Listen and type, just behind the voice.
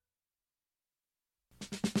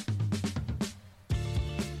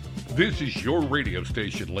This is your radio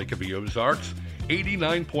station, Lake of the Ozarks,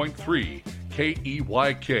 89.3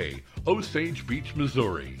 KEYK, Osage Beach,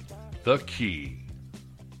 Missouri. The Key.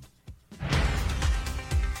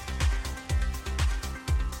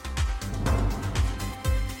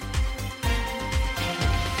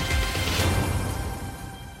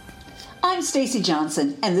 I'm Stacy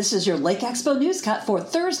Johnson, and this is your Lake Expo News Cut for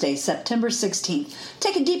Thursday, September 16th.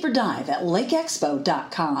 Take a deeper dive at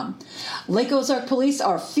lakeexpo.com. Lake Ozark police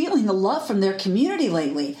are feeling the love from their community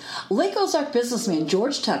lately. Lake Ozark businessman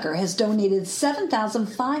George Tucker has donated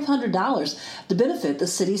 $7,500 to benefit the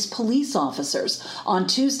city's police officers. On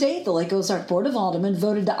Tuesday, the Lake Ozark Board of Aldermen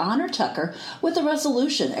voted to honor Tucker with a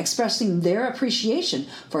resolution expressing their appreciation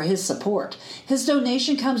for his support. His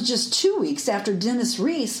donation comes just 2 weeks after Dennis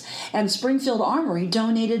Reese and Springfield Armory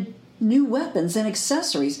donated new weapons and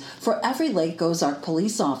accessories for every Lake Ozark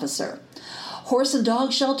police officer. Horse and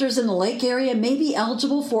dog shelters in the lake area may be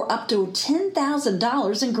eligible for up to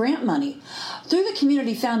 $10,000 in grant money. Through the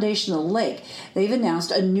Community Foundation of the Lake, they've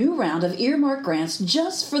announced a new round of earmark grants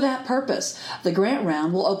just for that purpose. The grant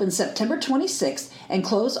round will open September 26th and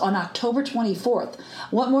close on October 24th.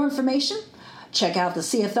 Want more information? Check out the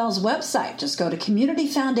CFL's website. Just go to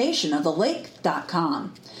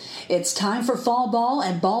communityfoundationofthelake.com. It's time for fall ball,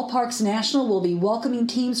 and Ballparks National will be welcoming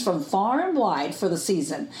teams from far and wide for the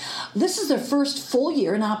season. This is their first full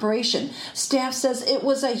year in operation. Staff says it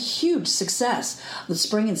was a huge success. The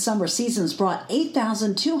spring and summer seasons brought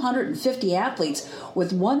 8,250 athletes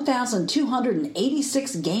with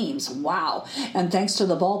 1,286 games. Wow. And thanks to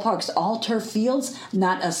the ballpark's all-turf fields,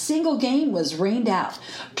 not a single game was rained out.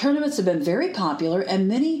 Tournaments have been very popular, and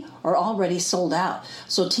many are already sold out.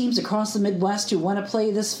 So teams across the Midwest who want to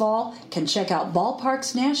play this fall can check out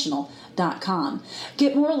ballparksnational.com.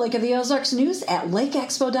 Get more Lake of the Ozarks news at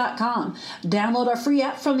lakeexpo.com. Download our free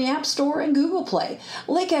app from the App Store and Google Play.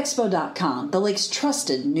 Lakeexpo.com, the lake's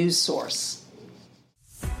trusted news source.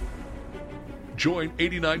 Join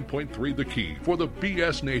 89.3 The Key for the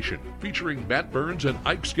BS Nation, featuring Matt Burns and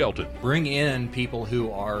Ike Skelton. Bring in people who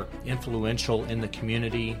are influential in the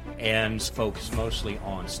community and focus mostly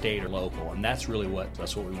on state or local, and that's really what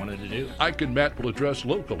we wanted to do. Ike and Matt will address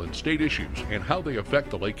local and state issues and how they affect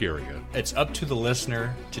the lake area. It's up to the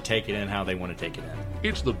listener to take it in how they want to take it in.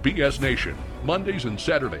 It's the BS Nation, Mondays and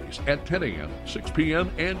Saturdays at 10 a.m., 6 p.m.,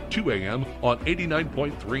 and 2 a.m. on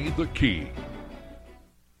 89.3 The Key.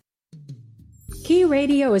 Key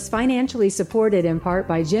Radio is financially supported in part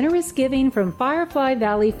by generous giving from Firefly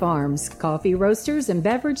Valley Farms, coffee roasters and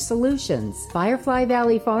beverage solutions. Firefly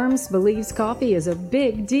Valley Farms believes coffee is a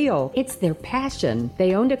big deal. It's their passion.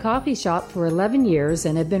 They owned a coffee shop for 11 years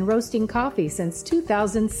and have been roasting coffee since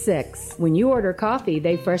 2006. When you order coffee,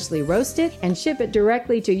 they freshly roast it and ship it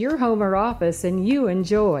directly to your home or office, and you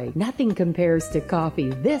enjoy. Nothing compares to coffee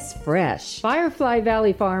this fresh. Firefly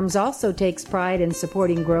Valley Farms also takes pride in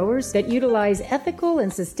supporting growers that utilize ethical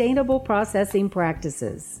and sustainable processing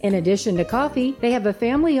practices. In addition to coffee, they have a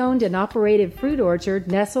family-owned and operated fruit orchard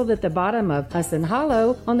nestled at the bottom of Hudson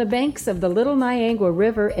Hollow on the banks of the Little Niagara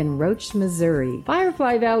River in Roach, Missouri.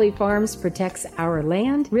 Firefly Valley Farms protects our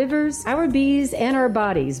land, rivers, our bees, and our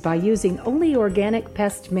bodies by using only organic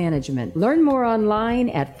pest management. Learn more online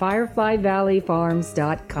at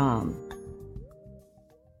fireflyvalleyfarms.com.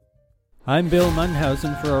 I'm Bill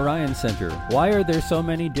Munhausen for Orion Center. Why are there so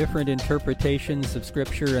many different interpretations of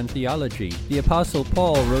Scripture and theology? The Apostle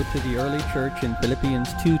Paul wrote to the early church in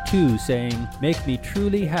Philippians 2:2, saying, "Make me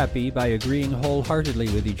truly happy by agreeing wholeheartedly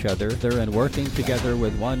with each other and working together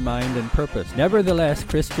with one mind and purpose." Nevertheless,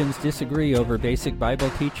 Christians disagree over basic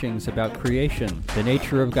Bible teachings about creation, the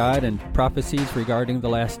nature of God, and prophecies regarding the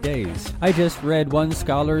last days. I just read one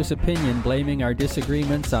scholar's opinion blaming our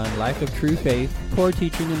disagreements on lack of true faith, poor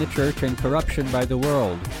teaching in the church, and corruption by the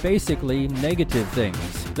world. Basically, negative things.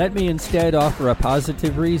 Let me instead offer a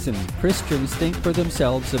positive reason. Christians think for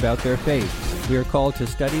themselves about their faith. We are called to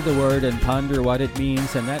study the Word and ponder what it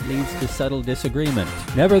means, and that leads to subtle disagreement.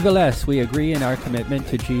 Nevertheless, we agree in our commitment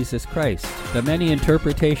to Jesus Christ. The many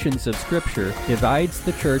interpretations of Scripture divides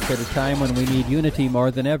the church at a time when we need unity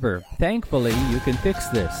more than ever. Thankfully, you can fix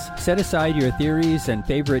this. Set aside your theories and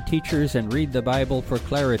favorite teachers and read the Bible for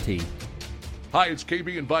clarity. Hi, it's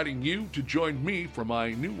KB inviting you to join me for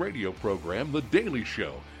my new radio program, The Daily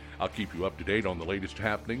Show. I'll keep you up to date on the latest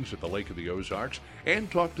happenings at the Lake of the Ozarks and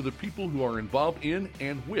talk to the people who are involved in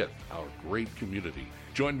and with our great community.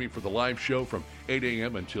 Join me for the live show from 8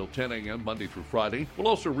 a.m. until 10 a.m. Monday through Friday. We'll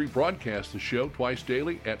also rebroadcast the show twice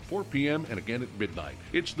daily at 4 p.m. and again at midnight.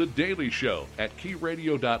 It's The Daily Show at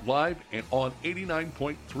keyradio.live and on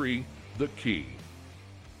 89.3 The Key.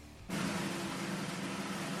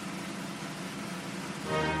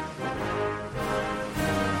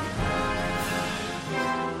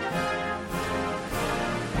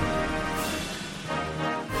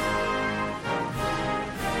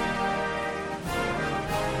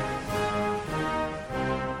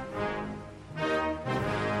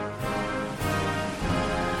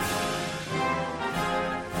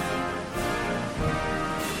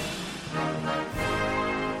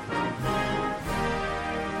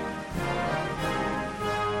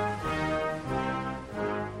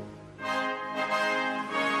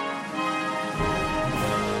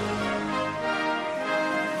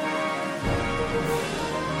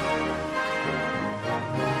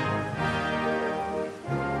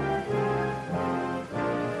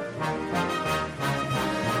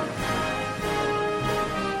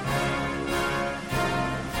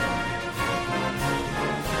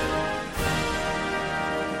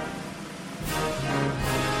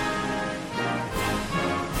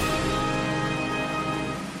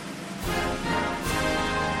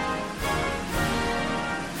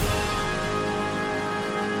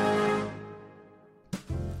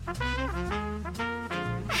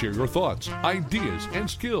 Share your thoughts, ideas, and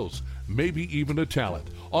skills, maybe even a talent,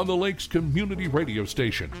 on the Lakes Community Radio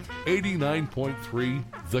Station, 89.3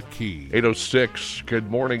 The Key. 8:06, good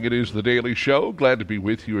morning. It is The Daily Show. Glad to be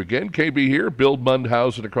with you again. KB here, Bill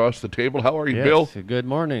Mundhausen across the table. How are you, Bill? Good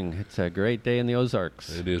morning. It's a great day in the Ozarks.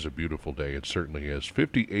 It is a beautiful day. It certainly is.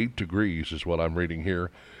 58 degrees is what I'm reading here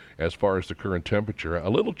as far as the current temperature. A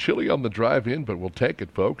little chilly on the drive in, but we'll take it,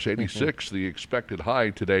 folks. 86, the expected high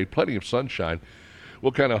today. Plenty of sunshine.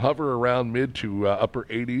 We'll kind of hover around mid to upper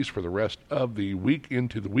 80s for the rest of the week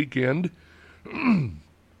into the weekend.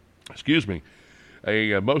 Excuse me.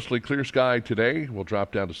 A mostly clear sky today. We'll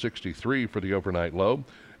drop down to 63 for the overnight low.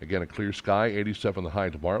 Again, a clear sky, 87 the high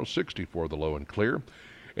tomorrow, 64 the low and clear.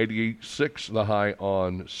 86 the high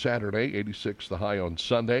on Saturday, 86 the high on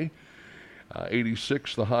Sunday,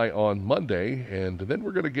 86 the high on Monday. And then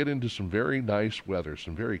we're going to get into some very nice weather,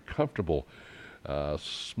 some very comfortable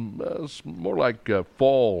more like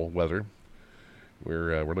fall weather.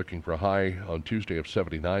 We're looking for a high on Tuesday of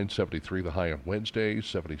 79, 73 the high on Wednesday,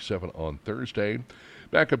 77 on Thursday.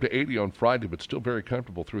 Back up to 80 on Friday, but still very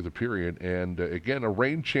comfortable through the period. And again, a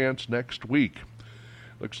rain chance next week.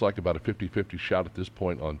 Looks like about a 50-50 shot at this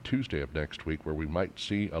point on Tuesday of next week, where we might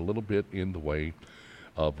see a little bit in the way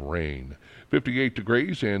of rain. 58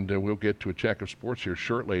 degrees, and we'll get to a check of sports here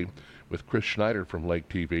shortly with Chris Schneider from Lake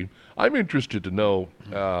TV. I'm interested to know,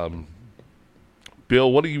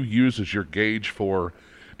 Bill, what do you use as your gauge for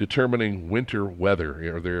determining winter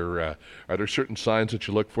weather? Are there certain signs that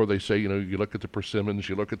you look for? They say, you look at the persimmons,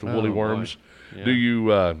 you look at the woolly worms. Yeah. Do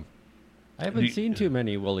you... I haven't seen too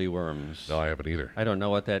many woolly worms. No, I haven't either. I don't know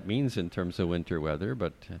what that means in terms of winter weather,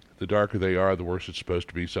 but... the darker they are, the worse it's supposed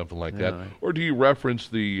to be, something like that. Or do you reference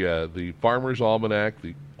the Farmer's Almanac,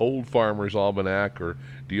 the Old Farmer's Almanac, or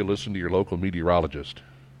do you listen to your local meteorologist?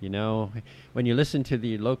 When you listen to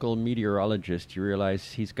the local meteorologist, you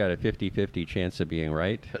realize he's got a 50-50 chance of being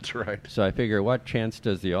right. That's right. So I figure, what chance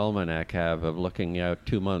does the Almanac have of looking out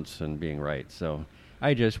 2 months and being right? So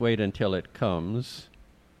I just wait until it comes.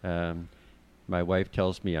 My wife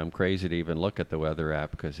tells me I'm crazy to even look at the weather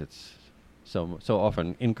app because it's so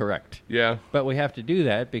often incorrect. Yeah. But we have to do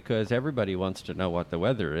that because everybody wants to know what the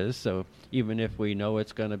weather is. So even if we know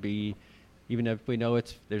it's going to be, even if we know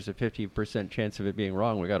there's a 50% chance of it being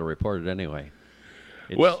wrong, we got to report it anyway.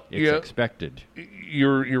 It's expected.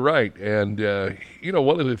 You're right. And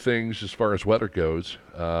one of the things as far as weather goes,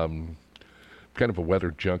 kind of a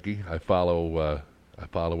weather junkie. I follow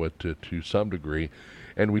it to some degree.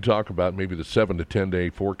 And we talk about maybe the 7 to 10 day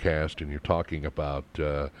forecast, and you're talking about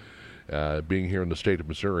being here in the state of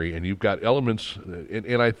Missouri, and you've got elements,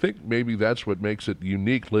 and I think maybe that's what makes it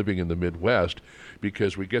unique living in the Midwest,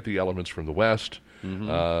 because we get the elements from the west.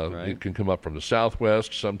 Right. It can come up from the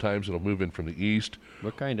southwest. Sometimes it'll move in from the east.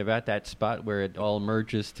 We're kind of at that spot where it all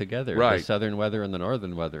merges together, right. The southern weather and the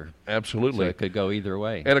northern weather. Absolutely. So it could go either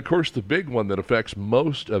way. And, of course, the big one that affects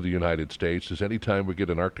most of the United States is any time we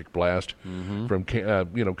get an Arctic blast from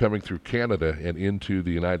coming through Canada and into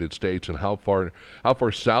the United States, and how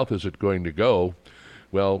far south is it going to go?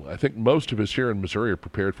 Well, I think most of us here in Missouri are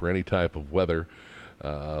prepared for any type of weather.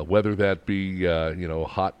 Whether that be,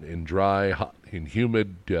 hot and dry, hot and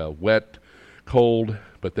humid, wet, cold,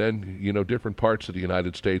 but then, different parts of the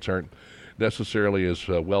United States aren't necessarily as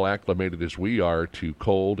well acclimated as we are to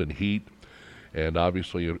cold and heat, and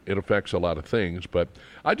obviously it affects a lot of things. But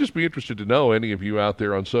I'd just be interested to know, any of you out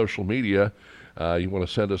there on social media, you want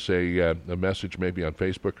to send us a message maybe on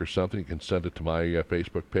Facebook or something, you can send it to my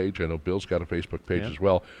Facebook page. I know Bill's got a Facebook page as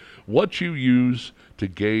well. What you use to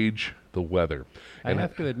gauge the weather. And I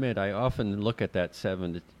have to admit, I often look at that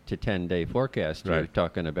 7 to 10 day forecast you're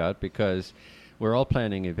talking about, because we're all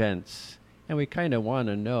planning events, and we kind of want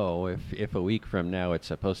to know if a week from now it's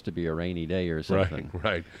supposed to be a rainy day or something.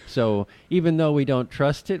 Right. So even though we don't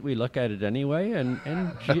trust it, we look at it anyway, and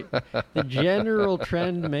the general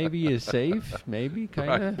trend maybe is safe, maybe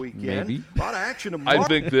kind of, maybe. A lot of action. I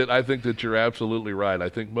think that you're absolutely right. I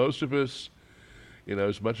think most of us,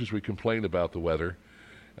 as much as we complain about the weather,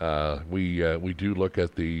 we do look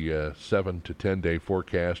at the 7 to 10 day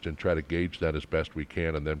forecast and try to gauge that as best we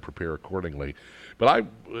can, and then prepare accordingly. But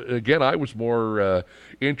I was more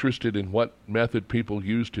interested in what method people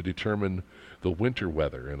use to determine the winter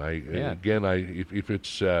weather. And if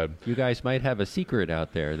it's you guys might have a secret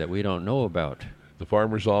out there that we don't know about. The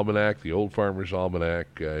Farmer's Almanac, the Old Farmer's Almanac.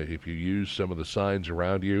 If you use some of the signs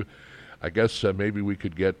around you, I guess maybe we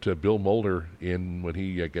could get Bill Mulder in when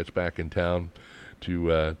he gets back in town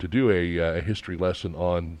to do a history lesson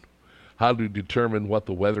on how to determine what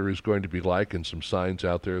the weather is going to be like, and some signs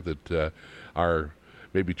out there that are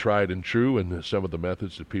maybe tried and true, and some of the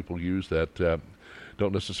methods that people use that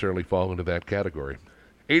don't necessarily fall into that category.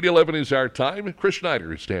 8:11 is our time. Chris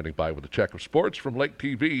Schneider is standing by with a check of sports from Lake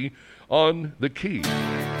TV on The Key.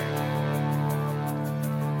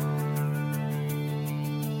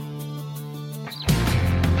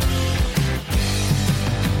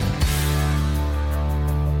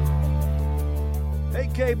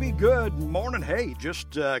 KB, good morning. Hey,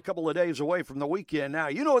 just a couple of days away from the weekend now.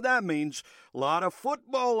 You know what that means. A lot of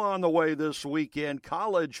football on the way this weekend.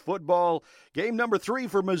 College football. Game number 3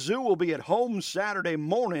 for Mizzou will be at home Saturday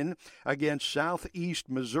morning against Southeast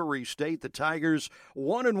Missouri State. The Tigers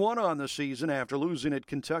 1-1 on the season after losing at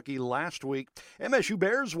Kentucky last week. MSU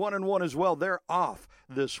Bears 1-1 as well. They're off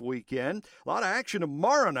this weekend. A lot of action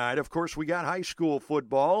tomorrow night. Of course, we got high school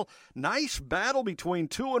football. Nice battle between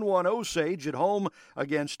 2-1 Osage at home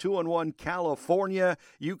against 2-1 California.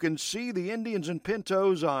 You can see the Indians and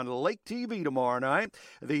Pintos on Lake TV tomorrow night.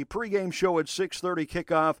 The pregame show at 6:30,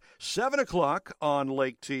 kickoff 7 o'clock on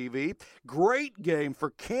Lake TV. Great game for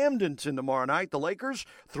Camden tomorrow night. The Lakers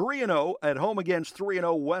 3-0 at home against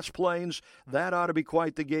 3-0 West Plains. That ought to be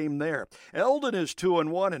quite the game there. Eldon is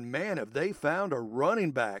 2-1, and man, have they found a running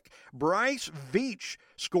back. Bryce Veach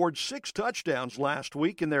scored 6 touchdowns last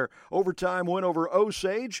week in their overtime win over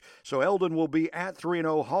Osage. So Eldon will be at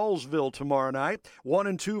 3-0 Hallsville tomorrow night.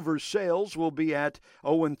 1-2 Versailles will be at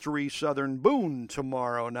 0-3 Southern Boone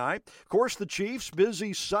tomorrow night. Of course, the Chiefs,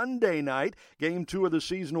 busy Sunday night. Game 2 of the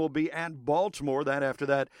season will be at Baltimore. That after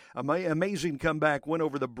that amazing comeback win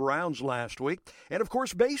over the Browns last week. And, of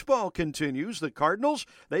course, baseball continues. The Cardinals,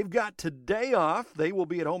 they've got today off. They will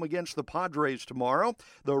be at home against the Padres tomorrow.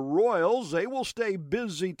 The Royals, they will stay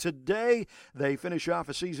busy today. They finish off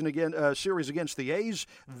a series against the A's.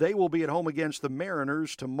 They will be at home against the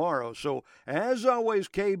Mariners tomorrow. So, as always,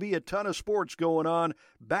 KB, a ton of sports going on.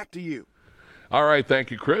 Back to you. All right,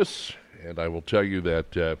 thank you, Chris. And I will tell you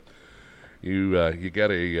that you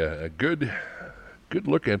got a good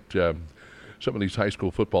look at some of these high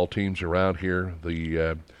school football teams around here.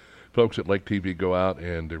 The folks at Lake TV go out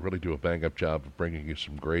and they really do a bang-up job of bringing you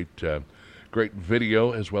some great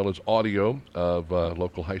video as well as audio of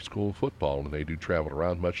local high school football. And they do travel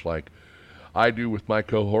around much like I do with my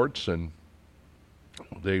cohorts, and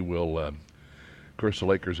they will, of course, the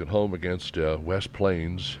Lakers at home against West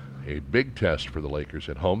Plains, a big test for the Lakers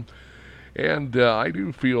at home. And I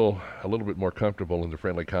do feel a little bit more comfortable in the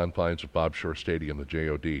friendly confines of Bob Shore Stadium, the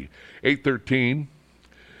JOD. 8:13.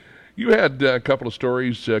 You had a couple of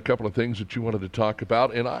stories, a couple of things that you wanted to talk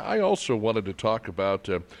about, and I also wanted to talk about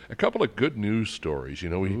a couple of good news stories. You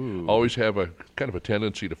know, we always have a kind of a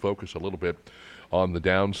tendency to focus a little bit on the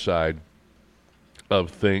downside of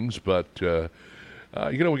things, but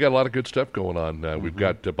we got a lot of good stuff going on. We've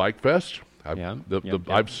got Bike Fest. I've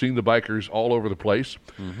seen the bikers all over the place,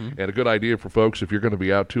 and a good idea for folks if you're going to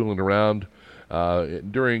be out tooling around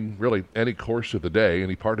during really any course of the day,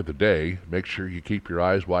 any part of the day. Make sure you keep your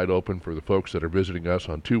eyes wide open for the folks that are visiting us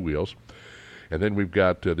on 2 wheels. And then we've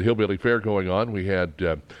got the Hillbilly Fair going on. We had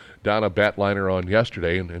Donna Batliner on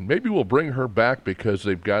yesterday, and maybe we'll bring her back because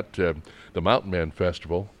they've got the Mountain Man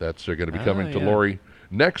Festival that's going to be coming to Lori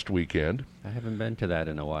next weekend. I haven't been to that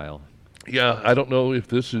in a while. Yeah, I don't know if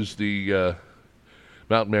this is the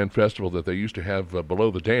Mountain Man Festival that they used to have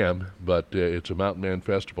below the dam, but it's a Mountain Man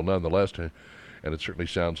Festival nonetheless, and it certainly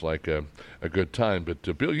sounds like a good time. But,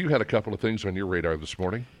 Bill, you had a couple of things on your radar this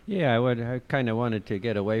morning. Yeah, I kind of wanted to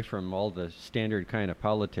get away from all the standard kind of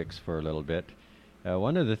politics for a little bit.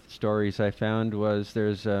 One of the stories I found was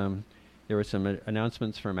there were some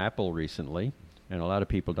announcements from Apple recently. And a lot of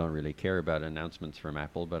people don't really care about announcements from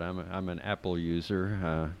Apple, but I'm an Apple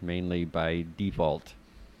user mainly by default,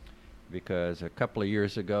 because a couple of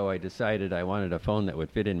years ago I decided I wanted a phone that would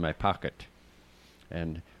fit in my pocket.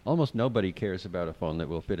 And almost nobody cares about a phone that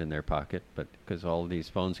will fit in their pocket, but because all these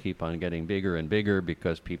phones keep on getting bigger and bigger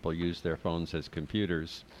because people use their phones as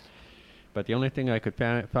computers. But the only thing I could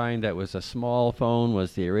find that was a small phone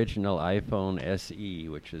was the original iPhone SE,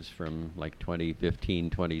 which is from like 2015,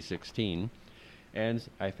 2016. And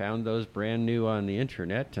I found those brand new on the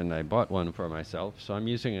internet, and I bought one for myself. So I'm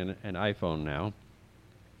using an iPhone now.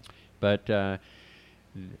 But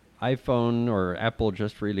iPhone or Apple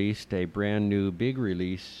just released a brand new big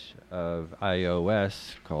release of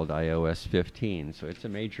iOS called iOS 15. So it's a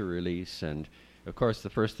major release. And, of course, the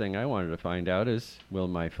first thing I wanted to find out is, will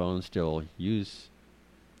my phone still use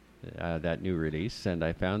that new release? And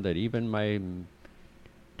I found that even my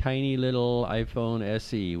tiny little iPhone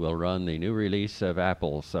SE will run the new release of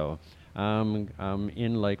Apple, so I'm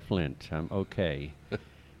in like Flint. I'm okay.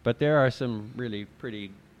 But there are some really pretty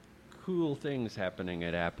cool things happening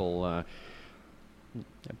at Apple.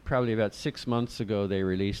 probably about 6 months ago, they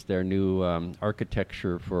released their new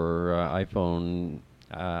architecture for iPhone,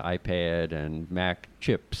 iPad, and Mac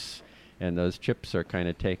chips. And those chips are kind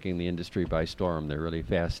of taking the industry by storm. They're really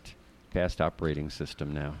fast operating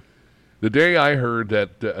system now. The day I heard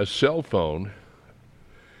that a cell phone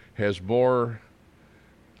has more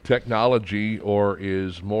technology or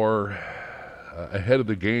is more ahead of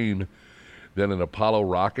the game than an Apollo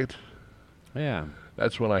rocket, Yeah.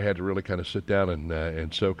 that's when I had to really kind of sit down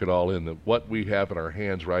and soak it all in. That what we have in our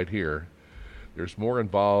hands right here, there's more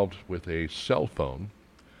involved with a cell phone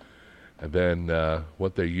than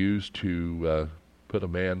what they use to put a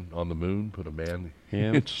man on the moon, put a man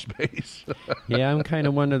in space. Yeah, I'm kind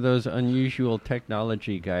of one of those unusual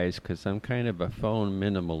technology guys because I'm kind of a phone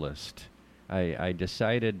minimalist. I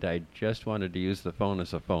decided I just wanted to use the phone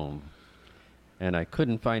as a phone. And I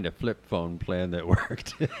couldn't find a flip phone plan that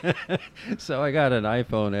worked. So I got an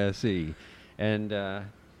iPhone SE. And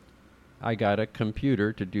I got a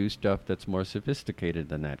computer to do stuff that's more sophisticated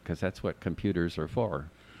than that, because that's what computers are for.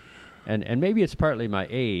 And maybe it's partly my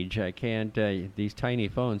age. I can't, these tiny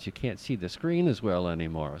phones, you can't see the screen as well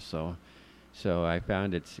anymore. So I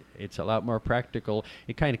found it's a lot more practical.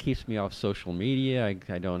 It kind of keeps me off social media.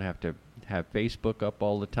 I don't have to have Facebook up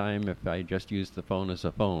all the time if I just use the phone as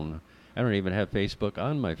a phone. I don't even have Facebook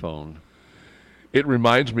on my phone. It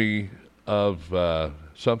reminds me of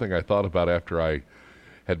something I thought about after I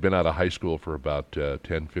had been out of high school for about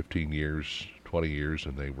 10, 15 years, 20 years,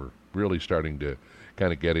 and they were really starting to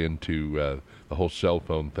kind of get into the whole cell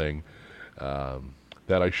phone thing,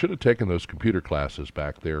 that I should have taken those computer classes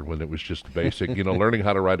back there when it was just basic, learning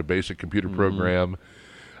how to write a basic computer program,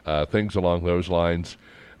 things along those lines,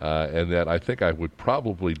 and that I think I would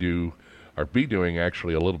probably do or be doing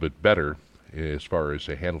actually a little bit better as far as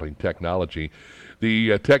handling technology.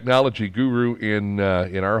 The technology guru in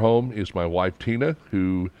our home is my wife, Tina,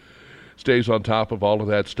 who stays on top of all of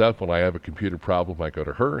that stuff. When I have a computer problem, I go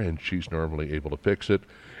to her, and she's normally able to fix it.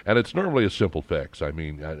 And it's normally a simple fix. I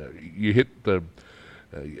mean, you hit the,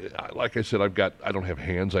 like I said, I don't have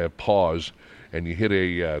hands, I have paws, and you hit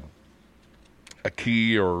a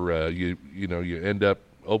key, or you end up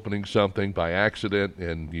opening something by accident,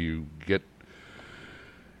 and you get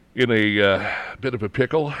in a bit of a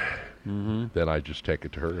pickle, then I just take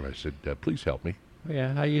it to her, and I said, please help me.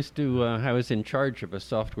 Yeah, I was in charge of a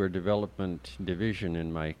software development division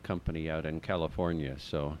in my company out in California,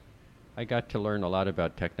 so I got to learn a lot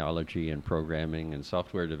about technology and programming and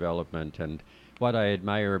software development, and what I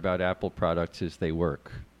admire about Apple products is they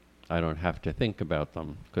work. I don't have to think about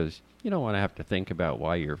them, because you don't want to have to think about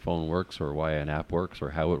why your phone works or why an app works or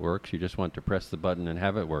how it works. You just want to press the button and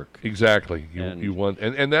have it work. Exactly. You want,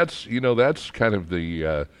 and that's that's kind of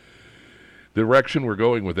the direction we're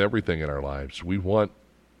going with everything in our lives. We want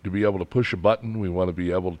to be able to push a button. We want to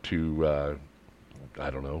be able to,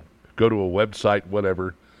 go to a website,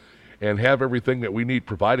 whatever, and have everything that we need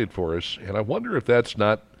provided for us. And I wonder if that's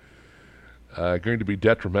not going to be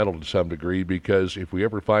detrimental to some degree, because if we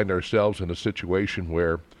ever find ourselves in a situation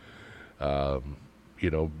where,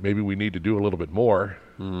 maybe we need to do a little bit more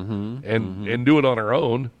and do it on our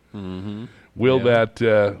own, will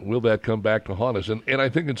that come back to haunt us? And I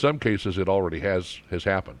think in some cases it already has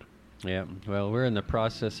happened. Yeah, well, we're in the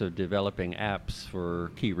process of developing apps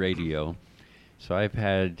for Key Radio. So I've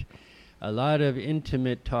had a lot of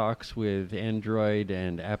intimate talks with Android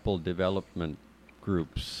and Apple development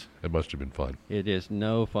groups. It must have been fun. It is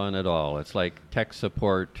no fun at all. It's like tech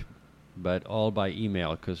support, but all by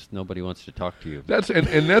email, because nobody wants to talk to you. That's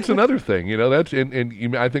another thing.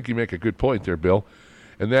 I think you make a good point there, Bill,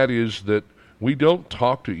 and that is that we don't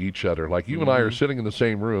talk to each other. Like you and I are sitting in the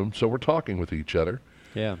same room, so we're talking with each other.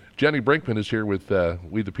 Yeah. Jenny Brinkman is here with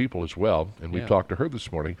We the People as well, and we talked to her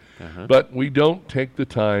this morning. But we don't take the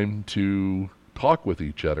time to talk with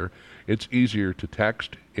each other. It's easier to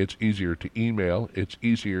text. It's easier to email. It's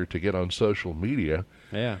easier to get on social media.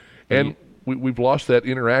 Yeah. And we've lost that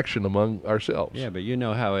interaction among ourselves. Yeah, but you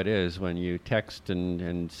know how it is when you text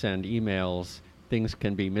and send emails. Things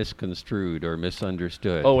can be misconstrued or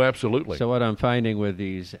misunderstood. Oh, absolutely. So what I'm finding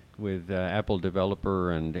with Apple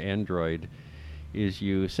Developer and Android is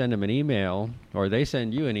you send them an email, or they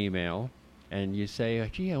send you an email, and you say,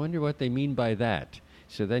 gee, I wonder what they mean by that.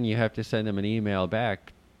 So then you have to send them an email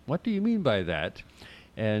back. What do you mean by that?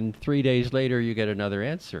 And 3 days later, you get another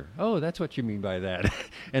answer. Oh, that's what you mean by that.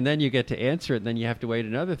 And then you get to answer it, and then you have to wait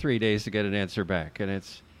another 3 days to get an answer back. And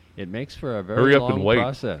it makes for a very long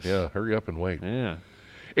process. Yeah, hurry up and wait. Yeah.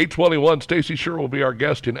 8:21, Stacy Sure will be our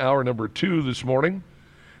guest in hour number 2 this morning.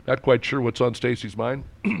 Not quite sure what's on Stacy's mind,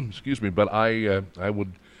 excuse me, but I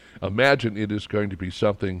would imagine it is going to be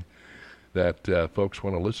something that folks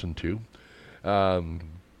want to listen to.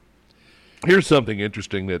 Here's something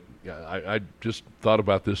interesting that I just thought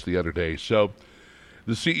about this the other day. So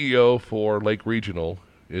the CEO for Lake Regional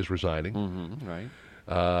is resigning. Mm-hmm,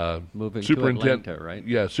 right. Moving to Superintendent, Atlanta, right?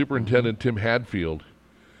 Yeah, Superintendent Tim Hadfield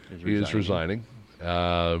is resigning.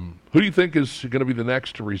 Who do you think is going to be the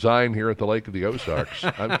next to resign here at the Lake of the Ozarks?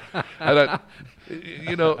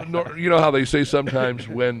 You know how they say sometimes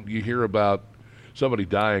when you hear about somebody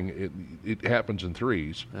dying, it happens in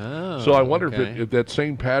threes. Oh, so I wonder okay. if that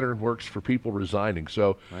same pattern works for people resigning.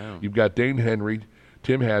 So Wow. you've got Dane Henry,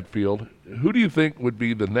 Tim Hadfield. Who do you think would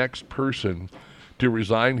be the next person to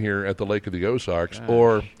resign here at the Lake of the Ozarks? Gosh.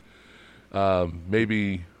 Or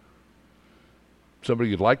maybe somebody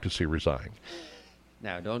you'd like to see resign?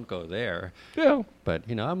 Now, don't go there. Yeah. But,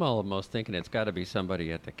 I'm almost thinking it's got to be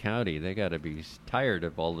somebody at the county. They got to be tired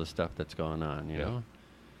of all the stuff that's going on, you know?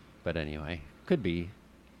 But anyway, could be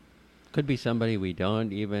somebody we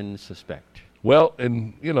don't even suspect. Well,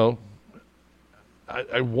 and,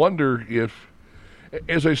 I wonder if,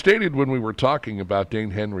 as I stated when we were talking about Dane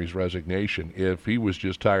Henry's resignation, if he was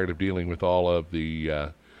just tired of dealing with all of the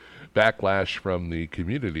backlash from the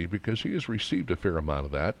community, because he has received a fair amount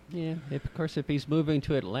of that. Yeah, of course, if he's moving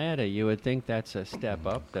to Atlanta, you would think that's a step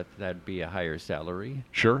up, that'd be a higher salary.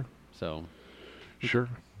 Sure. So, Sure.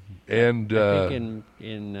 And I think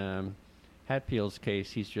in Hatfield's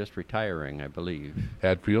case, he's just retiring, I believe.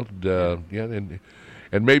 Hadfield, and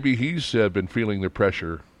maybe he's been feeling the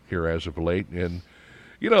pressure here as of late. And,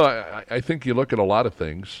 I think you look at a lot of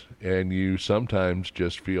things, and you sometimes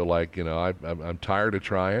just feel like, I'm tired of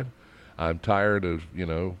trying. I'm tired of,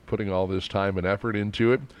 putting all this time and effort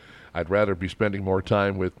into it. I'd rather be spending more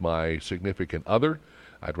time with my significant other.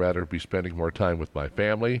 I'd rather be spending more time with my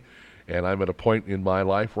family. And I'm at a point in my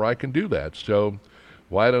life where I can do that. So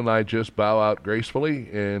why don't I just bow out gracefully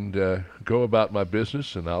and go about my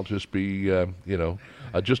business, and I'll just be,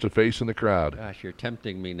 just a face in the crowd. Gosh, you're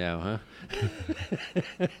tempting me now,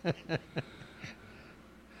 huh?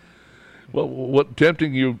 Well, what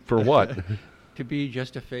tempting you for what? To be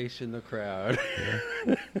just a face in the crowd.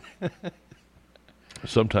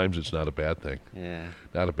 Sometimes it's not a bad thing. Yeah.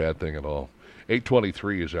 Not a bad thing at all.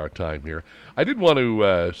 8:23 is our time here. I did want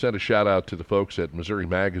to send a shout-out to the folks at Missouri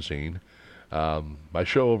Magazine. My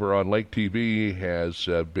show over on Lake TV has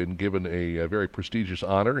been given a very prestigious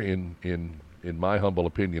honor, in my humble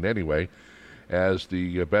opinion anyway, as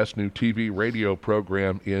the best new TV radio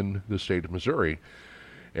program in the state of Missouri.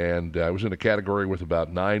 And I was in a category with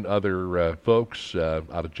about 9 other folks out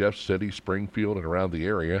of Jeff City, Springfield, and around the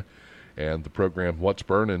area. And the program What's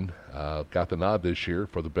Burnin' got the nod this year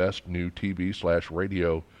for the best new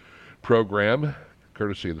TV/radio program,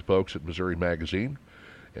 courtesy of the folks at Missouri Magazine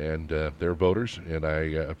and their voters, and I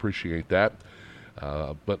appreciate that.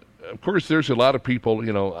 But, of course, there's a lot of people,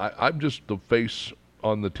 I'm just the face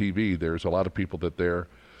on the TV. There's a lot of people that are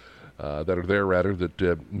there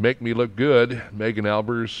that make me look good. Megan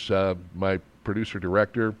Albers, my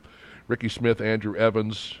producer-director, Ricky Smith, Andrew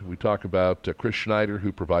Evans. We talk about Chris Schneider,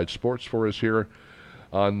 who provides sports for us here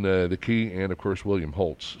on the Key, and, of course, William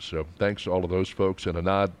Holtz. So thanks to all of those folks, and a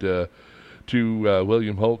nod to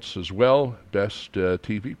William Holtz as well, best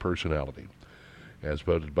TV personality, as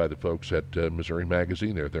voted by the folks at Missouri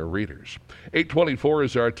Magazine. They're their readers. 8:24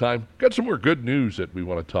 is our time. Got some more good news that we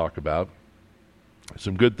want to talk about.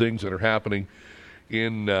 Some good things that are happening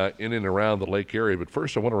in and around the lake area. But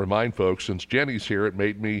first, I want to remind folks, since Jenny's here, it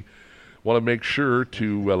made me want to make sure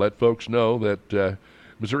to let folks know that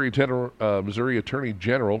Missouri Attorney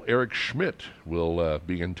General Eric Schmidt will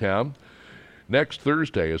be in town next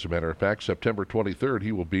Thursday. As a matter of fact, September 23rd,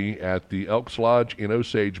 he will be at the Elks Lodge in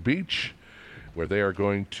Osage Beach, where they are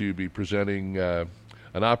going to be presenting an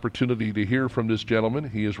opportunity to hear from this gentleman.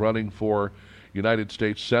 He is running for United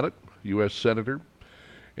States Senate, U.S. Senator,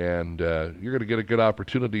 and you're going to get a good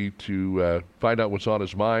opportunity to find out what's on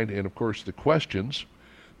his mind, and, of course, the questions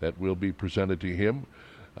that will be presented to him.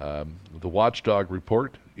 The Watchdog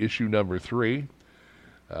Report, issue number 3.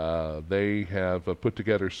 They have put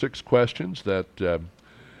together 6 questions that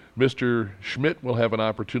Mr. Schmidt will have an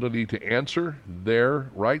opportunity to answer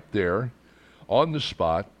right there, on the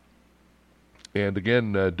spot. And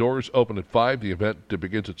again, doors open at 5. The event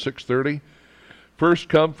begins at 6:30. First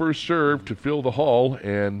come, first served to fill the hall.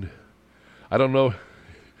 And I don't know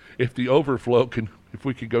if the overflow if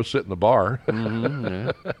we can go sit in the bar. Mm-hmm,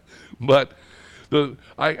 yeah. But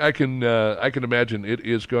I can imagine it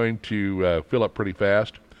is going to fill up pretty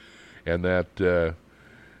fast, and that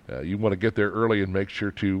you want to get there early and make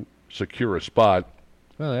sure to secure a spot.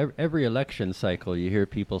 Well, every election cycle you hear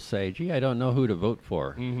people say, gee, I don't know who to vote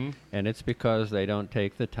for. Mm-hmm. And it's because they don't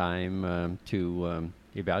take the time to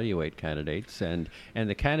evaluate candidates. And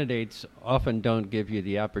the candidates often don't give you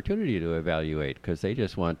the opportunity to evaluate because they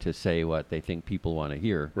just want to say what they think people want to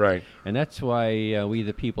hear. Right. And that's why we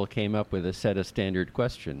the people came up with a set of standard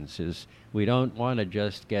questions. Is we don't want to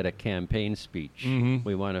just get a campaign speech. Mm-hmm.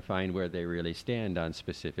 We want to find where they really stand on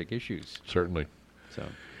specific issues. Certainly. So.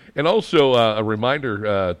 And also a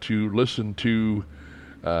reminder to listen to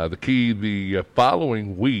The Key the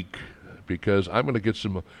following week, because I'm going to get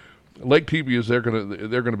some. Lake TV is they're going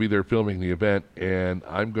to be there filming the event, and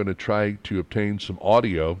I'm going to try to obtain some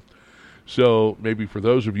audio. So maybe for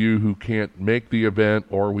those of you who can't make the event,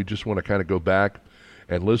 or we just want to kind of go back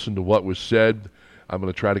and listen to what was said, I'm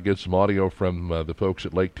going to try to get some audio from the folks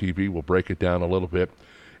at Lake TV. We'll break it down a little bit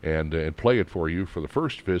and play it for you for the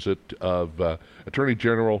first visit of Attorney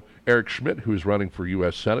General Eric Schmidt, who is running for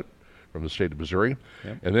U.S. Senate from the state of Missouri.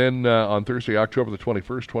 Yep. And then on Thursday, October the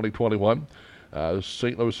 21st, 2021,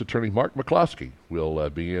 St. Louis Attorney Mark McCloskey will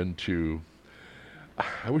be in to...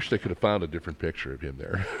 I wish they could have found a different picture of him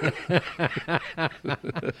there.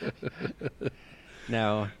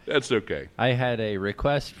 Now, that's okay. I had a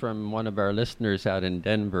request from one of our listeners out in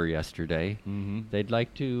Denver yesterday. Mm-hmm. They'd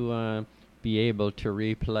like to be able to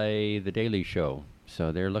replay The Daily Show.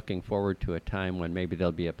 So they're looking forward to a time when maybe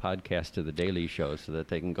there'll be a podcast of The Daily Show so that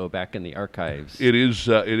they can go back in the archives. It is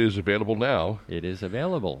available now. It is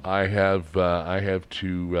available. I have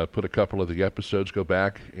to put a couple of the episodes, go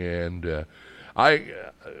back, and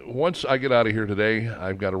once I get out of here today,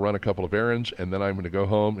 I've got to run a couple of errands, and then I'm going to go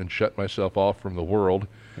home and shut myself off from the world.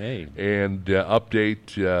 Hey. And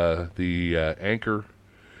update the Anchor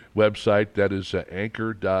website. That is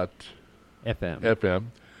anchor.fm,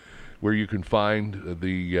 where you can find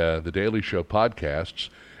the Daily Show podcasts,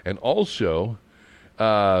 and also,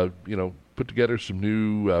 put together some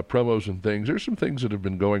new promos and things. There's some things that have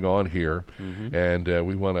been going on here, Mm-hmm. and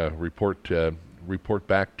we want to report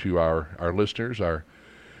back to our listeners, our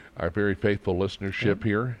very faithful listenership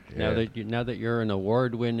here. Now that you're an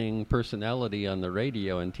award-winning personality on the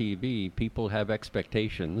radio and TV, people have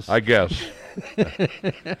expectations. I guess.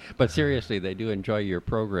 But seriously, they do enjoy your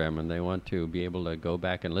program, and they want to be able to go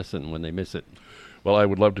back and listen when they miss it. Well, I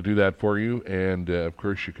would love to do that for you, and of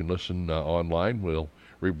course you can listen online. We'll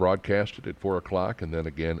rebroadcast it at 4 o'clock, and then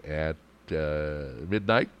again at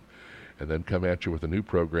midnight, and then come at you with a new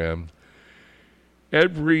program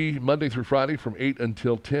every Monday through Friday from 8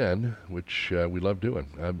 until 10, which we love doing.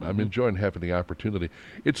 I'm enjoying having the opportunity.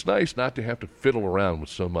 It's nice not to have to fiddle around with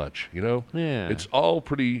so much, Yeah. It's all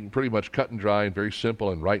pretty much cut and dry and very simple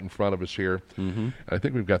and right in front of us here. Mm-hmm. I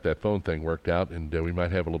think we've got that phone thing worked out, and we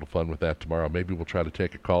might have a little fun with that tomorrow. Maybe we'll try to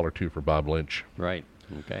take a call or two for Bob Lynch. Right.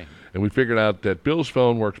 Okay. And we figured out that Bill's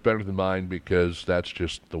phone works better than mine because that's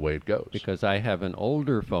just the way it goes. Because I have an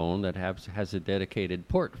older phone that has a dedicated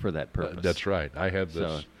port for that purpose. That's right. I have this.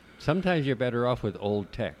 So sometimes you're better off with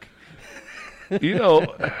old tech. If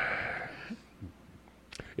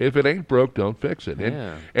it ain't broke, don't fix it.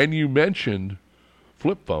 Yeah. And you mentioned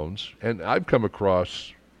flip phones, and I've come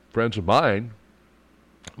across friends of mine.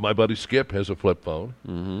 My buddy Skip has a flip phone.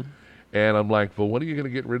 Mm-hmm. And I'm like, well, when are you going to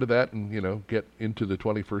get rid of that and, get into the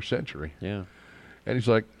 21st century? Yeah. And he's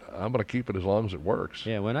like, I'm going to keep it as long as it works.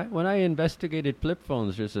 Yeah, when I investigated flip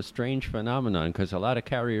phones, there's a strange phenomenon because a lot of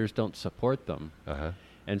carriers don't support them. Uh-huh.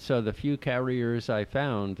 And so the few carriers I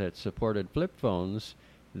found that supported flip phones,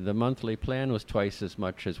 the monthly plan was twice as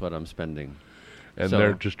much as what I'm spending. And so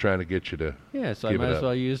they're just trying to get you to Yeah, so I give might it as up.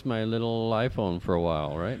 well use my little iPhone for a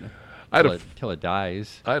while, right? Till it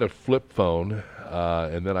dies. I had a flip phone,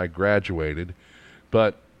 and then I graduated,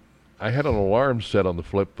 but I had an alarm set on the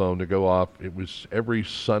flip phone to go off. It was every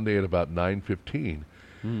Sunday at about 9:15.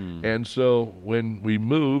 And so when we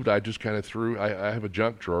moved, I just kind of threw, I have a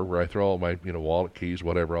junk drawer where I throw all my, wallet, keys,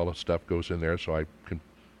 whatever, all the stuff goes in there so I can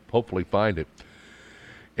hopefully find it.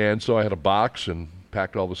 And so I had a box and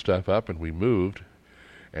packed all the stuff up, and we moved.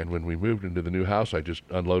 And when we moved into the new house, I just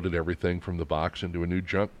unloaded everything from the box into a new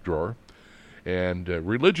junk drawer. And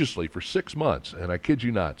religiously for 6 months, and I kid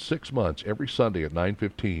you not, 6 months, every Sunday at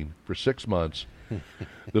 9:15, for 6 months,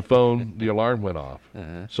 the alarm went off.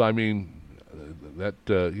 Uh-huh. So, I mean,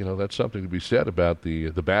 that's something to be said about the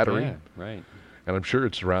battery. Yeah, right. And I'm sure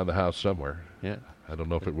it's around the house somewhere. Yeah. I don't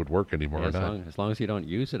know if it would work anymore or not. As long as you don't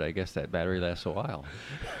use it, I guess that battery lasts a while.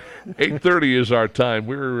 8:30 is our time.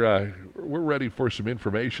 We're ready for some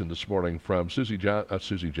information this morning from Stacy Johnson.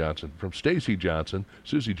 Susie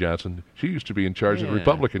Johnson. She used to be in charge of the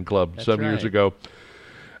Republican Club some years ago.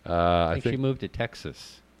 I think she moved to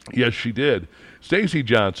Texas. Yes, she did. Stacy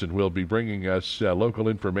Johnson will be bringing us local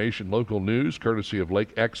information, local news, courtesy of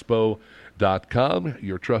LakeExpo.com,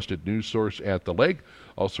 your trusted news source at the lake.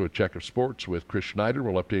 Also a check of sports with Chris Schneider.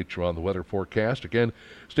 We'll update you on the weather forecast. Again,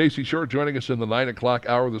 Stacy Shore joining us in the 9 o'clock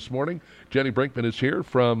hour this morning. Jenny Brinkman is here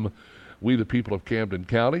from We the People of Camden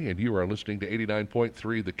County, and you are listening to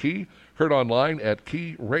 89.3 The Key, heard online at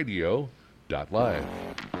keyradio.live.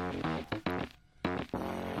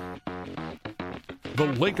 The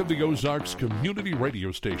Lake of the Ozarks community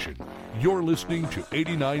radio station. You're listening to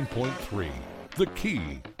 89.3 The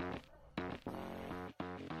Key.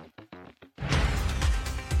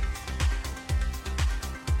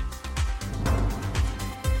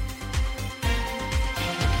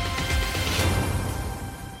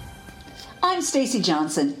 I'm Stacy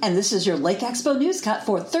Johnson, and this is your Lake Expo News Cut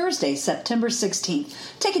for Thursday, September 16th.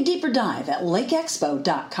 Take a deeper dive at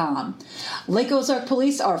lakeexpo.com. Lake Ozark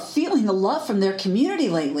police are feeling the love from their community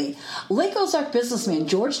lately. Lake Ozark businessman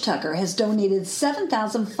George Tucker has donated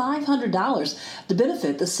 $7,500 to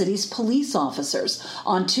benefit the city's police officers.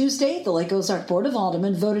 On Tuesday, the Lake Ozark Board of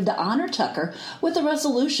Aldermen voted to honor Tucker with a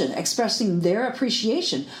resolution expressing their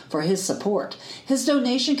appreciation for his support. His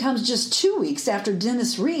donation comes just 2 weeks after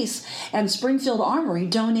Dennis Reese and Springfield Armory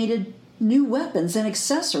donated new weapons and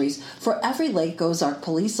accessories for every Lake Ozark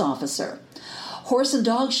police officer. Horse and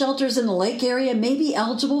dog shelters in the lake area may be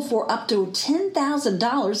eligible for up to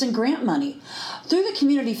 $10,000 in grant money. Through the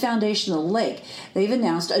Community Foundation of the Lake, they've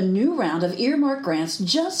announced a new round of earmark grants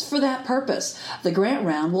just for that purpose. The grant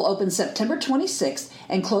round will open September 26th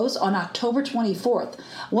and close on October 24th.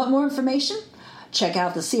 Want more information? Check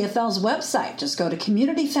out the CFL's website. Just go to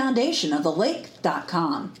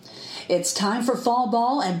communityfoundationofthelake.com. It's time for fall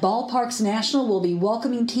ball, and Ballparks National will be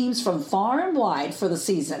welcoming teams from far and wide for the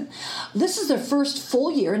season. This is their first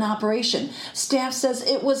full year in operation. Staff says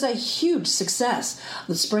it was a huge success.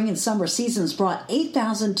 The spring and summer seasons brought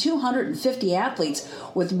 8,250 athletes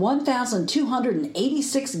with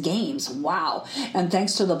 1,286 games. Wow. And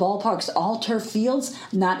thanks to the Ballpark's all-turf fields,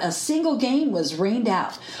 not a single game was rained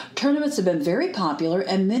out. Tournaments have been very popular,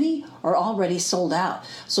 and many are already sold out.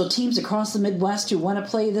 So teams across the Midwest who want to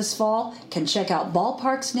play this fall can check out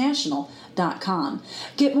ballparksnational.com.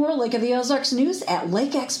 Get more Lake of the Ozarks news at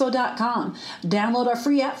lakeexpo.com. Download our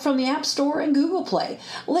free app from the App Store and Google Play.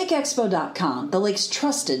 Lakeexpo.com, the lake's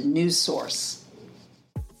trusted news source.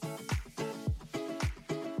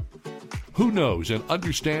 Who knows and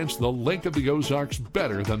understands the Lake of the Ozarks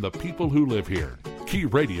better than the people who live here? Key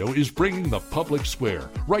Radio is bringing the public square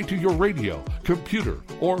right to your radio, computer,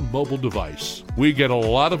 or mobile device. We get a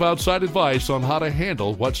lot of outside advice on how to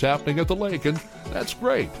handle what's happening at the lake, and that's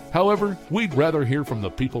great. However, we'd rather hear from the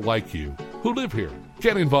people like you who live here.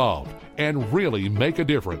 Get involved and really make a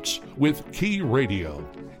difference with Key Radio.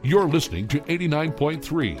 You're listening to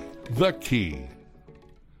 89.3 The Key.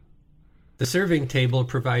 The Serving Table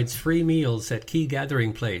provides free meals at Key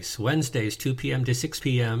Gathering Place, Wednesdays 2 p.m. to 6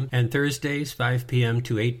 p.m. and Thursdays 5 p.m.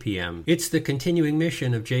 to 8 p.m. It's the continuing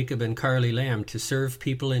mission of Jacob and Carly Lamb to serve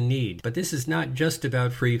people in need. But this is not just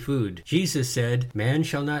about free food. Jesus said, "Man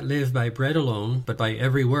shall not live by bread alone, but by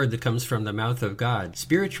every word that comes from the mouth of God."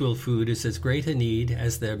 Spiritual food is as great a need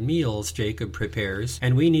as the meals Jacob prepares,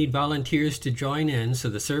 and we need volunteers to join in so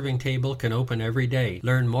the Serving Table can open every day.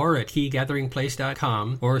 Learn more at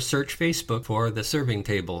keygatheringplace.com or search Facebook for the Serving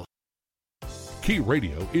Table. Key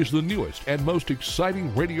Radio is the newest and most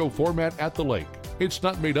exciting radio format at the lake. It's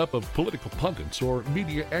not made up of political pundits or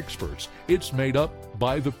media experts. It's made up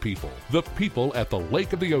by the people at the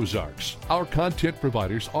Lake of the Ozarks. Our content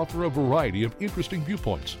providers offer a variety of interesting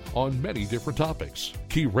viewpoints on many different topics.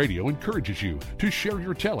 Key Radio encourages you to share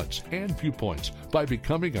your talents and viewpoints by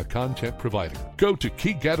becoming a content provider. Go to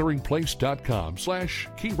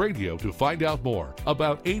keygatheringplace.com/Key Radio to find out more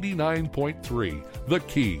about 89.3 The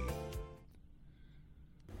Key.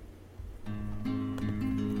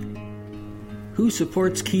 Who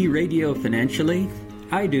supports Key Radio financially?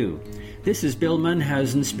 I do. This is Bill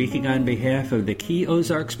Munhausen speaking on behalf of the Key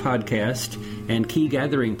Ozarks podcast and Key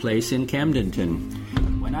Gathering Place in Camdenton.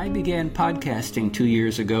 When I began podcasting 2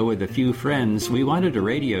 years ago with a few friends, we wanted a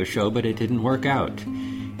radio show, but it didn't work out.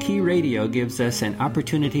 Key Radio gives us an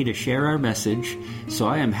opportunity to share our message, so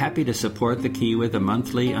I am happy to support the Key with a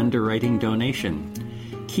monthly underwriting donation.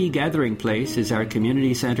 Key Gathering Place is our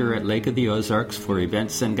community center at Lake of the Ozarks for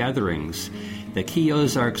events and gatherings. The Key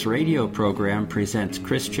Ozarks radio program presents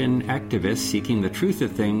Christian activists seeking the truth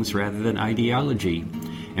of things rather than ideology,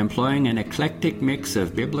 employing an eclectic mix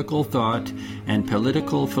of biblical thought and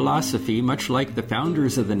political philosophy, much like the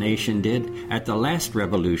founders of the nation did at the last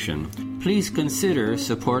revolution. Please consider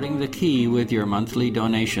supporting the Key with your monthly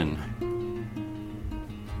donation.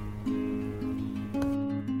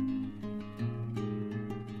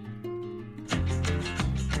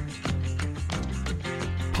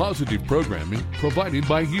 positive programming provided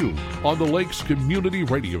by you on the Lakes Community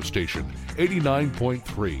Radio Station,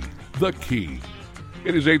 89.3, The Key.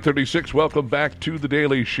 It is 8:36. Welcome back to The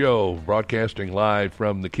Daily Show, broadcasting live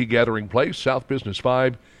from the Key Gathering Place, South Business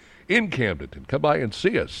 5 in Camden. And come by and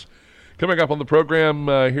see us. Coming up on the program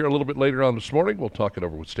here a little bit later on this morning, we'll talk it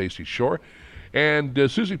over with Stacy Shore. And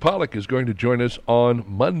Susie Pollock is going to join us on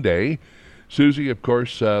Monday. Susie, of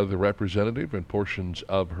course, the representative, and portions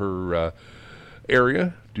of her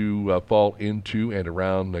area do fall into and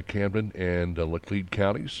around Camden and Laclede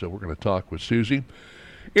counties. So we're going to talk with Susie.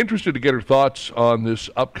 Interested to get her thoughts on this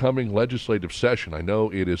upcoming legislative session. I know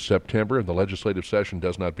it is September and the legislative session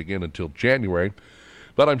does not begin until January,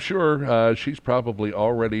 but I'm sure she's probably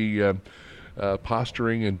already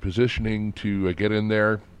posturing and positioning to get in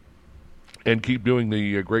there and keep doing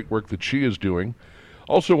the great work that she is doing.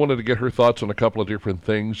 Also wanted to get her thoughts on a couple of different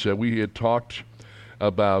things. We had talked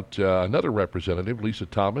about another representative, Lisa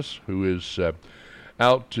Thomas, who is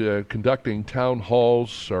out conducting town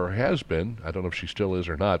halls, or has been. I don't know if she still is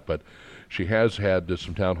or not, but she has had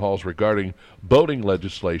some town halls regarding boating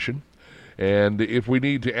legislation. And if we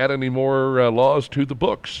need to add any more laws to the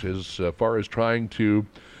books as far as trying to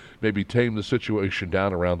maybe tame the situation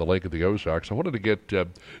down around the Lake of the Ozarks. I wanted to get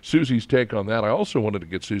Susie's take on that. I also wanted to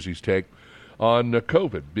get Susie's take on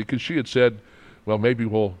COVID, because she had said, well, maybe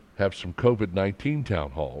we'll have some COVID-19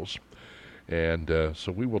 town halls. And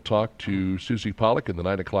so we will talk to Susie Pollock in the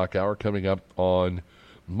 9 o'clock hour coming up on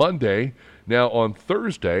Monday. Now, on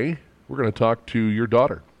Thursday, we're going to talk to your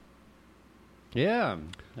daughter. Yeah,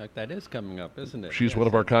 that is coming up, isn't it? She's one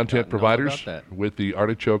of our content providers with the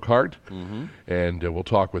Artichoke Heart, and we'll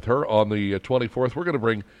talk with her on the 24th. We're going to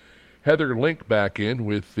bring Heather Link back in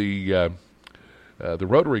with the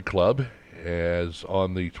Rotary Club, as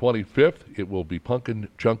on the 25th it will be Punkin'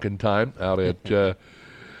 Junkin' time out at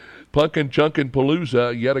Punkin' Junkin'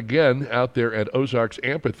 Palooza yet again out there at Ozarks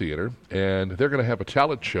Amphitheater, and they're going to have a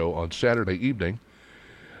talent show on Saturday evening.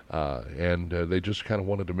 And they just kind of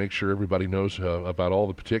wanted to make sure everybody knows about all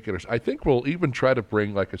the particulars. I think we'll even try to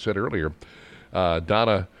bring, like I said earlier,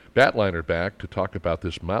 Donna Batliner back to talk about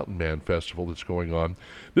this Mountain Man Festival that's going on.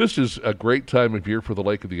 This is a great time of year for the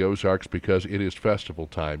Lake of the Ozarks because it is festival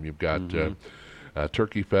time. You've got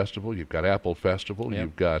Turkey Festival, you've got Apple Festival,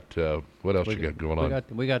 you've got, what else you got going on?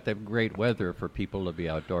 We got the great weather for people to be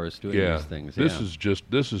outdoors doing these things. This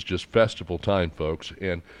is just festival time, folks.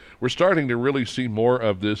 And we're starting to really see more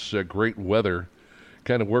of this great weather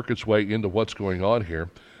kind of work its way into what's going on here.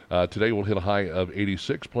 Today we'll hit a high of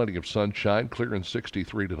 86, plenty of sunshine, clear and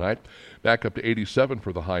 63 tonight. Back up to 87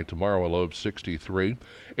 for the high tomorrow, a low of 63.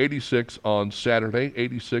 86 on Saturday,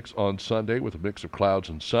 86 on Sunday with a mix of clouds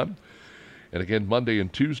and sun. And again, Monday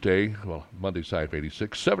and Tuesday, well, Monday's high of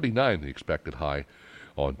 86, 79 the expected high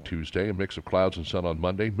on Tuesday, a mix of clouds and sun on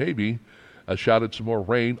Monday, maybe a shot at some more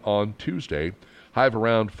rain on Tuesday. High of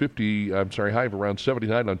around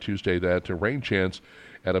 79 on Tuesday. That rain chance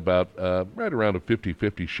at about right around a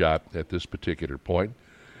 50-50 shot at this particular point.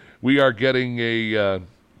 We are getting a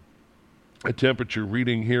temperature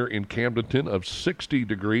reading here in Camden of 60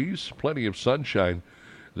 degrees, plenty of sunshine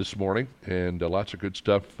this morning, and lots of good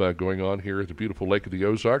stuff going on here at the beautiful Lake of the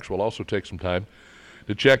Ozarks. We'll also take some time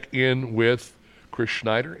to check in with Chris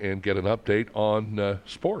Schneider and get an update on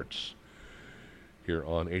sports here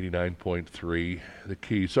on 89.3 The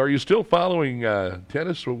Key. So are you still following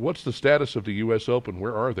tennis? What's the status of the U.S. Open?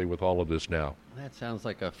 Where are they with all of this now? That sounds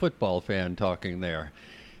like a football fan talking there.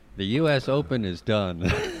 The U.S. Open is done.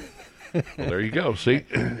 Well, there you go. See?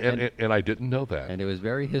 And I didn't know that. And it was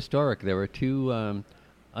very historic. There were two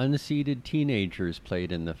unseeded teenagers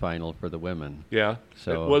played in the final for the women. Yeah.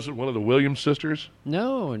 So it wasn't one of the Williams sisters?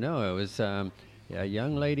 No. It was a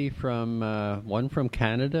young lady from one from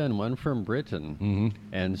Canada and one from Britain.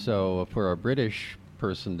 Mm-hmm. And so for a British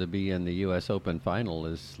person to be in the U.S. Open final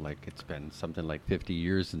is like, it's been something like 50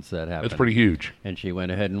 years since that happened. That's pretty huge. And she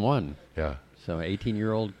went ahead and won. Yeah. So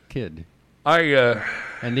 18-year-old kid.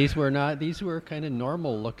 And these were kind of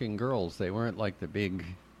normal looking girls. They weren't like the big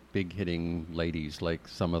hitting ladies like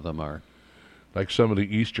some of them are. Like some of the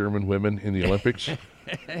East German women in the Olympics?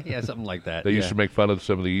 Yeah, something like that. They used to make fun of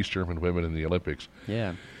some of the East German women in the Olympics.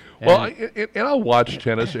 Yeah. Well, and I'll watch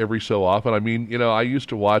tennis every so often. I mean, I used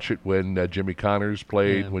to watch it when Jimmy Connors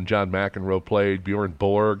played, when John McEnroe played, Bjorn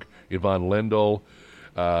Borg, Yvonne Lendl,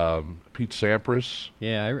 Pete Sampras.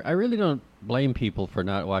 Yeah, I really don't blame people for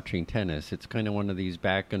not watching tennis. It's kind of one of these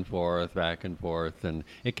back and forth, and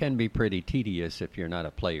it can be pretty tedious if you're not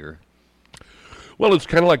a player. Well, it's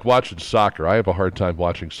kind of like watching soccer. I have a hard time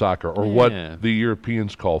watching soccer, or what the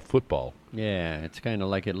Europeans call football. Yeah, it's kind of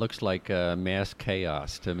like, it looks like mass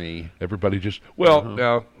chaos to me. Everybody just, well,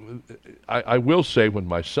 now, I will say when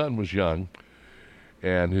my son was young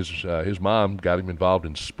and his mom got him involved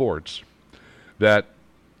in sports, that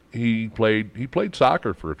he played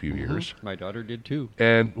soccer for a few years. My daughter did too.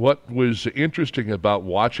 And what was interesting about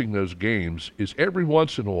watching those games is every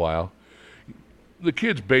once in a while, the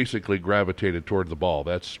kids basically gravitated toward the ball.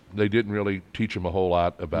 They didn't really teach them a whole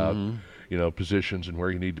lot about positions and where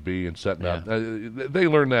you need to be and setting up. They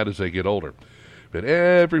learn that as they get older. But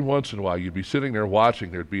every once in a while, you'd be sitting there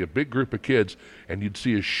watching. There'd be a big group of kids, and you'd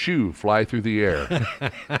see a shoe fly through the air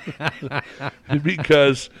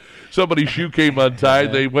because somebody's shoe came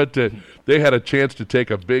untied. They had a chance to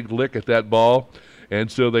take a big lick at that ball,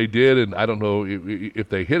 and so they did. And I don't know if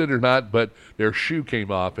they hit it or not, but their shoe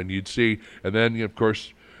came off, and you'd see. And then, of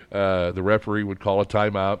course, the referee would call a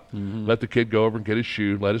timeout, let the kid go over and get his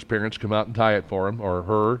shoe, let his parents come out and tie it for him or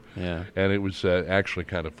her. Yeah. And it was actually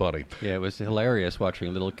kind of funny. Yeah, it was hilarious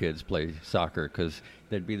watching little kids play soccer because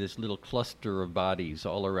there'd be this little cluster of bodies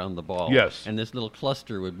all around the ball. Yes. And this little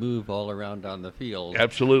cluster would move all around on the field.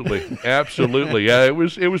 Absolutely. Absolutely. Yeah, it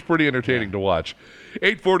was pretty entertaining to watch.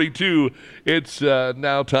 8:42, it's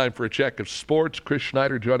now time for a check of sports. Chris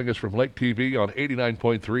Schneider joining us from Lake TV on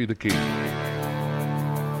 89.3 The Key.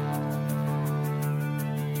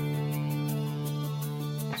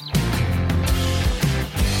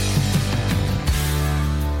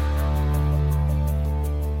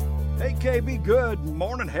 KB, good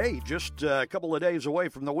morning. Hey, just a couple of days away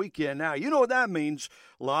from the weekend now. You know what that means.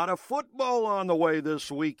 A lot of football on the way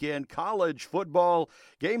this weekend. College football.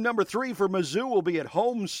 Game number 3 for Mizzou will be at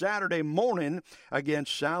home Saturday morning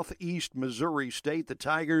against Southeast Missouri State. The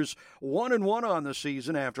Tigers 1-1 on the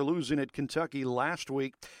season after losing at Kentucky last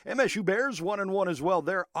week. MSU Bears 1-1 as well.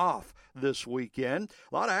 They're off this weekend.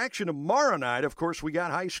 A lot of action tomorrow night. Of course, we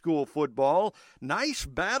got high school football. Nice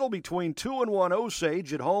battle between 2-1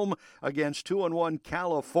 Osage at home against 2-1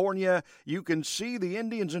 California. You can see the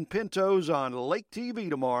Indians and Pintos on Lake TV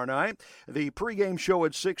tomorrow night. The pregame show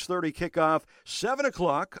at 6:30, kickoff 7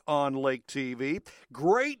 o'clock on Lake TV.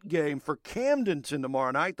 Great game for Camden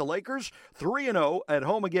tomorrow night. The Lakers 3-0 at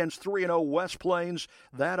home against 3-0 West Plains.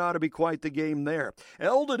 That ought to be quite the game there.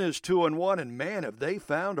 Eldon is 2-1, and man, have they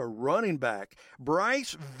found a running back.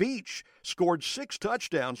 Bryce Veach scored 6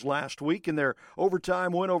 touchdowns last week in their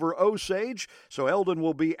overtime win over Osage. So Eldon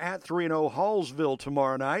will be at 3-0 Hallsville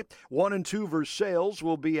tomorrow night. 1-2 Versailles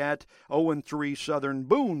will be at 0-3 Southern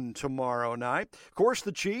Boone tomorrow night. Of course,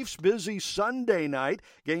 the Chiefs, busy Sunday night.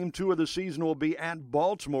 Game 2 of the season will be at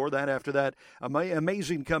Baltimore. That after that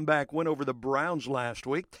amazing comeback win over the Browns last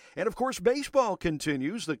week. And, of course, baseball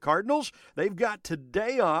continues. The Cardinals, they've got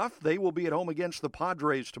today off. They will be at home against the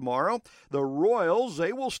Padres tomorrow. The Royals,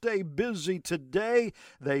 they will stay busy today.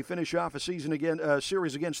 They finish off a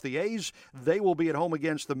series against the A's. They will be at home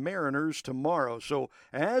against the Mariners tomorrow. So,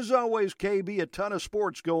 as always, KB, a ton of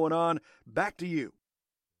sports going on. Back to you.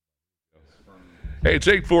 Hey, it's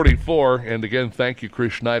 8:44, and again, thank you,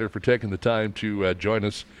 Chris Schneider, for taking the time to join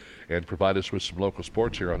us and provide us with some local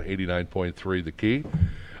sports here on 89.3 The Key.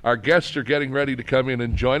 Our guests are getting ready to come in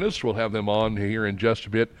and join us. We'll have them on here in just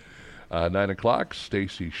a bit. 9 o'clock,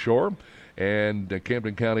 Stacy Shore and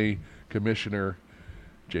Camden County Commissioner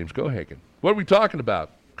James Gohagen. What are we talking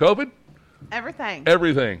about? COVID? Everything.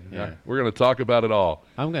 Everything. Yeah. We're going to talk about it all.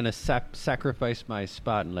 I'm going to sacrifice my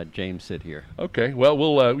spot and let James sit here. Okay.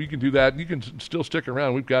 Well, you can do that. You can still stick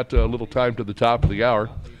around. We've got a little time to the top of the hour.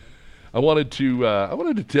 I wanted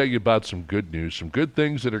to tell you about some good news, some good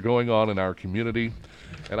things that are going on in our community,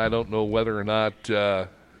 and I don't know whether or not a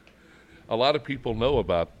lot of people know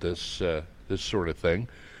about this sort of thing.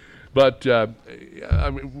 But I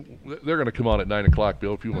mean, they're going to come on at 9 o'clock,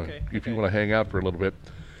 Bill. If you want, you want to hang out for a little bit.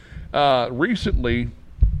 Recently,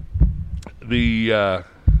 the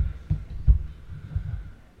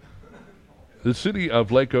city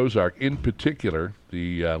of Lake Ozark, in particular,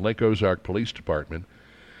 the Lake Ozark Police Department,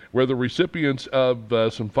 were the recipients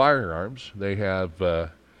of some firearms. They have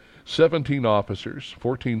 17 officers,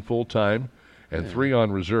 14 full-time, and 3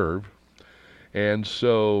 on reserve. And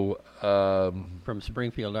so from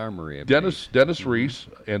Springfield Armory, Dennis Reese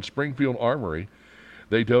and Springfield Armory,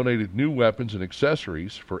 they donated new weapons and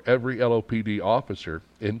accessories for every LOPD officer,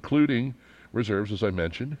 including reserves, as I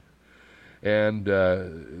mentioned. And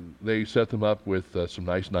they set them up with some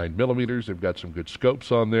nice 9mm. They've got some good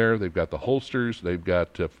scopes on there. They've got the holsters. They've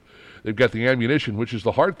got the ammunition, which is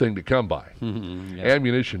the hard thing to come by. Yeah.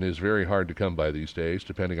 Ammunition is very hard to come by these days,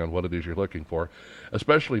 depending on what it is you're looking for,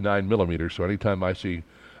 especially 9mm. So anytime I see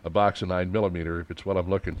a box of 9mm, if it's what I'm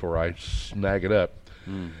looking for, I snag it up.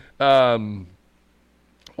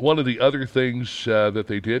 One of the other things that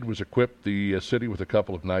they did was equip the city with a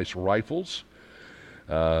couple of nice rifles.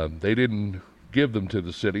 They didn't give them to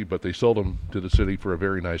the city, but they sold them to the city for a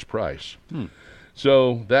very nice price.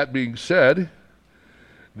 So that being said,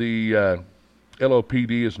 the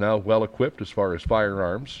LOPD is now well equipped as far as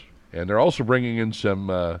firearms, and they're also bringing in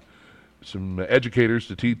some educators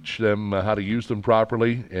to teach them how to use them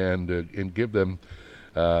properly and give them,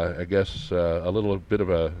 I guess, a little bit of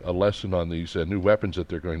a lesson on these new weapons that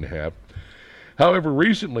they're going to have. However,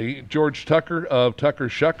 recently, George Tucker of Tucker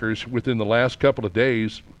Shuckers, within the last couple of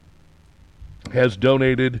days, has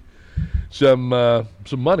donated some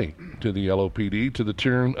money to the LOPD to the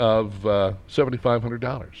tune of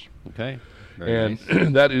 $7,500. Okay. And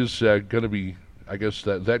nice. That is going to be, I guess,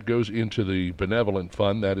 that goes into the benevolent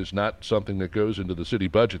fund. That is not something that goes into the city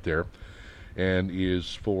budget there, and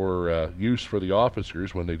is for use for the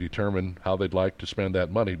officers when they determine how they'd like to spend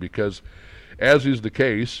that money. Because, as is the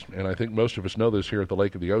case, and I think most of us know this here at the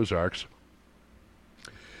Lake of the Ozarks,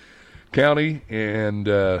 county and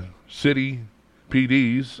city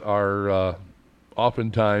PDs are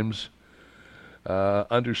oftentimes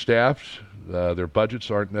understaffed. Their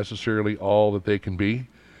budgets aren't necessarily all that they can be,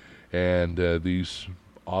 and these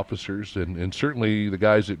officers and certainly the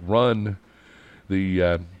guys that run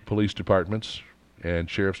the police departments and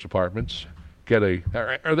sheriff's departments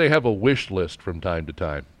they have a wish list from time to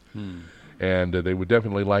time. And they would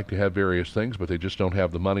definitely like to have various things, but they just don't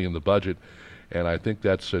have the money in the budget. And I think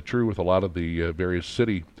that's true with a lot of the various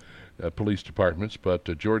city police departments.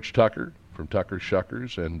 But George Tucker from Tucker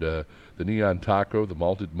Shuckers and the Neon Taco, the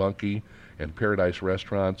Malted Monkey, and Paradise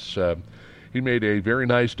Restaurants, he made a very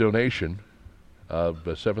nice donation of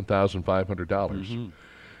 $7,500.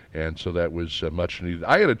 And so that was much needed.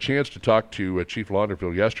 I had a chance to talk to Chief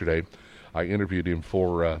Launderville yesterday. I interviewed him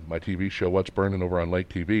for my TV show, What's Burning, over on Lake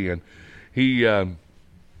TV, and he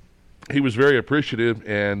was very appreciative,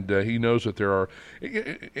 and he knows that there are,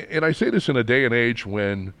 and I say this in a day and age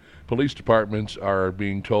when police departments are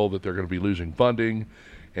being told that they're going to be losing funding,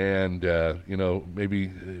 and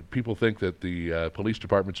maybe people think that the police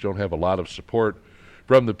departments don't have a lot of support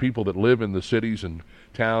from the people that live in the cities and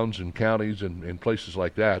towns and counties and places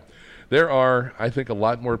like that. There are, I think, a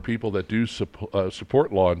lot more people that do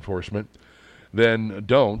support law enforcement than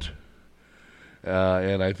don't.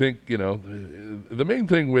 And I think, the main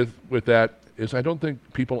thing with that is I don't think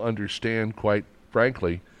people understand, quite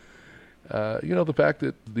frankly, the fact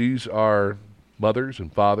that these are mothers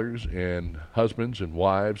and fathers and husbands and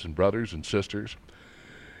wives and brothers and sisters.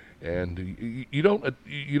 And you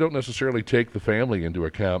don't necessarily take the family into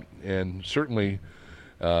account. And certainly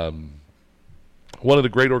one of the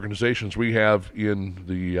great organizations we have in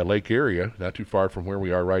the lake area, not too far from where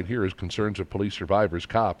we are right here, is Concerns of Police Survivors,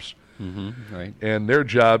 COPS. Right. And their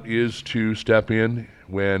job is to step in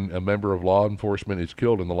when a member of law enforcement is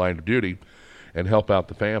killed in the line of duty and help out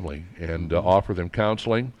the family and offer them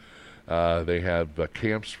counseling. They have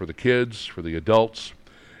camps for the kids, for the adults,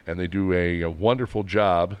 and they do a wonderful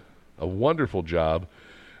job of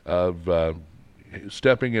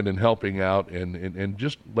stepping in and helping out and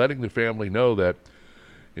just letting the family know that,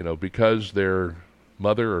 because their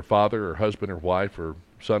mother or father or husband or wife or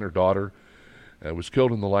son or daughter was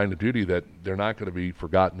killed in the line of duty, that they're not going to be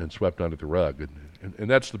forgotten and swept under the rug. And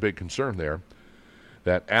that's the big concern there,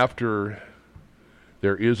 that after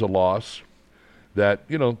there is a loss, that,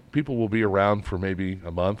 people will be around for maybe a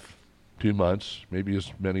month, 2 months, maybe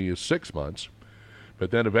as many as 6 months. But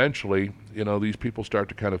then eventually, these people start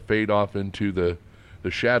to kind of fade off into the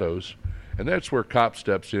shadows. And that's where COP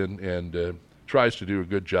steps in and tries to do a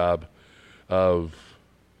good job of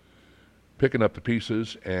picking up the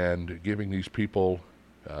pieces and giving these people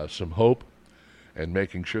some hope and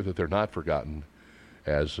making sure that they're not forgotten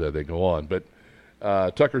as they go on. But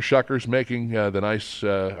Tucker Shuckers making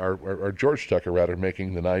or George Tucker rather,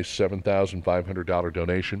 making the nice $7,500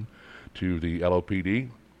 donation to the LOPD.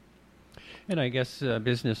 And I guess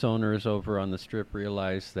business owners over on the Strip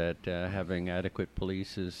realize that having adequate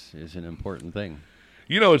police is an important thing.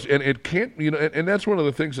 It can't, and that's one of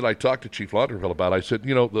the things that I talked to Chief Launderville about. I said,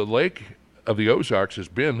 the Lake of the Ozarks has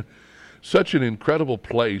been such an incredible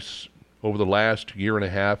place over the last year and a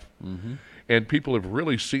half, and people have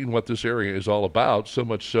really seen what this area is all about, so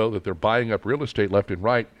much so that they're buying up real estate left and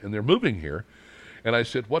right, and they're moving here. And I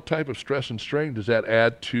said, what type of stress and strain does that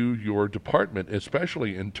add to your department,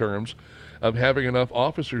 especially in terms of having enough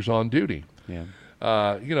officers on duty? Yeah.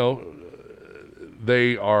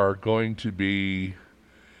 They are going to be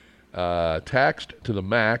taxed to the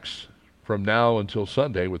max from now until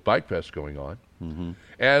Sunday with Bike Fest going on,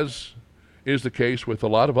 as is the case with a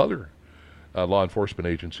lot of other law enforcement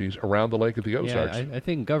agencies around the Lake of the Ozarks. Yeah, I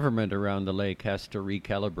think government around the lake has to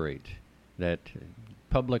recalibrate that.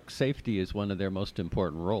 Public safety is one of their most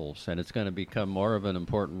important roles, and it's going to become more of an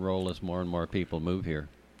important role as more and more people move here.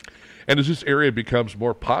 And as this area becomes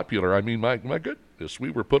more popular, I mean, my goodness,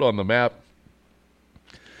 we were put on the map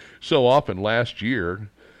so often last year,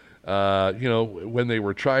 when they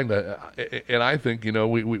were trying to, and I think,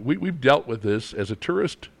 we've dealt with this as a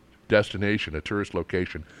tourist destination, a tourist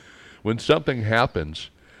location. When something happens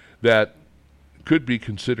that could be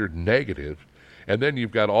considered negative, and then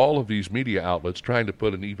you've got all of these media outlets trying to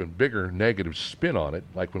put an even bigger negative spin on it,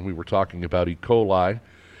 like when we were talking about E. coli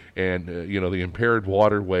and, the impaired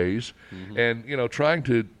waterways, and, trying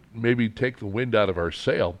to maybe take the wind out of our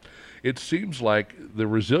sail. It seems like the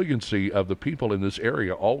resiliency of the people in this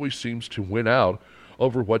area always seems to win out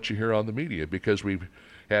over what you hear on the media, because we've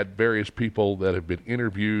had various people that have been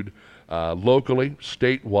interviewed locally,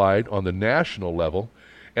 statewide, on the national level,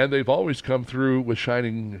 and they've always come through with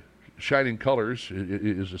shining colors,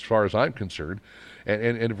 as far as I'm concerned,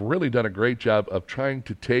 and have really done a great job of trying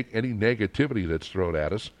to take any negativity that's thrown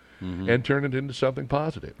at us and turn it into something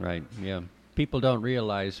positive. Right, yeah. People don't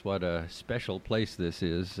realize what a special place this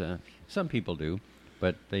is. Some people do,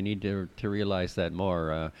 but they need to realize that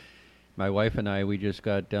more. My wife and I, we just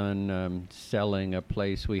got done selling a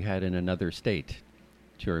place we had in another state,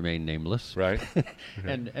 to remain nameless. Right.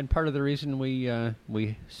 And part of the reason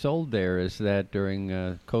we sold there is that during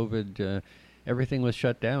COVID, everything was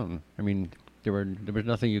shut down. I mean, there was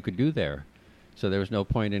nothing you could do there, so there was no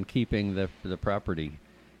point in keeping the property.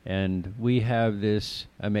 And we have this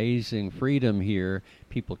amazing freedom here.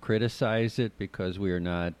 People criticize it because we are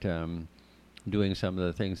not doing some of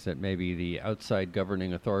the things that maybe the outside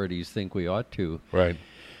governing authorities think we ought to. Right.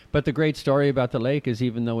 But the great story about the lake is,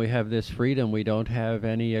 even though we have this freedom, we don't have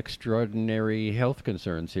any extraordinary health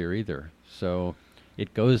concerns here either. So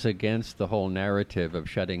it goes against the whole narrative of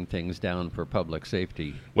shutting things down for public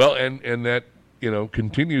safety. Well, and that,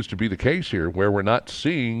 continues to be the case here, where we're not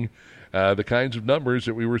seeing the kinds of numbers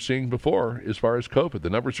that we were seeing before as far as COVID. The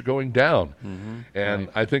numbers are going down. And right.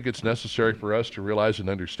 I think it's necessary for us to realize and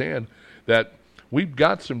understand that we've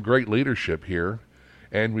got some great leadership here,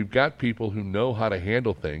 and we've got people who know how to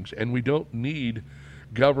handle things, and we don't need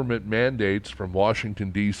government mandates from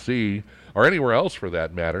Washington, D.C., or anywhere else for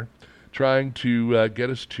that matter, trying to get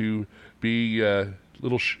us to be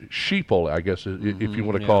little sheeple, I guess, if you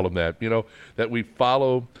want to call them that. That we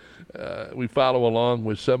follow along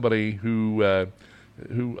with somebody who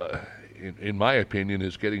in my opinion,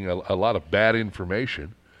 is getting a lot of bad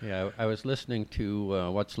information. Yeah, I was listening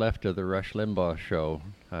to what's left of the Rush Limbaugh show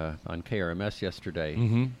on KRMS yesterday,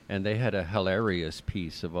 and they had a hilarious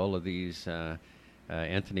piece of all of these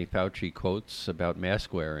Anthony Fauci quotes about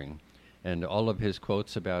mask wearing, and all of his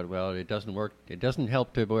quotes about, well, it doesn't work, it doesn't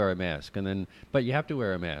help to wear a mask, and then, but you have to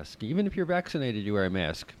wear a mask. Even if you're vaccinated, you wear a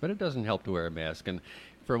mask, but it doesn't help to wear a mask. And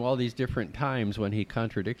from all these different times when he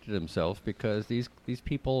contradicted himself, because these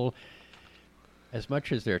people, as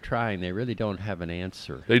much as they're trying, they really don't have an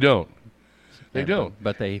answer. They don't. They don't.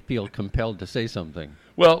 But they feel compelled to say something.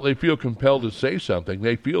 Well, they feel compelled to say something.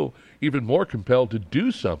 They feel even more compelled to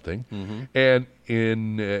do something. And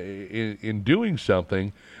in doing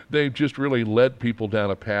something, they've just really led people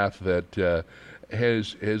down a path that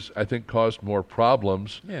has I think, caused more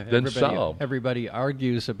problems than solved. Everybody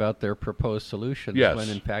argues about their proposed solutions, when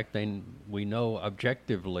in fact we know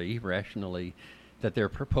objectively, rationally, that their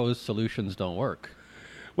proposed solutions don't work.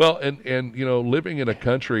 Well, and living in a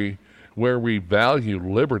country where we value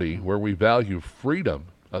liberty, where we value freedom,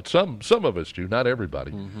 some of us do, not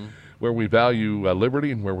everybody, where we value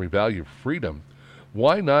liberty and where we value freedom,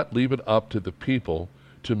 why not leave it up to the people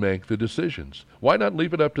to make the decisions? Why not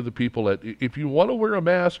leave it up to the people that, if you want to wear a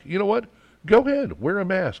mask, you know what? Go ahead, wear a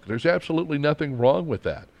mask. There's absolutely nothing wrong with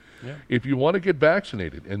that. Yeah. If you want to get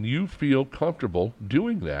vaccinated and you feel comfortable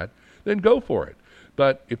doing that, then go for it.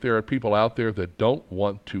 But if there are people out there that don't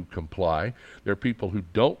want to comply, there are people who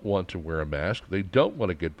don't want to wear a mask, they don't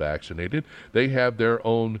want to get vaccinated, they have their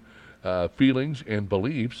own feelings and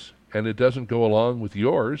beliefs, and it doesn't go along with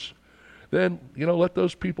yours, then, let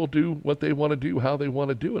those people do what they want to do, how they want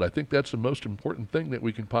to do it. I think that's the most important thing that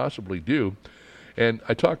we can possibly do. And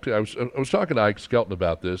I was talking to Ike Skelton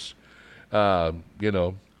about this,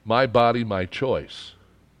 my body, my choice.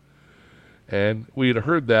 And we had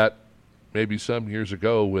heard that maybe some years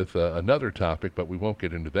ago with another topic, but we won't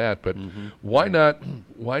get into that. But why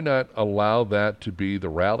not allow that to be the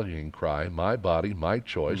rallying cry, my body, my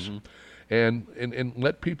choice, and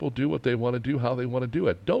let people do what they want to do, how they want to do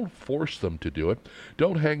it. Don't force them to do it.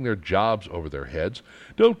 Don't hang their jobs over their heads.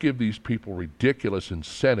 Don't give these people ridiculous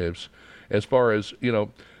incentives as far as,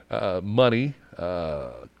 money,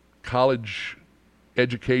 college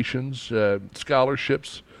educations,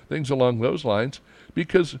 scholarships, things along those lines.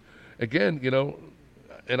 Because, again,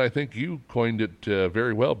 and I think you coined it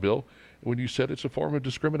very well, Bill, when you said it's a form of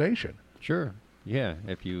discrimination. Sure. Yeah.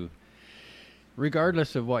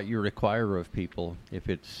 Regardless of what you require of people,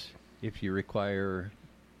 if you require,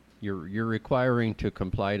 you're requiring to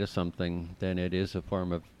comply to something, then it is a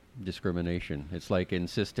form of discrimination. It's like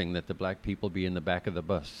insisting that the black people be in the back of the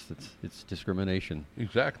bus. It's discrimination.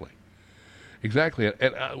 Exactly.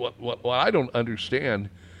 And what I don't understand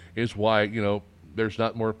is why, there's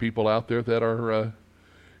not more people out there that are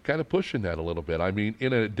kind of pushing that a little bit. I mean,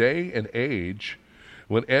 in a day and age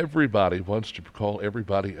when everybody wants to call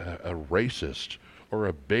everybody a racist or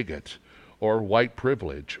a bigot or white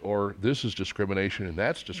privilege or this is discrimination and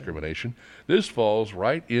that's discrimination, this falls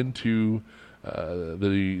right into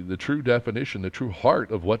the true definition, the true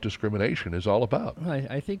heart of what discrimination is all about.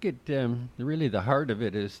 I think it really the heart of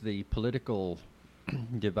it is the political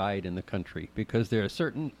divide in the country, because there are a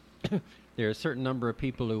certain number of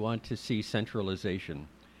people who want to see centralization.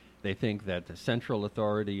 They think that the central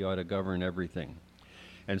authority ought to govern everything.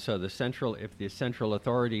 And so if the central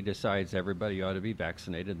authority decides everybody ought to be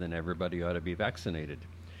vaccinated, then everybody ought to be vaccinated.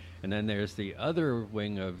 And then there's the other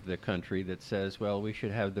wing of the country that says, well, we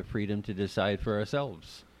should have the freedom to decide for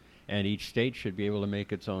ourselves, and each state should be able to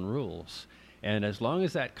make its own rules. And as long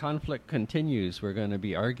as that conflict continues, we're going to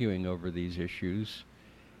be arguing over these issues,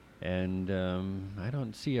 and I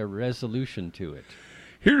don't see a resolution to it.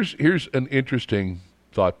 Here's an interesting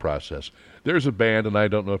thought process. There's a band, and I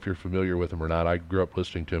don't know if you're familiar with them or not. I grew up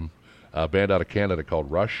listening to them, a band out of Canada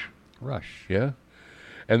called Rush. Rush. Yeah?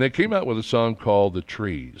 And they came out with a song called The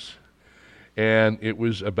Trees. And it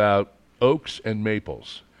was about oaks and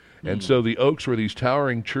maples. And so the oaks were these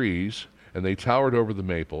towering trees, and they towered over the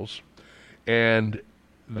maples. And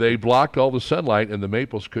they blocked all the sunlight, and the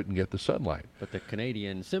maples couldn't get the sunlight. But the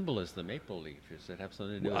Canadian symbol is the maple leaf. Does that have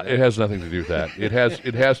something to do with that? It has nothing to do with that. It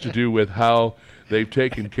has to do with how they've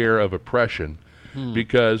taken care of oppression,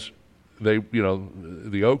 because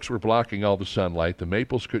the oaks were blocking all the sunlight. The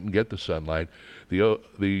maples couldn't get the sunlight. The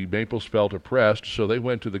maples felt oppressed, so they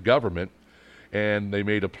went to the government, and they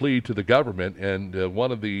made a plea to the government. And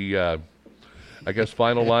one of the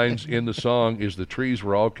final lines in the song is the trees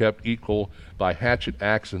were all kept equal by hatchet,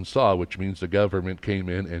 axe, and saw, which means the government came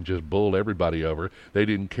in and just bowled everybody over. They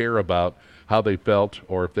didn't care about how they felt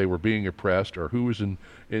or if they were being oppressed or who was in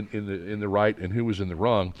the right and who was in the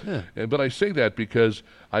wrong. Yeah. But I say that because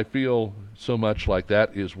I feel so much like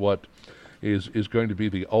that is what is going to be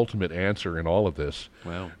the ultimate answer in all of this.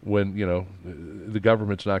 Wow. When, the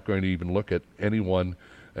government's not going to even look at anyone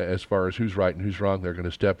as far as who's right and who's wrong. They're going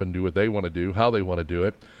to step and do what they want to do, how they want to do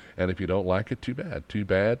it. And if you don't like it, too bad,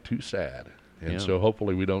 too sad. And so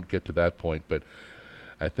hopefully we don't get to that point. But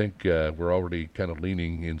I think we're already kind of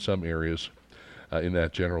leaning in some areas in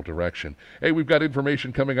that general direction. Hey, we've got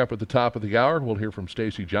information coming up at the top of the hour. We'll hear from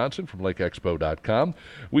Stacy Johnson from LakeExpo.com.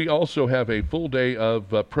 We also have a full day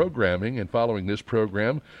of programming, and following this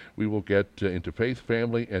program, we will get into Faith,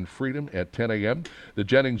 Family, and Freedom at 10 a.m., the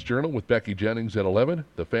Jennings Journal with Becky Jennings at 11,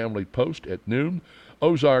 the Family Post at noon,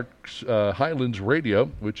 Ozarks Highlands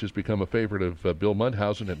Radio, which has become a favorite of Bill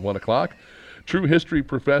Mundhausen, at 1 o'clock, True History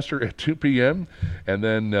Professor at 2 p.m., and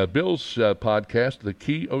then Bill's podcast, the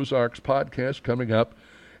Key Ozarks Podcast, coming up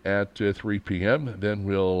at 3 p.m. Then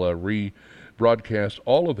we'll rebroadcast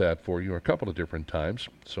all of that for you a couple of different times,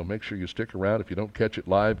 so make sure you stick around if you don't catch it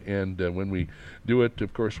live. And when we do it,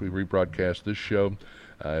 of course, we rebroadcast this show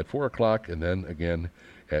at 4 o'clock and then again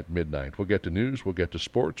at midnight. We'll get to news, we'll get to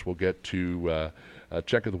sports, we'll get to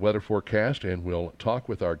check of the weather forecast, and we'll talk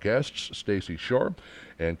with our guests, Stacy Shore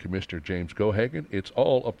and Commissioner James Gohagen. It's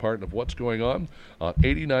all a part of what's going on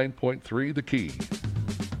 89.3 The Key.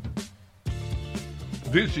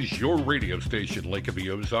 This is your radio station, Lake of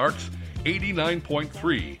the Ozarks,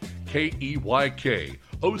 89.3 KEYK,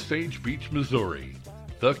 Osage Beach, Missouri.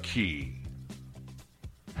 The Key.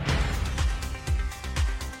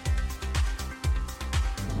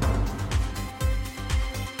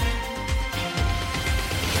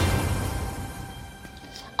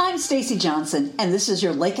 I'm Stacy Johnson, and this is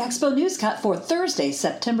your Lake Expo News Cut for Thursday,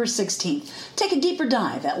 September 16th. Take a deeper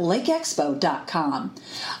dive at LakeExpo.com.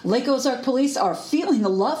 Lake Ozark Police are feeling the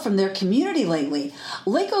love from their community lately.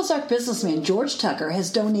 Lake Ozark businessman George Tucker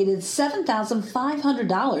has donated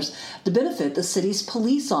 $7,500 to benefit the city's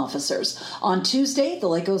police officers. On Tuesday, the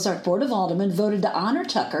Lake Ozark Board of Aldermen voted to honor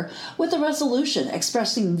Tucker with a resolution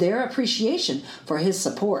expressing their appreciation for his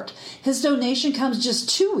support. His donation comes just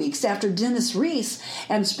 2 weeks after Dennis Reese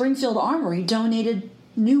and Springfield Armory donated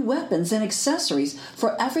new weapons and accessories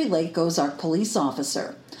for every Lake Ozark police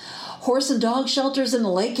officer. Horse and dog shelters in the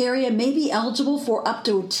lake area may be eligible for up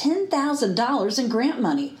to $10,000 in grant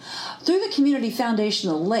money. Through the Community Foundation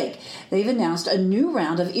of the Lake, they've announced a new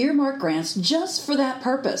round of earmark grants just for that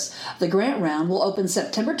purpose. The grant round will open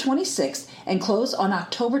September 26th and close on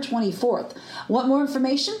October 24th. Want more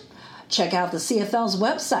information? Check out the CFL's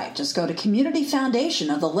website. Just go to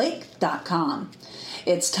communityfoundationofthelake.com.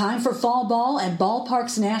 It's time for fall ball, and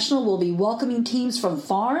Ballparks National will be welcoming teams from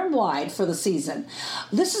far and wide for the season.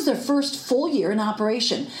 This is their first full year in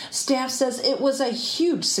operation. Staff says it was a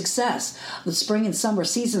huge success. The spring and summer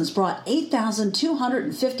seasons brought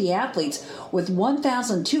 8,250 athletes with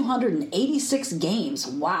 1,286 games.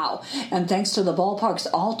 Wow. And thanks to the ballpark's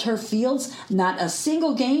all-turf fields, not a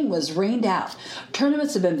single game was rained out.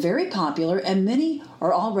 Tournaments have been very popular, and many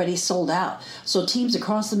are already sold out. So teams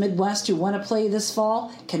across the Midwest who want to play this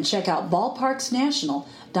fall can check out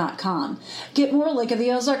ballparksnational.com. Get more Lake of the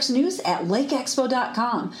Ozarks news at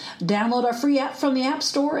lakeexpo.com. Download our free app from the App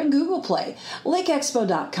Store and Google Play.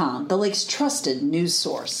 lakeexpo.com, the lake's trusted news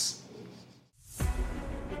source.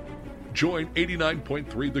 Join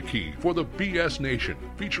 89.3 The Key for the BS Nation,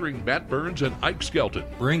 featuring Matt Burns and Ike Skelton.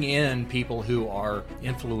 Bring in people who are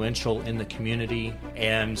influential in the community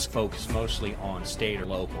and focus mostly on state or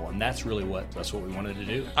local, and that's really what we wanted to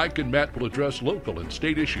do. Ike and Matt will address local and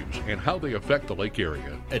state issues and how they affect the lake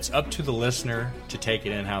area. It's up to the listener to take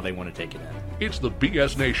it in how they want to take it in. It's the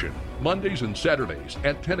BS Nation, Mondays and Saturdays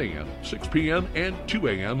at 10 a.m., 6 p.m., and 2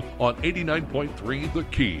 a.m. on 89.3 The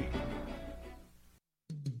Key.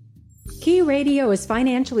 Key Radio is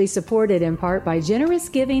financially supported in part by generous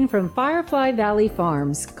giving from Firefly Valley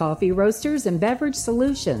Farms, coffee roasters and beverage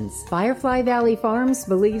solutions. Firefly Valley Farms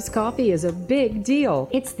believes coffee is a big deal.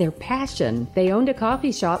 It's their passion. They owned a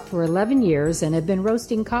coffee shop for 11 years and have been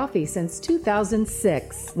roasting coffee since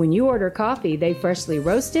 2006. When you order coffee, they freshly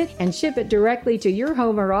roast it and ship it directly to your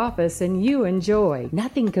home or office, and you enjoy.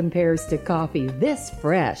 Nothing compares to coffee this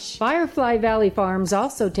fresh. Firefly Valley Farms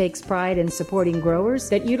also takes pride in supporting growers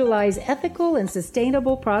that utilize ethical and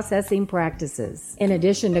sustainable processing practices. In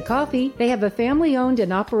addition to coffee, they have a family-owned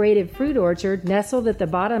and operated fruit orchard nestled at the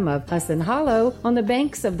bottom of Hudson Hollow on the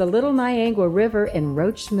banks of the Little Niagara River in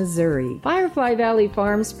Roach, Missouri. Firefly Valley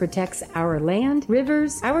Farms protects our land,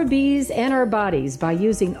 rivers, our bees, and our bodies by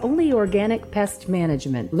using only organic pest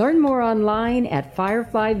management. Learn more online at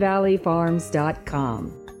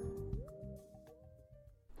fireflyvalleyfarms.com.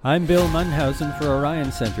 I'm Bill Munhausen for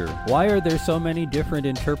Orion Center. Why are there so many different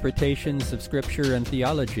interpretations of Scripture and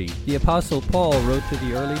theology? The Apostle Paul wrote to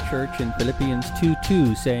the early church in Philippians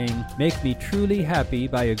 2:2, saying, "Make me truly happy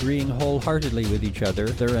by agreeing wholeheartedly with each other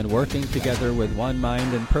and working together with one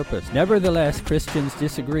mind and purpose." Nevertheless, Christians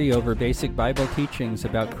disagree over basic Bible teachings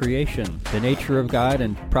about creation, the nature of God,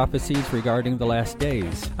 and prophecies regarding the last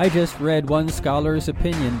days. I just read one scholar's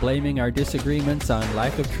opinion blaming our disagreements on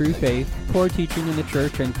lack of true faith, poor teaching in the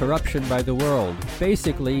church, and corruption by the world.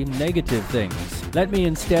 Basically, negative things. Let me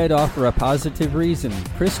instead offer a positive reason.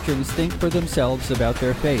 Christians think for themselves about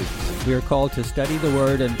their faith. We are called to study the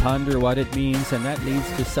Word and ponder what it means, and that leads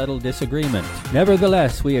to subtle disagreement.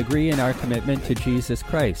 Nevertheless, we agree in our commitment to Jesus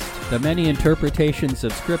Christ. The many interpretations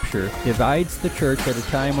of Scripture divides the church at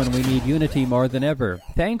a time when we need unity more than ever.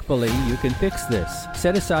 Thankfully, you can fix this.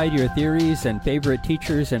 Set aside your theories and favorite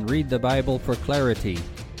teachers and read the Bible for clarity.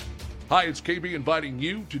 Hi, it's KB inviting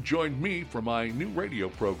you to join me for my new radio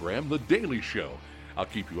program, The Daily Show. I'll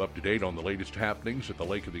keep you up to date on the latest happenings at the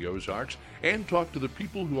Lake of the Ozarks and talk to the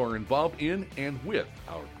people who are involved in and with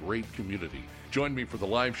our great community. Join me for the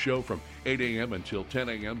live show from 8 a.m. until 10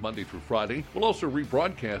 a.m. Monday through Friday. We'll also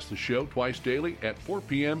rebroadcast the show twice daily at 4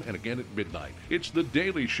 p.m. and again at midnight. It's The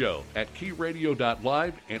Daily Show at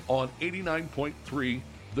keyradio.live and on 89.3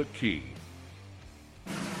 The Key.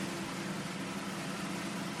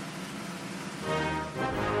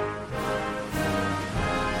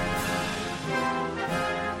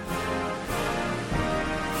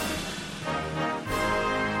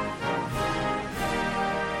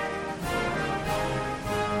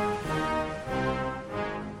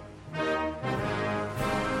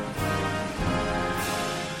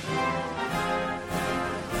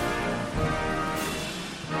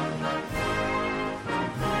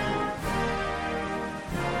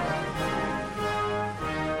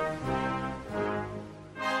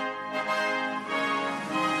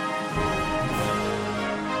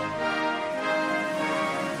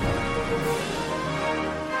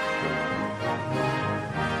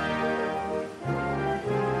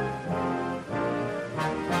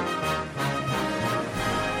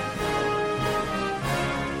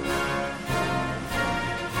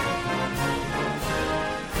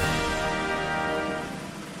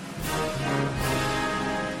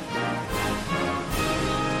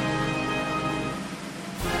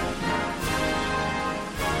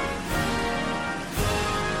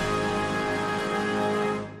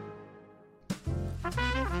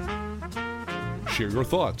 Share your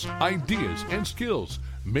thoughts, ideas, and skills,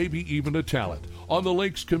 maybe even a talent, on the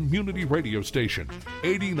Lakes Community Radio Station,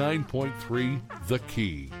 89.3 The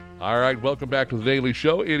Key. All right, welcome back to the Daily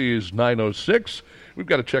Show. It is 9:06. We've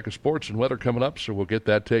got a check of sports and weather coming up, so we'll get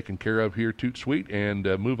that taken care of here, toot sweet, and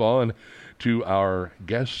move on to our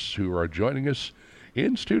guests who are joining us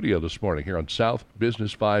in studio this morning here on South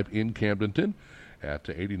Business 5 in Camden at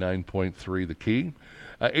 89.3 The Key.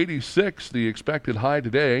 86, the expected high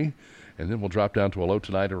today, and then we'll drop down to a low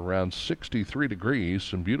tonight of around 63 degrees.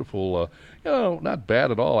 Some beautiful, not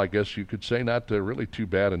bad at all, I guess you could say. Not really too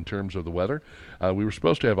bad in terms of the weather. We were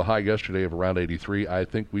supposed to have a high yesterday of around 83. I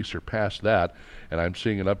think we surpassed that, and I'm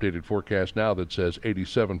seeing an updated forecast now that says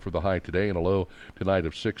 87 for the high today and a low tonight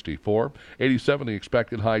of 64. 87 the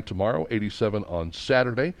expected high tomorrow, 87 on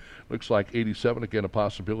Saturday. Looks like 87 again, a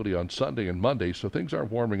possibility on Sunday and Monday, so things are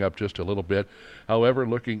warming up just a little bit. However,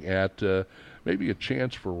 looking at maybe a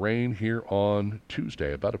chance for rain here on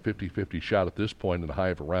Tuesday, about a 50-50 shot at this point, and a high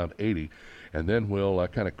of around 80. And then we'll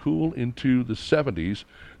kind of cool into the 70s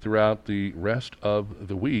throughout the rest of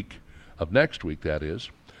the week, of next week, that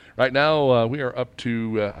is. Right now, we are up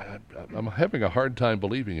to, I'm having a hard time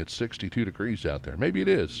believing it's 62 degrees out there. Maybe it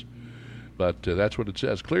is, but that's what it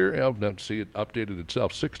says. Clear, see it updated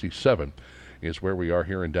itself. 67 is where we are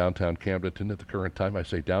here in downtown Camden at the current time. I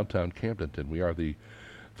say downtown Camden. We are the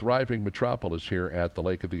thriving metropolis here at the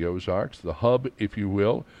Lake of the Ozarks, the hub, if you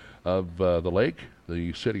will, of the lake,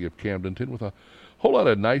 the city of Camden, with a whole lot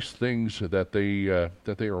of nice things that they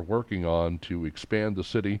are working on to expand the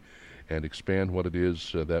city and expand what it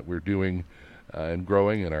is that we're doing and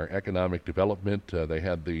growing in our economic development. They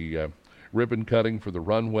had the ribbon cutting for the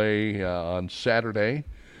runway on Saturday,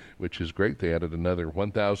 which is great. They added another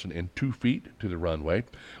 1,002 feet to the runway.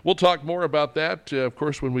 We'll talk more about that, of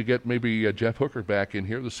course, when we get maybe Jeff Hooker back in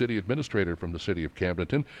here, the city administrator from the city of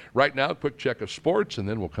Camden. Right now, quick check of sports, and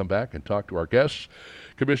then we'll come back and talk to our guests,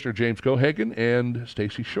 Commissioner James Gohagen and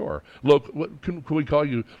Stacy Shore. What can we call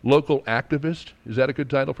you? Local activist? Is that a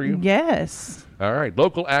good title for you? Yes. All right,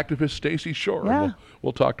 local activist Stacy Shore. Yeah.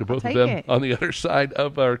 We'll talk to both of them on the other side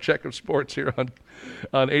of our check of sports here on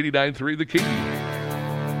 89.3 The Key.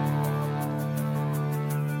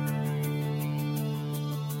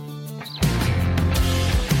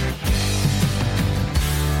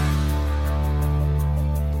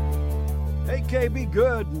 KB,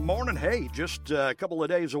 good morning. Hey, just a couple of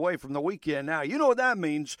days away from the weekend now. You know what that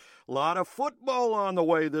means. A lot of football on the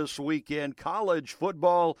way this weekend. College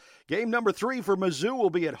football. Game number 3 for Mizzou will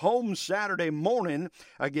be at home Saturday morning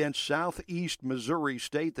against Southeast Missouri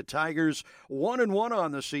State. The Tigers 1-1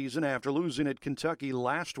 on the season after losing at Kentucky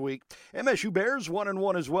last week. MSU Bears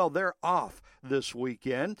 1-1 as well. They're off this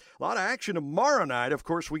weekend. A lot of action tomorrow night. Of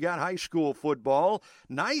course, we got high school football.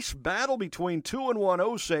 Nice battle between 2-1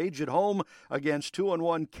 Osage at home against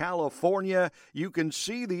 2-1 California. You can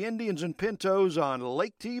see the Indians and Pintos on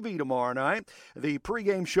Lake TV tomorrow night. The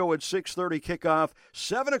pregame show at 6:30, kickoff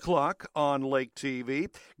 7 o'clock on Lake TV.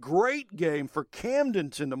 Great game for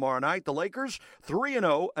Camdenton tomorrow night. The Lakers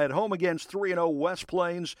 3-0 at home against 3-0 West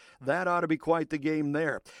Plains. That ought to be quite the game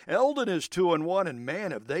there. Eldon is 2-1, and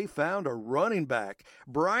man, have they found a running back.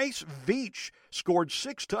 Bryce Veach scored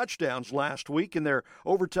 6 touchdowns last week in their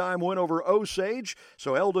overtime win over Osage.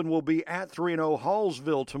 So Eldon will be at 3-0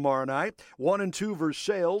 Hallsville tomorrow night. 1-2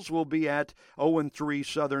 Versailles will be at 0-3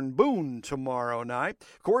 Southern Boone tomorrow night.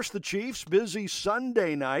 Of course, the Chiefs, busy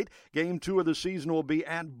Sunday night. Game 2 of the season will be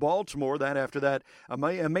at Baltimore. That after that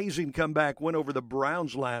amazing comeback win over the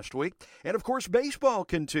Browns last week. And, of course, baseball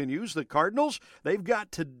continues. The Cardinals, they've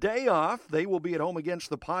got today off. They will be at home against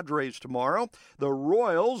the Padres tomorrow. The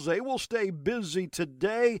Royals, they will stay busy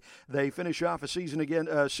today. They finish off a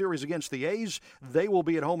series against the A's. They will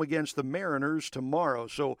be at home against the Mariners tomorrow.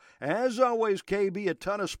 So, as always, KB, a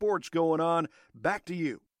ton of sports going on. Back to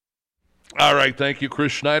you. All right, thank you,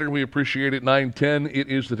 Chris Schneider. We appreciate it. 9:10. It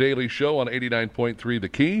is the Daily Show on 89.3 The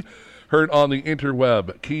Key. Heard on the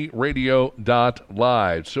interweb,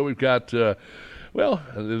 keyradio.live. So we've got, the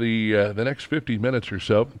next 50 minutes or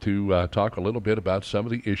so to talk a little bit about some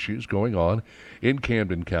of the issues going on in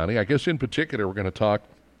Camden County. I guess in particular we're going to talk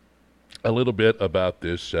a little bit about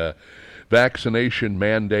this vaccination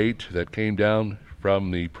mandate that came down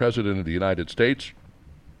from the President of the United States.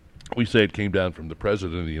 We say it came down from the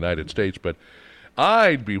President of the United States, but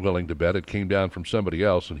I'd be willing to bet it came down from somebody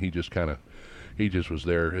else, and he just was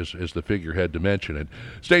there as the figurehead to mention it.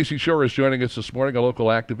 Stacy Shore is joining us this morning, a local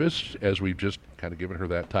activist, as we've just kind of given her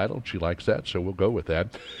that title. She likes that, so we'll go with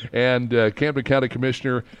that. And Camden County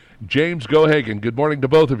Commissioner James Gohagen. Good morning to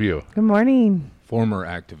both of you. Good morning. Former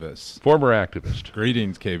activist. Former activist.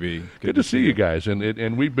 Greetings, KB. Good to see you guys.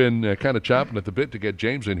 And we've been kind of chopping at the bit to get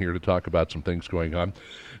James in here to talk about some things going on.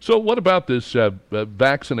 So what about this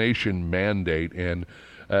vaccination mandate? And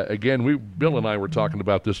again, Bill and I were talking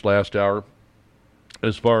about this last hour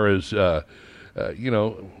as far as, we're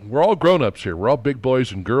all grown-ups here. We're all big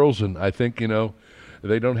boys and girls, and I think,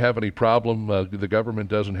 they don't have any problem. The government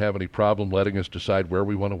doesn't have any problem letting us decide where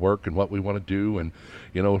we want to work and what we want to do, and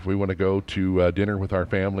if we want to go to dinner with our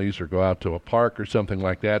families or go out to a park or something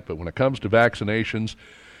like that. But when it comes to vaccinations,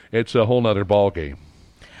 it's a whole nother ball game.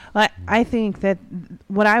 Well, I think that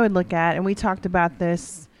what I would look at, and we talked about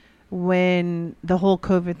this when the whole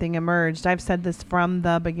COVID thing emerged. I've said this from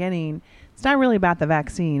the beginning. It's not really about the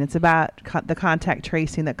vaccine. It's about the contact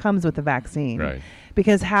tracing that comes with the vaccine. Right.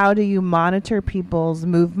 Because how do you monitor people's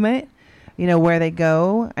movement, where they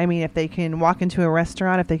go? I mean, if they can walk into a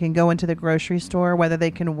restaurant, if they can go into the grocery store, whether they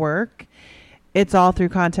can work, it's all through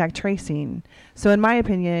contact tracing. So in my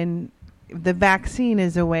opinion, the vaccine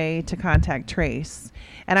is a way to contact trace.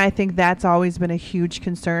 And I think that's always been a huge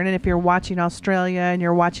concern. And if you're watching Australia and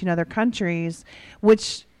you're watching other countries,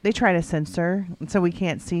 which they try to censor, so we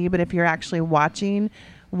can't see, but if you're actually watching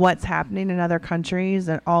what's happening in other countries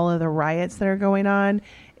and all of the riots that are going on,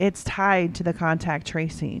 it's tied to the contact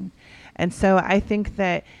tracing. And so I think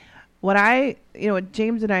that what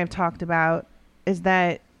James and I have talked about is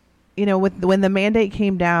that, when the mandate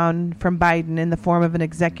came down from Biden in the form of an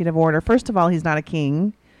executive order, first of all, he's not a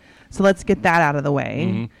king. So let's get that out of the way.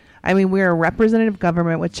 Mm-hmm. I mean, we're a representative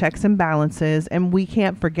government with checks and balances, and we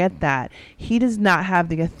can't forget that. He does not have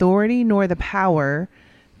the authority nor the power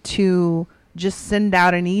to just send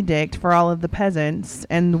out an edict for all of the peasants,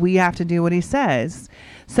 and we have to do what he says.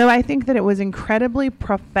 So I think that it was incredibly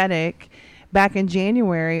prophetic back in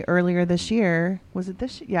January earlier this year. Was it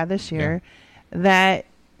this? Yeah, this year, that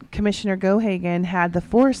Commissioner Gohagen had the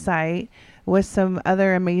foresight with some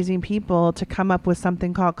other amazing people to come up with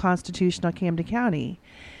something called Constitutional Camden County.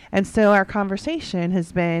 And so our conversation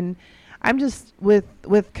has been, I'm just with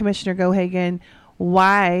Commissioner Gohagen,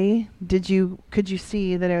 why could you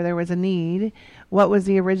see that there was a need? What was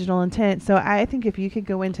the original intent? So I think if you could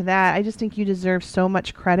go into that, I just think you deserve so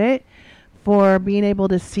much credit for being able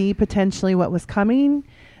to see potentially what was coming,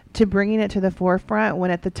 to bringing it to the forefront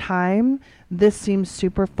when at the time this seems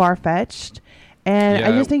super far-fetched. And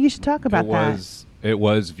I just think you should talk about that. It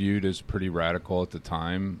was viewed as pretty radical at the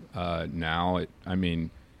time. Now,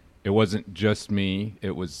 it wasn't just me.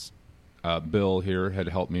 It was Bill here had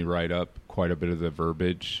helped me write up quite a bit of the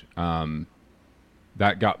verbiage.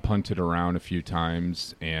 That got punted around a few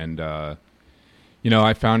times. And,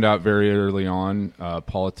 I found out very early on,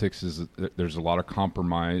 politics there's a lot of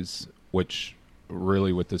compromise, which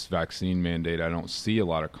really with this vaccine mandate, I don't see a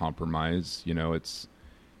lot of compromise. It's,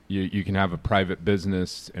 you can have a private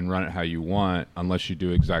business and run it how you want unless you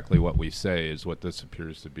do exactly what we say is what this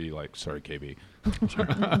appears to be like. Sorry, KB.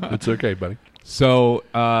 It's okay, buddy. So,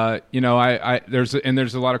 there's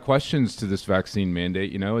a lot of questions to this vaccine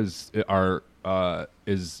mandate. Is it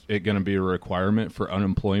going to be a requirement for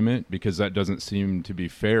unemployment? Because that doesn't seem to be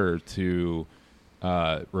fair to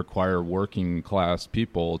require working class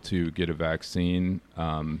people to get a vaccine.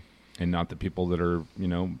 And not the people that are,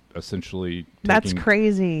 essentially that's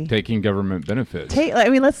crazy. Taking government benefits.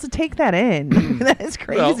 Let's take that in. That is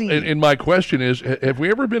crazy. Well, and my question is, have we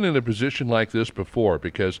ever been in a position like this before?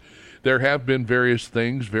 Because there have been various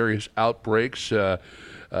things, various outbreaks. There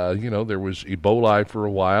was Ebola for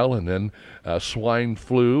a while, and then swine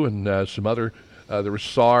flu, and some other. There was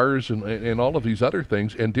SARS, and all of these other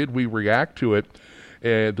things. And did we react to it?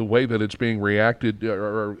 The way that it's being reacted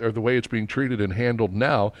or the way it's being treated and handled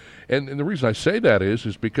now. And the reason I say that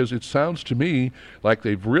is because it sounds to me like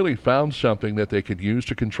they've really found something that they could use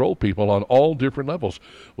to control people on all different levels.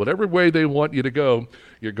 Whatever way they want you to go,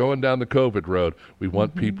 you're going down the COVID road. We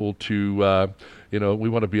want people to, we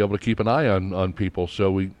want to be able to keep an eye on people, so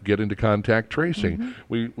we get into contact tracing.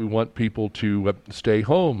 We want people to stay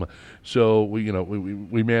home, so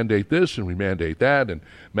we mandate this and we mandate that, and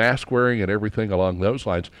mask wearing and everything along those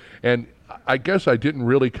lines. And I guess I didn't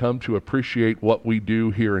really come to appreciate what we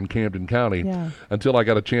do here in Camden County until I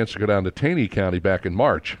got a chance to go down to Taney County back in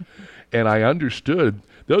March. And I understood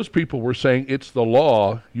those people were saying it's the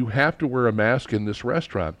law. You have to wear a mask in this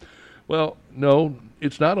restaurant. Well, no,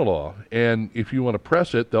 it's not a law. And if you want to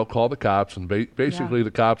press it, they'll call the cops. And basically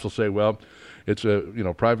the cops will say, well, it's a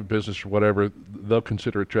private business or whatever. They'll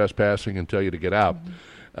consider it trespassing and tell you to get out.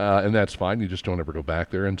 And that's fine. You just don't ever go back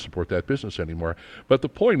there and support that business anymore. But the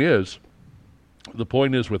point is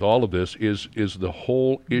with all of this is the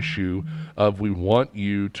whole issue of we want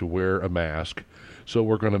you to wear a mask. So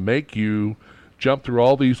we're going to make you jump through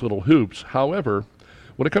all these little hoops. However,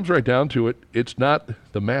 when it comes right down to it, it's not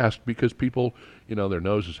the mask, because people, their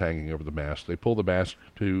nose is hanging over the mask. They pull the mask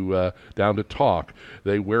down to talk.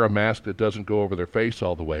 They wear a mask that doesn't go over their face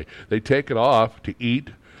all the way. They take it off to eat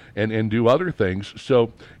and do other things.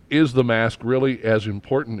 So is the mask really as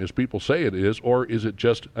important as people say it is, or is it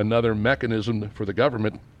just another mechanism for the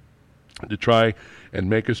government to try and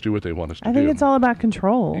make us do what they want us to do? I think it's all about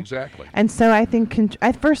control. Exactly. And so I think,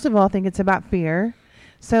 I first of all think it's about fear.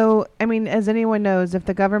 So, I mean, as anyone knows, if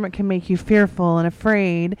the government can make you fearful and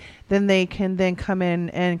afraid, then they can then come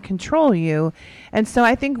in and control you. And so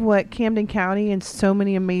I think what Camden County and so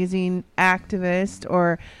many amazing activists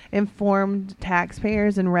or informed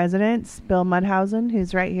taxpayers and residents, Bill Mudhausen,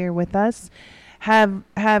 who's right here with us,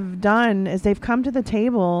 have done is they've come to the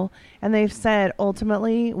table and they've said,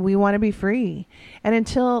 ultimately, we want to be free. And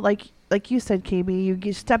until, like you said, KB,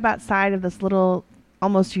 you step outside of this little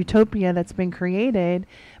almost utopia that's been created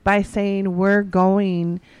by saying we're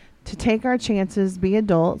going to take our chances, be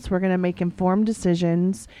adults, we're going to make informed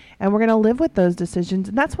decisions, and we're going to live with those decisions.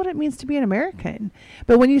 And that's what it means to be an American.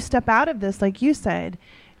 But when you step out of this, like you said,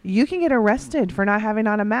 you can get arrested for not having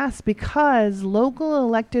on a mask because local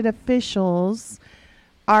elected officials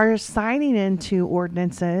are signing into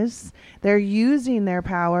ordinances. They're using their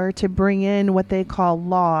power to bring in what they call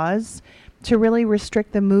laws to really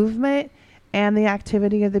restrict the movement and the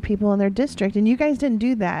activity of the people in their district. And you guys didn't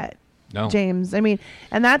do that, no. James. I mean,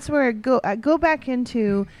 and that's where I go back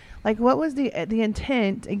into, like, what was the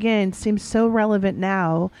intent? Again, seems so relevant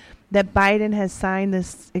now that Biden has signed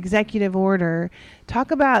this executive order.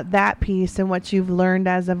 Talk about that piece and what you've learned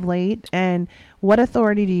as of late, and what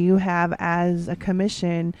authority do you have as a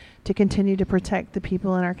commission to continue to protect the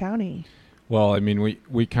people in our county? Well, I mean,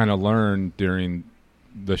 we kind of learned during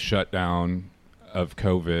the shutdown of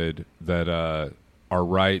COVID that our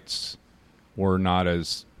rights were not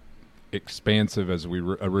as expansive as we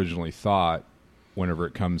originally thought whenever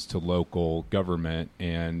it comes to local government.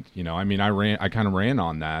 And, I mean, I kind of ran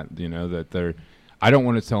on that, that I don't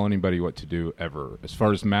want to tell anybody what to do ever. As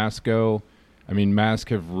far as masks go, I mean,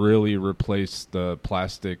 masks have really replaced the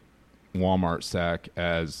plastic Walmart sack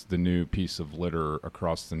as the new piece of litter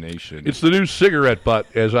across the nation. It's the new cigarette butt,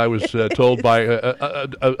 as I was told by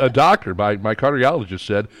a doctor. My cardiologist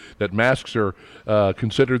said that masks are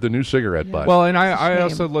considered the new cigarette butt. Well, and I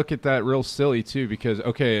also look at that real silly, too, because,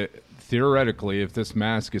 okay, theoretically, if this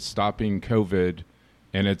mask is stopping COVID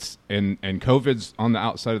and and COVID's on the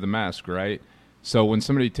outside of the mask, right? So when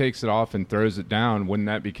somebody takes it off and throws it down, wouldn't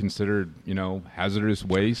that be considered, hazardous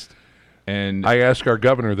waste? And I ask our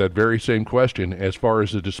governor that very same question as far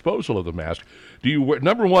as the disposal of the mask.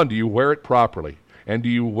 Number one, do you wear it properly? And do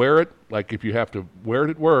you wear it, like if you have to wear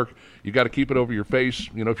it at work, you got to keep it over your face.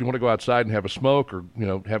 If you want to go outside and have a smoke or,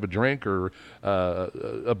 have a drink or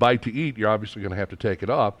a bite to eat, you're obviously going to have to take it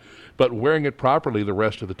off. But wearing it properly the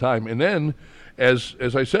rest of the time. And then, as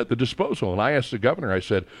I said, the disposal. And I asked the governor, I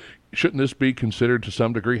said, shouldn't this be considered to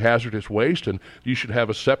some degree hazardous waste? And you should have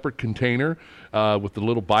a separate container with the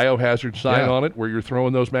little biohazard sign on it where you're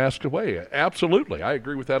throwing those masks away. Absolutely. I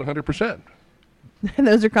agree with that 100%.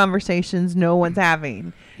 Those are conversations no one's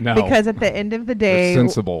having. No. Because at the end of the day, it's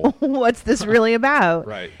sensible. What's this really about?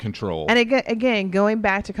 Right, control. And again, going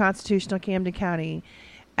back to constitutional Camden County,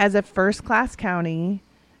 as a first-class county,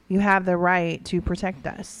 you have the right to protect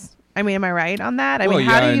us. I mean, am I right on that? I mean,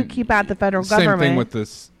 how do you keep out the federal government? Same thing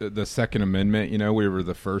with the Second Amendment. We were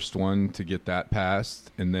the first one to get that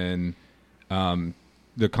passed. And then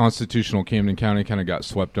the constitutional Camden County kind of got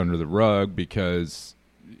swept under the rug because,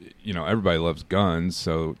 everybody loves guns.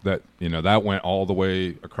 So that, that went all the way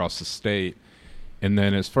across the state. And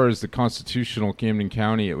then as far as the constitutional Camden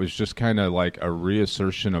County, it was just kind of like a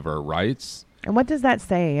reassertion of our rights. And what does that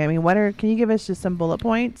say? I mean, can you give us just some bullet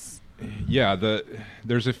points? Yeah,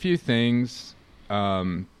 there's a few things.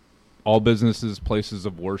 All businesses, places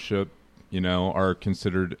of worship, are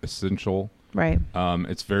considered essential. Right.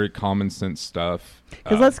 It's very common sense stuff.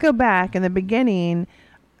 Because let's go back. In the beginning,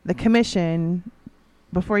 the commission,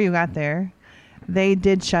 before you got there, they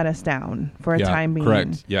did shut us down for a time being.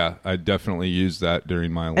 Correct. Yeah, I definitely used that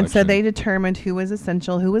during my election. And so they determined who was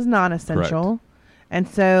essential, who was non-essential. Correct. And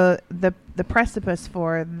so the precipice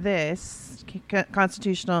for this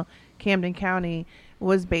constitutional Camden County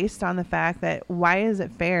was based on the fact that why is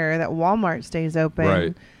it fair that Walmart stays open,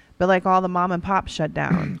 right, but like all the mom and pop shut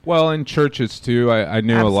down? Well, in churches too, I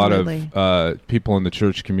knew Absolutely. A lot of people in the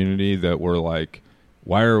church community that were like,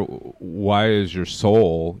 why is your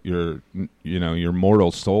soul, your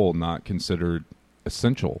mortal soul, not considered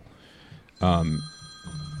essential?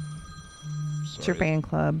 It's your fan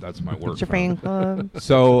club. That's my work. It's your fan club.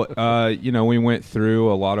 So, we went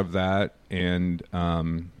through a lot of that, and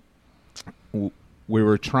we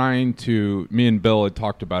were trying to, me and Bill had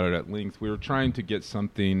talked about it at length, we were trying to get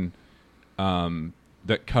something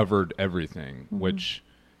that covered everything, which,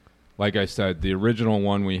 like I said, the original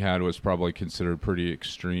one we had was probably considered pretty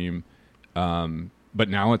extreme, but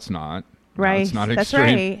now it's not. Right. Now it's not That's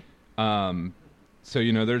extreme. right. So,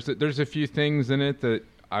 there's a few things in it that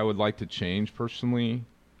I would like to change personally.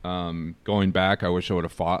 Going back, I wish I would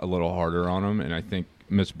have fought a little harder on them, and I think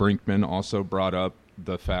Ms. Brinkman also brought up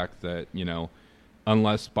the fact that,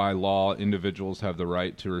 unless by law individuals have the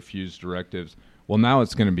right to refuse directives, well, now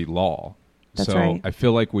it's going to be law. That's so right. I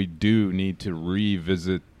feel like we do need to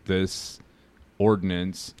revisit this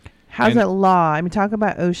ordinance. How's it law? I mean, talk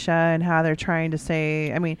about OSHA and how they're trying to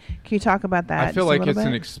say, can you talk about that? I feel like it's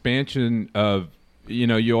an expansion of,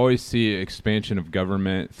 you always see expansion of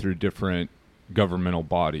government through different governmental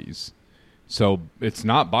bodies. So it's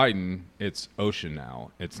not Biden, it's OSHA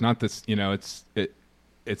now. It's not this,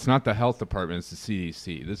 it's not the health department, it's the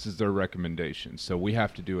CDC. This is their recommendation. So we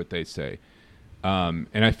have to do what they say. And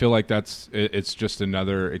I feel like it's just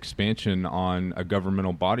another expansion on a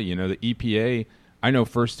governmental body. The EPA, I know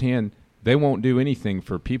firsthand, they won't do anything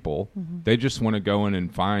for people. They just want to go in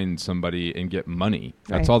and find somebody and get money.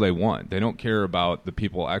 That's all they want. They don't care about the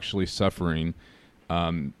people actually suffering.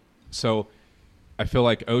 So I feel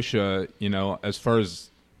like OSHA, as far as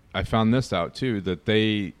I found this out too, that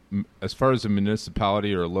they, as far as a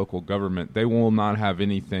municipality or a local government, they will not have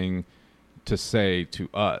anything to say to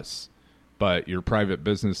us. But your private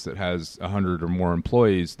business that has 100 or more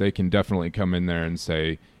employees, they can definitely come in there and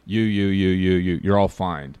say, you're all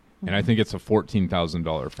fined. And I think it's a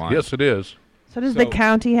 $14,000 fine. Yes, it is. So does the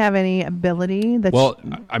county have any ability?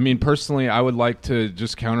 Personally, I would like to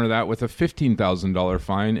just counter that with a $15,000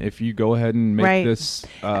 fine. If you go ahead and make this,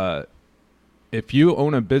 if you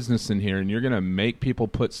own a business in here and you're going to make people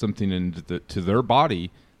put something into their body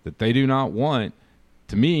that they do not want,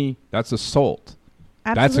 to me, that's assault.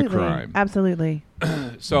 Absolutely. That's a crime. Absolutely.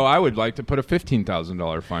 So I would like to put a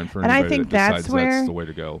 $15,000 fine for anybody I think that decides that's where that's the way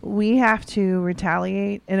to go. We have to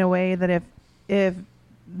retaliate in a way that if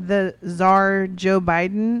the czar Joe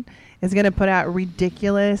Biden is going to put out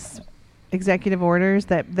ridiculous executive orders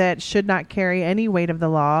that should not carry any weight of the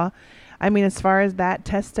law, as far as that,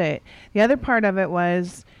 test it. The other part of it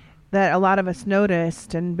was that a lot of us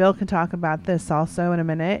noticed, and Bill can talk about this also in a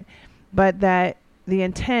minute, but that the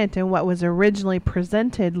intent and what was originally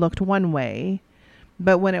presented looked one way,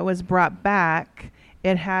 but when it was brought back,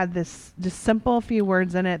 it had this just simple few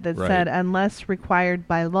words in it that said, unless required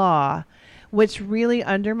by law, which really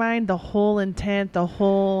undermined the whole intent, the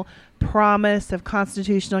whole promise of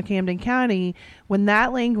constitutional Camden County. When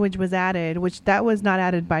that language was added, which that was not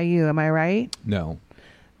added by you, am I right? No.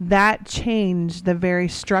 That changed the very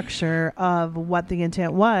structure of what the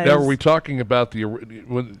intent was. Now, are we talking about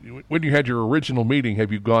when you had your original meeting,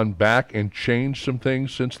 have you gone back and changed some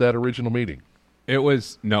things since that original meeting? It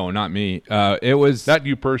was, no, not me. It was... Not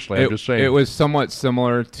you personally, I'm just saying. It was somewhat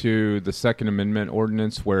similar to the Second Amendment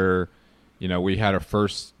ordinance where, we had a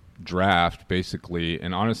first draft, basically,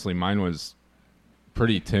 and honestly, mine was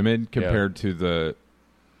pretty timid compared to the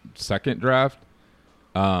second draft,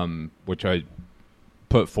 which I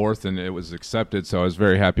put forth and it was accepted, so I was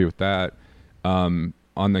very happy with that. On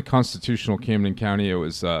the constitutional Camden County, it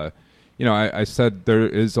was I said there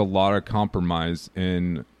is a lot of compromise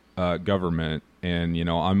in government, and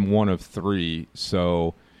I'm one of three,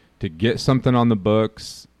 so to get something on the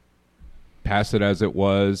books, pass it as it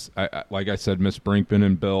was, like I said, Ms. Brinkman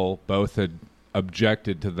and Bill both had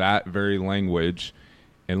objected to that very language,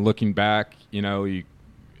 and looking back,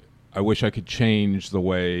 I wish I could change the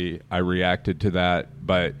way I reacted to that,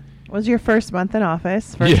 but... It was your first month in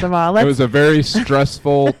office, first of all. It was a very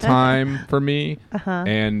stressful time for me,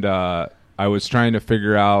 and I was trying to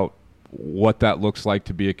figure out what that looks like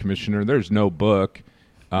to be a commissioner. There's no book,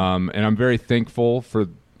 and I'm very thankful for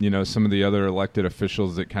some of the other elected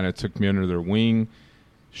officials that kind of took me under their wing,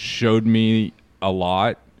 showed me a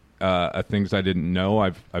lot of things I didn't know.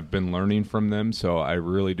 I've been learning from them, so I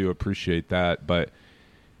really do appreciate that, but...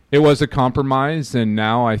 It was a compromise, and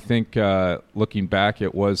now I think, looking back,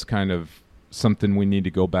 it was kind of something we need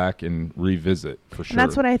to go back and revisit, for sure. And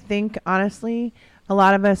that's what I think, honestly, a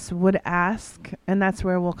lot of us would ask, and that's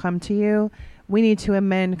where we'll come to you. We need to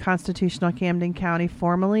amend constitutional Camden County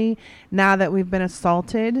formally now that we've been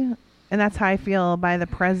assaulted, and that's how I feel, by the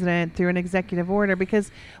president through an executive order,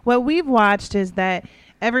 because what we've watched is that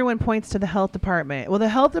everyone points to the health department. Well, the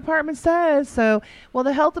health department says so. Well,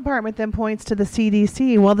 the health department then points to the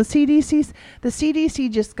CDC. Well, the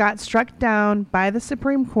CDC just got struck down by the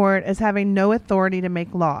Supreme Court as having no authority to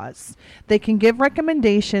make laws. They can give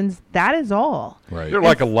recommendations. That is all. Right. They're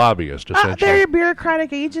like a lobbyist, essentially. They're a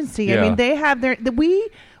bureaucratic agency. Yeah. I mean, they have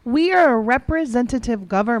we are a representative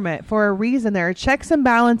government for a reason. There are checks and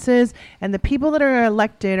balances, and the people that are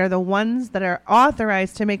elected are the ones that are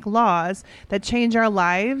authorized to make laws that change our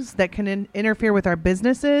lives, that can interfere with our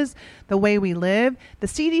businesses, the way we live. The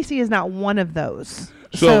CDC is not one of those.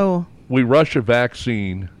 So we rush a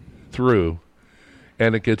vaccine through,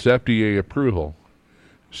 and it gets FDA approval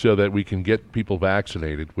so that we can get people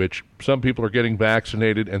vaccinated, which some people are getting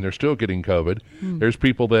vaccinated and they're still getting COVID. There's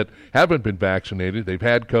people that haven't been vaccinated, they've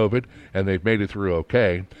had COVID, and they've made it through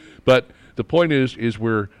okay. But the point is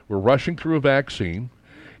we're rushing through a vaccine,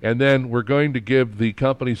 and then we're going to give the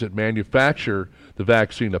companies that manufacture the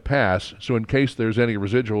vaccine a pass, so in case there's any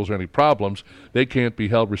residuals or any problems, they can't be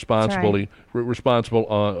held responsible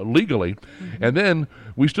legally. And then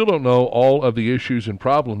we still don't know all of the issues and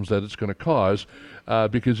problems that it's going to cause,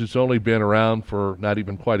 because it's only been around for not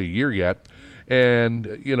even quite a year yet.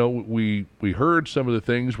 And, you know, we heard some of the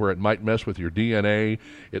things where it might mess with your DNA,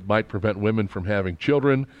 it might prevent women from having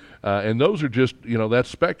children, and those are just, you know, that's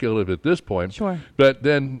speculative at this point. Sure. But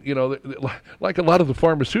then, you know, like a lot of the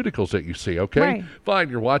pharmaceuticals that you see, okay? Right. Fine,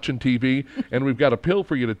 you're watching TV, and we've got a pill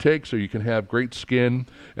for you to take so you can have great skin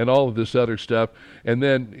and all of this other stuff. And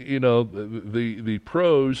then, you know, the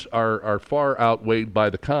pros are far outweighed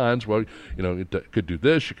by the cons. Well, you know, it could do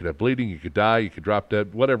this, you could have bleeding, you could die, you could drop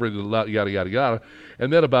dead, whatever, yada, yada, yada.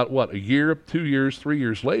 And then about, a year, 2 years, 3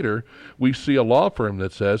 years later, we see a law firm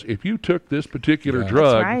that says, if you took this particular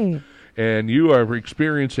drug and you are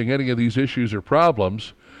experiencing any of these issues or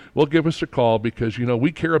problems, well, give us a call because, you know,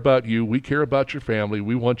 we care about you. We care about your family.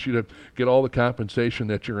 We want you to get all the compensation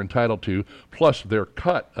that you're entitled to, plus their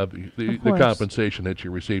cut of the compensation that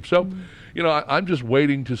you receive. So, you know, I'm just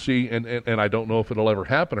waiting to see, and I don't know if it'll ever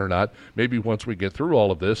happen or not. Maybe once we get through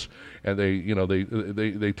all of this and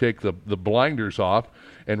they take the blinders off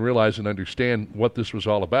and realize and understand what this was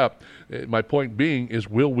all about. My point being is,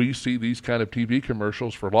 will we see these kind of TV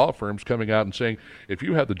commercials for law firms coming out and saying, if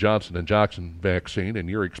you have the Johnson & Johnson vaccine and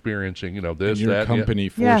you're experiencing, you know, this, and your that, company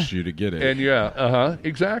forced you to get it. And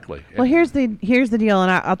exactly. Well, here's the deal,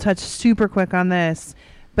 and I'll touch super quick on this.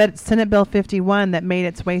 But Senate Bill 51 that made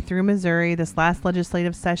its way through Missouri this last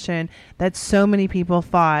legislative session that so many people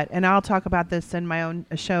fought, and I'll talk about this in my own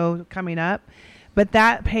show coming up, but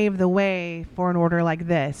that paved the way for an order like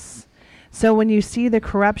this. So when you see the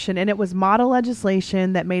corruption, and it was model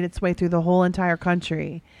legislation that made its way through the whole entire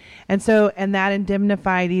country, and that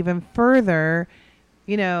indemnified even further,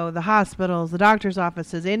 you know, the hospitals, the doctor's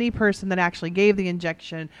offices, any person that actually gave the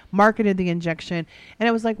injection, marketed the injection. And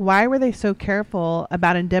it was like, why were they so careful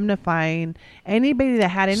about indemnifying anybody that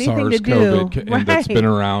had anything to do? And that's been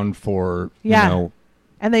around for, you know.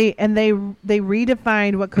 And they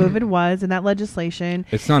redefined what COVID was in that legislation.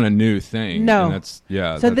 It's not a new thing. No. And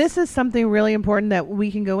so this is something really important that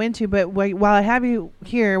we can go into. But while we have you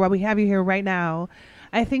here right now,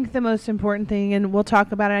 I think the most important thing, and we'll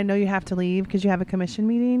talk about it. I know you have to leave because you have a commission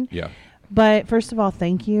meeting. Yeah. But first of all,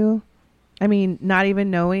 thank you. I mean, not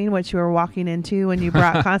even knowing what you were walking into when you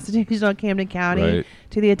brought Constitutional Camden County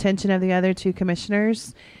to the attention of the other two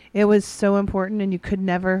commissioners. It was so important, and you could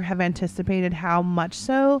never have anticipated how much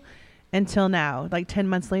so until now, like 10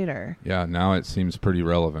 months later. Yeah, now it seems pretty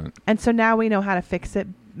relevant. And so now we know how to fix it,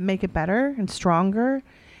 make it better and stronger.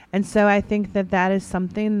 And so I think that is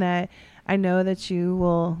something that I know that you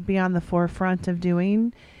will be on the forefront of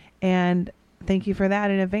doing, and thank you for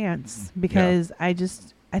that in advance, because I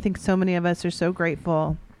think so many of us are so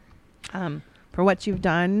grateful for what you've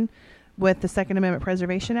done with the Second Amendment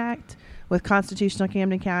Preservation Act, with Constitutional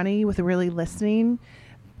Camden County, with really listening.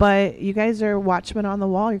 But you guys are watchmen on the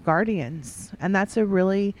wall, you're guardians, and that's a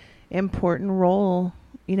really important role,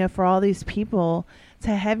 you know, for all these people. It's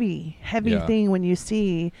a heavy thing when you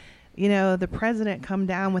see, you know, the president come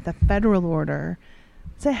down with a federal order.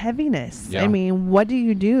 It's a heaviness. Yeah. I mean, what do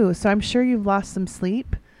you do? So I'm sure you've lost some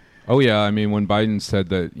sleep. Oh, yeah. I mean, when Biden said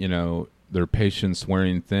that, you know, their patience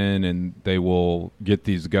wearing thin and they will get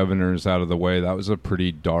these governors out of the way, that was a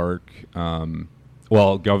pretty dark,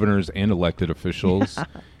 governors and elected officials. Yeah.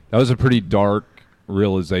 That was a pretty dark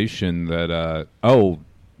realization that,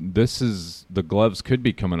 the gloves could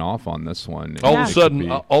be coming off on this one. All of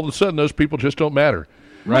a sudden, those people just don't matter.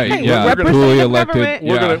 Right. Yeah. We're duly elected.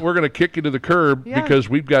 We're going to kick you to the curb because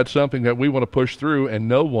we've got something that we want to push through, and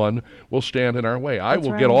no one will stand in our way. I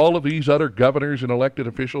will get all of these other governors and elected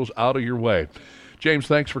officials out of your way. James,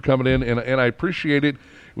 thanks for coming in, and I appreciate it.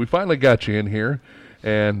 We finally got you in here.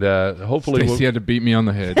 And hopefully Stacy had to beat me on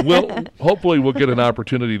the head. Hopefully we'll get an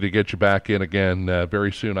opportunity to get you back in again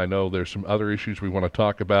very soon. I know there's some other issues we want to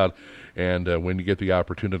talk about, and when you get the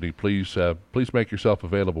opportunity, please make yourself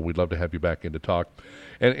available. We'd love to have you back in to talk.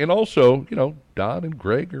 And also, Don and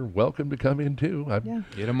Greg are welcome to come in too.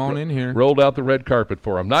 Get them on in here. Rolled out the red carpet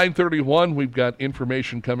for them. 9:31, we've got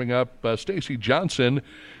information coming up. Stacy Johnson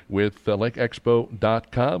with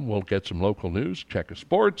LakeExpo.com. We'll get some local news, check of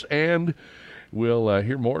sports, and we'll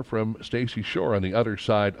hear more from Stacy Shore on the other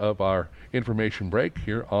side of our information break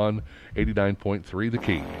here on 89.3 The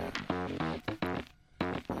Key.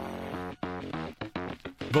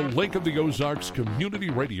 The Lake of the Ozarks Community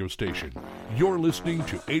Radio Station. You're listening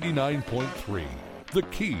to 89.3 The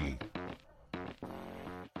Key.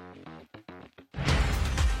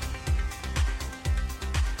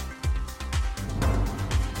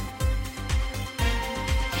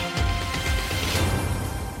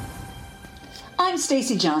 I'm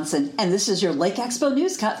Stacy Johnson, and this is your Lake Expo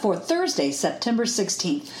News Cut for Thursday, September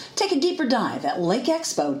 16th. Take a deeper dive at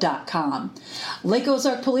LakeExpo.com. Lake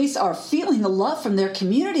Ozark Police are feeling the love from their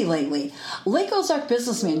community lately. Lake Ozark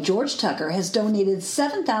businessman George Tucker has donated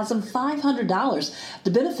 $7,500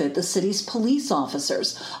 to benefit the city's police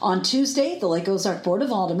officers. On Tuesday, the Lake Ozark Board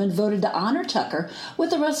of Aldermen voted to honor Tucker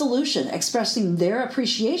with a resolution expressing their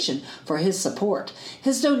appreciation for his support.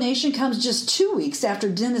 His donation comes just 2 weeks after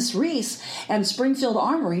Dennis Reese and Springfield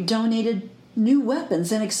Armory donated new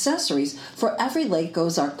weapons and accessories for every Lake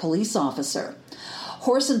Ozark police officer.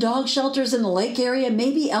 Horse and dog shelters in the lake area may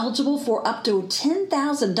be eligible for up to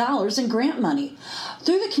 $10,000 in grant money.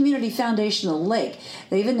 Through the Community Foundation of the Lake,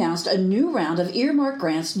 they've announced a new round of earmark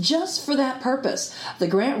grants just for that purpose. The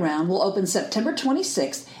grant round will open September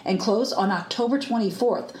 26th and close on October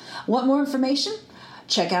 24th. Want more information?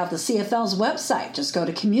 Check out the CFL's website. Just go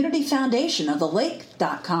to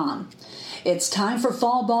communityfoundationofthelake.com. It's time for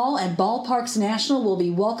fall ball, and Ballparks National will be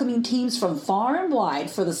welcoming teams from far and wide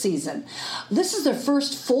for the season. This is their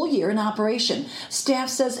first full year in operation. Staff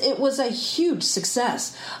says it was a huge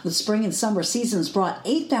success. The spring and summer seasons brought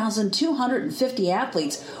 8,250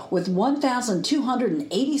 athletes with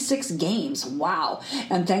 1,286 games. Wow.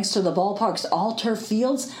 And thanks to the ballpark's all-turf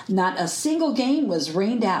fields, not a single game was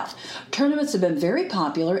rained out. Tournaments have been very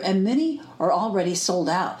popular, and many are already sold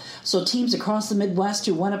out. So teams across the Midwest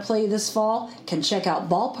who want to play this fall can check out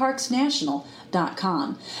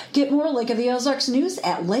ballparksnational.com. Get more Lake of the Ozarks news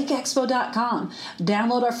at lakeexpo.com.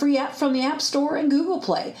 Download our free app from the App Store and Google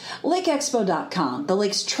Play. lakeexpo.com, the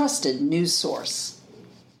lake's trusted news source.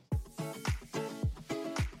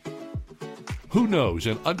 Who knows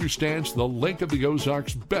and understands the Lake of the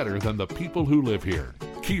Ozarks better than the people who live here?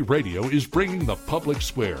 Key Radio is bringing the public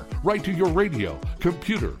square right to your radio,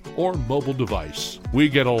 computer, or mobile device. We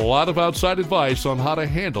get a lot of outside advice on how to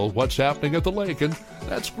handle what's happening at the lake, and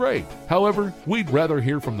that's great. However, we'd rather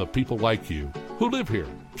hear from the people like you who live here.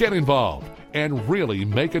 Get involved and really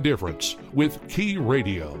make a difference with Key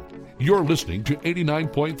Radio. You're listening to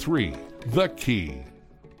 89.3 The Key.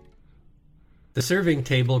 The Serving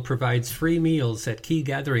Table provides free meals at Key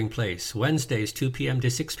Gathering Place, Wednesdays 2 p.m. to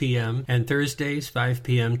 6 p.m. and Thursdays 5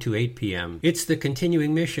 p.m. to 8 p.m. It's the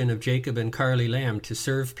continuing mission of Jacob and Carly Lamb to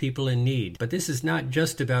serve people in need. But this is not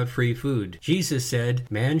just about free food. Jesus said,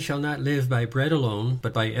 "Man shall not live by bread alone,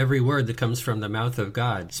 but by every word that comes from the mouth of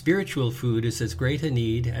God." Spiritual food is as great a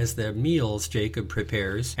need as the meals Jacob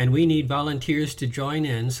prepares, and we need volunteers to join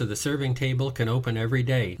in so the Serving Table can open every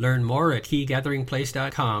day. Learn more at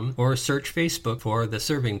keygatheringplace.com or search Facebook for The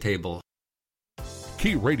Serving Table.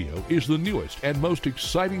 Key Radio is the newest and most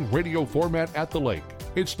exciting radio format at the lake.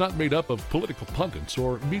 It's not made up of political pundits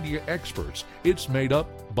or media experts. It's made up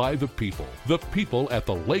by the people at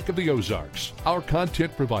the Lake of the Ozarks. Our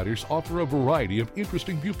content providers offer a variety of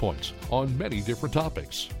interesting viewpoints on many different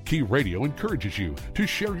topics. Key Radio encourages you to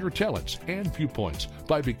share your talents and viewpoints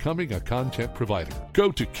by becoming a content provider.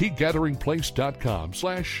 Go to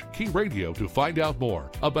keygatheringplace.com/Key Radio to find out more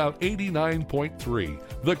about 89.3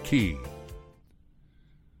 The Key.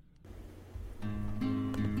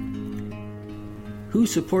 Who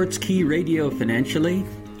supports Key Radio financially?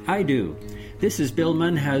 I do. This is Bill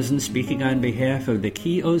Munhausen speaking on behalf of the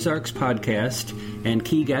Key Ozarks podcast and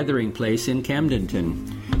Key Gathering Place in Camdenton.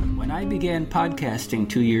 When I began podcasting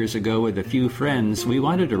 2 years ago with a few friends, we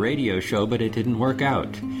wanted a radio show, but it didn't work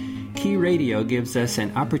out. Key Radio gives us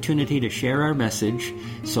an opportunity to share our message,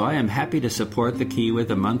 so I am happy to support the Key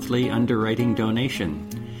with a monthly underwriting donation.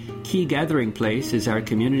 Key Gathering Place is our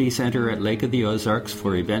community center at Lake of the Ozarks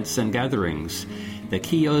for events and gatherings. The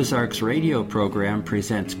Key Ozarks radio program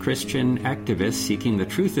presents Christian activists seeking the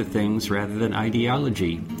truth of things rather than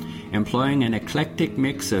ideology, employing an eclectic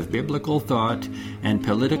mix of biblical thought and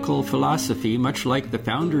political philosophy, much like the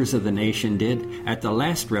founders of the nation did at the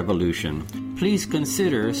last revolution. Please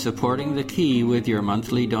consider supporting the Key with your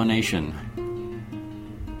monthly donation.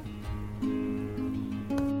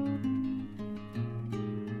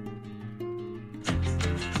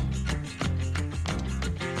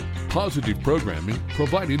 Positive programming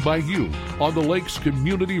provided by you on the Lakes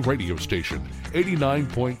Community Radio Station,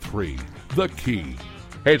 89.3, The Key.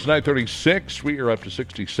 Hey, it's 9:36. We are up to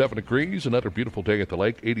 67 degrees. Another beautiful day at the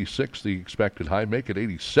lake. 86 the expected high. Make it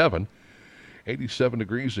 87. 87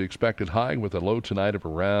 degrees the expected high with a low tonight of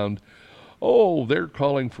around, they're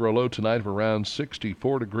calling for a low tonight of around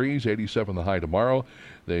 64 degrees. 87 the high tomorrow.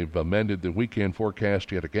 They've amended the weekend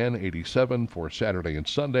forecast yet again. 87 for Saturday and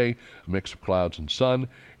Sunday. A mix of clouds and sun.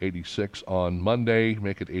 86 on Monday.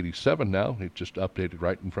 Make it 87 now. It just updated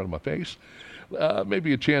right in front of my face.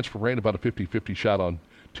 Maybe a chance for rain, about a 50-50 shot on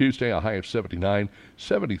Tuesday, a high of 79.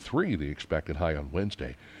 73 the expected high on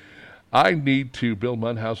Wednesday. I need to, Bill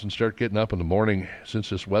Munhausen, start getting up in the morning since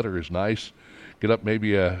this weather is nice. Get up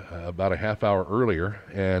maybe about a half hour earlier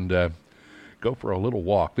and go for a little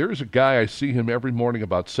walk. There's a guy, I see him every morning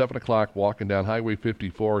about 7 o'clock walking down Highway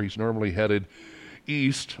 54. He's normally headed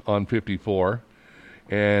east on 54.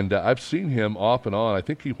 And I've seen him off and on. I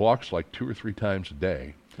think he walks like 2 or 3 times a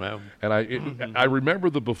day. Wow. And I remember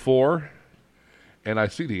the before, and I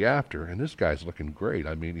see the after, and this guy's looking great.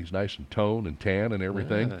 I mean, he's nice and toned and tan and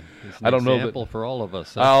everything. Yeah, he's an I don't know example for all of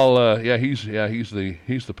us. He's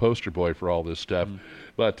the poster boy for all this stuff.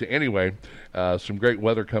 But anyway, some great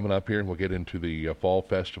weather coming up here, and we'll get into the fall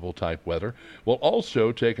festival type weather. We'll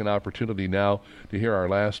also take an opportunity now to hear our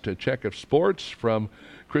last check of sports from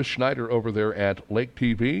Chris Schneider over there at Lake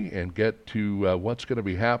TV and get to what's going to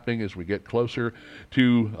be happening as we get closer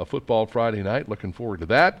to a football Friday night. Looking forward to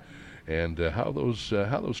that, and how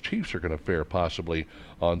those Chiefs are going to fare possibly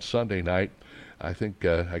on Sunday night. I think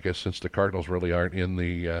I guess since the Cardinals really aren't in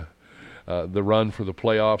the run for the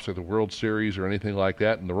playoffs or the World Series or anything like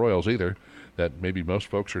that, and the Royals either, that maybe most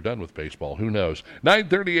folks are done with baseball. Who knows?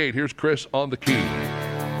 9:38. Here's Chris on the Key.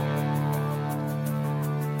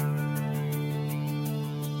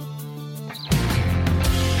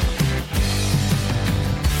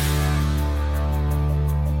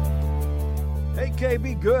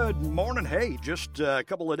 KB, good morning. Hey, just a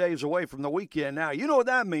couple of days away from the weekend now. You know what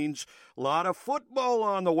that means. A lot of football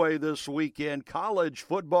on the way this weekend. College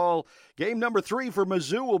football. Game number 3 for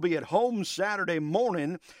Mizzou will be at home Saturday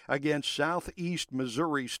morning against Southeast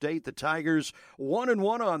Missouri State. The Tigers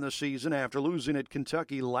 1-1 on the season after losing at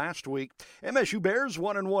Kentucky last week. MSU Bears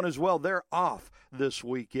 1-1 as well. They're off this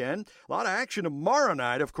weekend. A lot of action tomorrow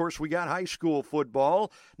night. Of course, we got high school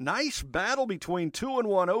football. Nice battle between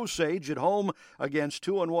 2-1 Osage at home against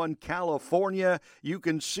 2-1 California. You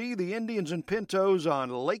can see the Indians and Pintos on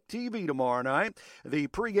Lake TV tomorrow night. The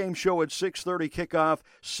pregame show at 6:30, kickoff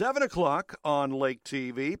 7 o'clock on Lake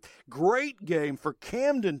TV. Great game for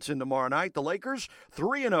Camden tomorrow night. The Lakers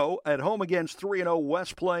 3-0 at home against 3-0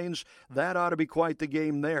 West Plains. That ought to be quite the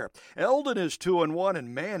game there. Eldon is 2-1,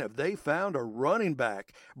 and man, have they found a running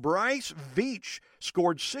back. Bryce Veach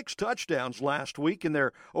scored 6 touchdowns last week in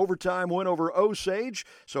their overtime win over Osage.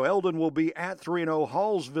 So Eldon will be at 3-0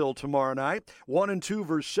 Hallsville tomorrow night. 1-2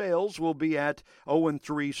 Versailles will be at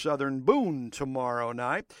 0-3 Southern Boone tomorrow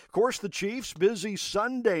night. Of course, the Chiefs, busy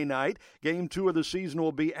Sunday night. Game 2 of the season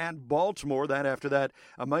will be at Baltimore. That after that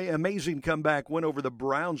amazing comeback win over the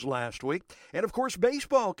Browns last week. And, of course,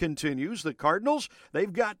 baseball continues. The Cardinals,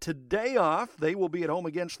 they've got today off. They will be at home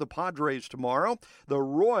against the Padres tomorrow. The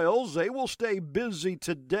Royals, they will stay busy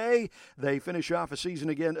today. They finish off a series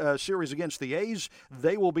against the A's.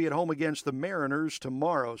 They will be at home against the Mariners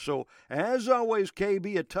tomorrow. So, as always,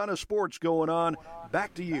 KB, a ton of sports going on.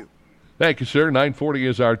 Back to you. Thank you, sir. 9:40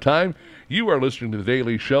 is our time. You are listening to The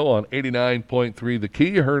Daily Show on 89.3 The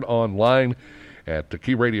Key, heard online at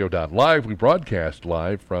thekeyradio.live. We broadcast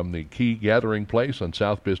live from the Key Gathering Place on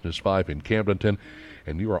South Business 5 in Camden.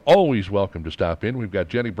 And you are always welcome to stop in. We've got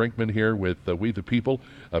Jenny Brinkman here with We the People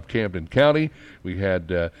of Camden County. We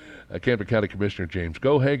had Camden County Commissioner James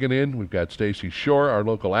Gohagen in. We've got Stacy Shore, our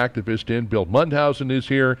local activist, in. Bill Munhausen is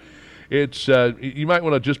here. It's you might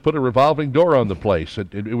want to just put a revolving door on the place.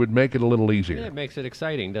 It would make it a little easier. Yeah, it makes it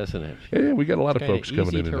exciting, doesn't it? Yeah, we got a lot of folks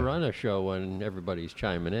coming in. It's easy to run a show when everybody's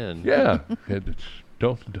chiming in. Yeah.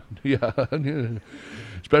 Yeah.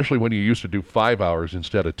 Especially when you used to do 5 hours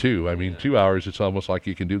instead of 2. I mean, 2 hours, it's almost like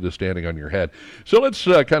you can do this standing on your head. So let's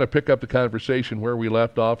kind of pick up the conversation where we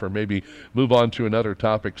left off, or maybe move on to another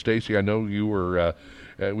topic. Stacy, I know you were,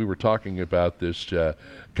 we were talking about this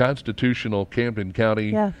constitutional Camden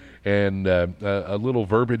County and a little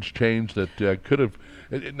verbiage change that could have.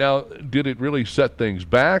 Now, did it really set things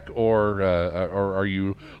back, or are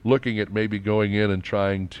you looking at maybe going in and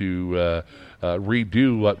trying to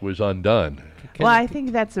redo what was undone? Well, I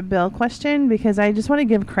think that's a Bill question, because I just want to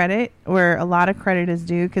give credit where a lot of credit is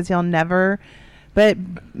due, because he'll never. But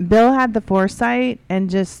Bill had the foresight and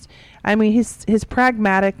just, I mean, his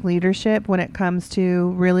pragmatic leadership when it comes to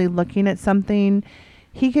really looking at something,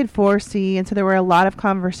 he could foresee. And so there were a lot of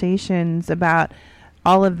conversations about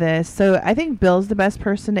all of this. So I think Bill's the best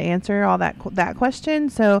person to answer all that question.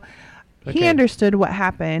 So he understood what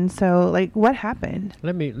happened. So, like, what happened?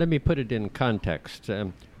 Let me put it in context.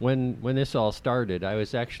 When this all started, I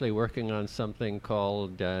was actually working on something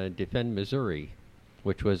called Defend Missouri,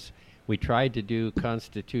 which was, we tried to do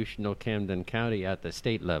constitutional Camden County at the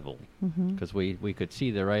state level, because we could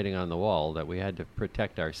see the writing on the wall that we had to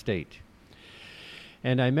protect our state.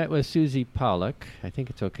 And I met with Susie Pollock. I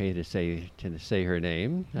think it's okay to say her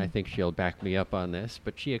name. I think she'll back me up on this.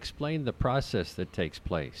 But she explained the process that takes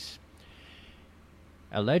place.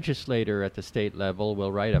 A legislator at the state level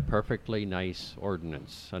will write a perfectly nice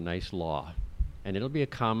ordinance, a nice law. And it'll be a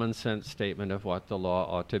common sense statement of what the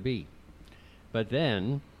law ought to be. But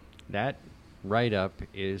then that write-up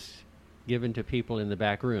is given to people in the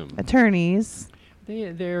back room. Attorneys.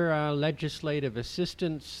 They're legislative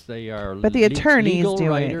assistants. They are but the attorneys legal do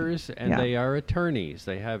writers, it. And they are attorneys.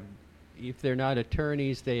 They have, if they're not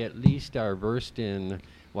attorneys, they at least are versed in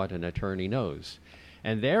what an attorney knows.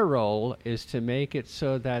 And their role is to make it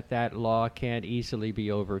so that that law can't easily be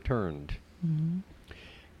overturned.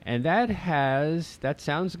 And that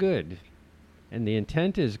sounds good. And the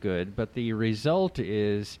intent is good, but the result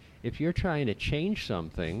is, if you're trying to change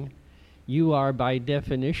something, you are by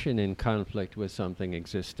definition in conflict with something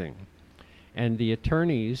existing. And the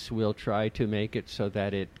attorneys will try to make it so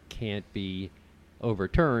that it can't be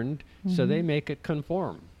overturned, so they make it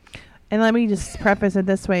conform. And let me just preface it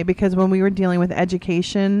this way, because when we were dealing with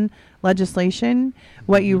education legislation,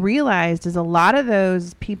 what you realized is a lot of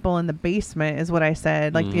those people in the basement is what I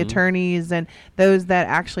said, like the attorneys and those that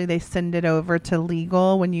actually they send it over to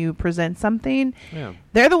legal when you present something. Yeah.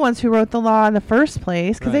 They're the ones who wrote the law in the first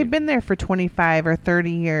place, because they've been there for 25 or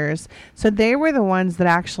 30 years. So they were the ones that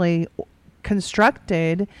actually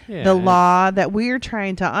constructed the law that we're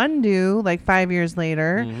trying to undo like 5 years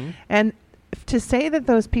later. And to say that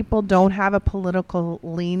those people don't have a political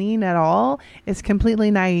leaning at all is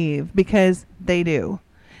completely naive, because they do.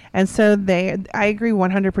 And so I agree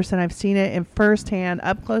 100%. I've seen it in firsthand,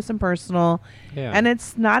 up close and personal. And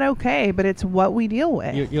it's not okay, but it's what we deal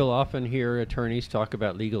with. You'll often hear attorneys talk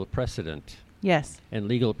about legal precedent. Yes. And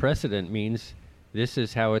legal precedent means this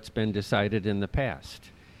is how it's been decided in the past.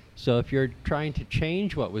 So if you're trying to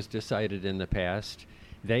change what was decided in the past,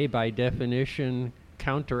 they by definition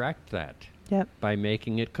counteract that. By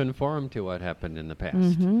making it conform to what happened in the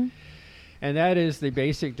past. And that is the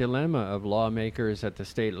basic dilemma of lawmakers at the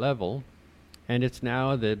state level. And it's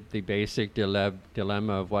now the basic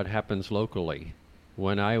dilemma of what happens locally.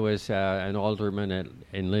 When I was an alderman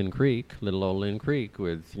in Lynn Creek, little old Lynn Creek,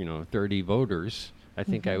 with 30 voters, I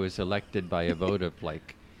think I was elected by a vote of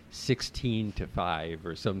like 16-5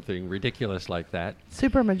 or something ridiculous like that.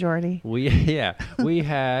 Super majority. We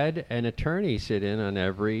had an attorney sit in on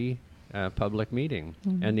every public meeting.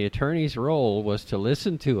 And the attorney's role was to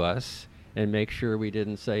listen to us and make sure we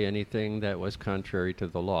didn't say anything that was contrary to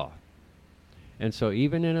the law. And so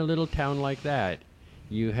even in a little town like that,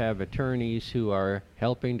 you have attorneys who are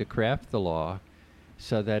helping to craft the law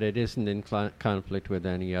so that it isn't in conflict with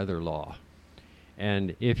any other law.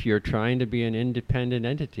 And if you're trying to be an independent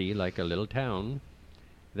entity like a little town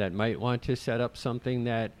that might want to set up something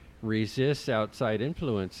that resists outside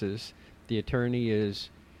influences, the attorney is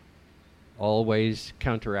always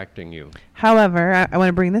counteracting you. However, I want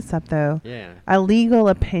to bring this up, though. A legal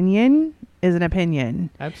opinion is an opinion.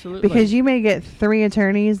 Absolutely. Because you may get 3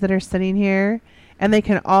 attorneys that are sitting here, and they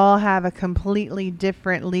can all have a completely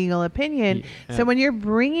different legal opinion. So when you're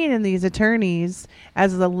bringing in these attorneys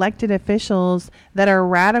as elected officials that are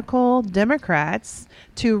radical Democrats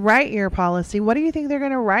to write your policy, what do you think they're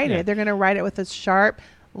going to write it? They're going to write it with a sharp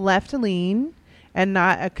left lean and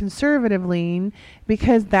not a conservative lean,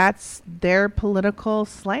 because that's their political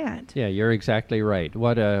slant. Yeah, you're exactly right.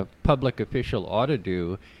 What a public official ought to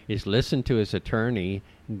do is listen to his attorney,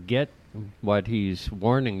 get what he's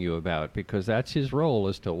warning you about, because that's his role,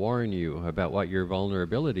 is to warn you about what your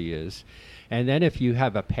vulnerability is. And then if you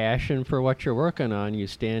have a passion for what you're working on, you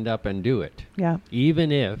stand up and do it. Yeah.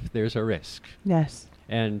 Even if there's a risk. Yes.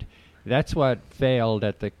 And that's what failed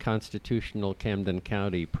at the constitutional Camden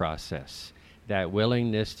County process. That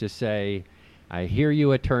willingness to say, I hear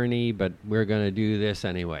you, attorney, but we're going to do this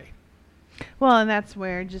anyway. Well, and that's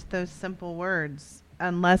where just those simple words,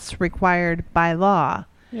 unless required by law.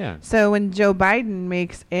 Yeah. So when Joe Biden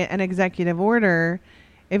makes an executive order,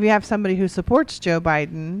 if you have somebody who supports Joe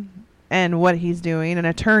Biden and what he's doing, an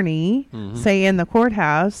attorney, say in the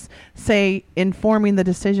courthouse, say informing the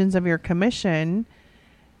decisions of your commission,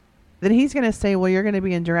 then he's going to say, well, you're going to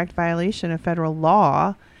be in direct violation of federal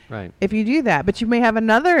law if you do that. But you may have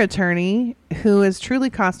another attorney who is truly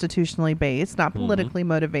constitutionally based, not politically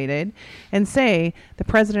motivated, and say the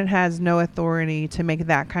president has no authority to make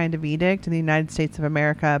that kind of edict in the United States of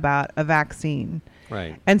America about a vaccine.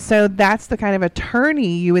 Right. And so that's the kind of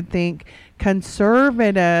attorney you would think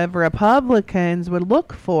conservative Republicans would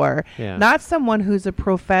look for, not someone who's a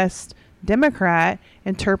professed Democrat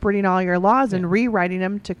interpreting all your laws and rewriting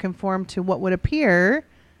them to conform to what would appear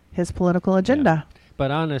his political agenda. But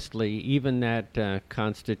honestly, even that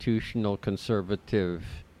constitutional conservative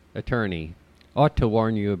attorney ought to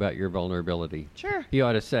warn you about your vulnerability. Sure. He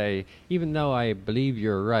ought to say, even though I believe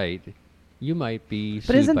you're right, you might be sued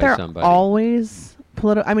by somebody. But isn't there always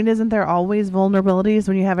isn't there always vulnerabilities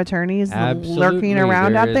when you have attorneys lurking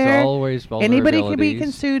around out there? There is always vulnerabilities. Anybody can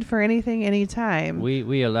be sued for anything, anytime.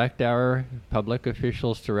 We elect our public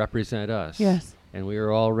officials to represent us. Yes. And we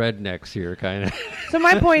are all rednecks here, kind of. So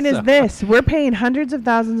my point is this. We're paying hundreds of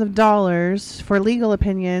thousands of dollars for legal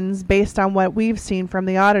opinions based on what we've seen from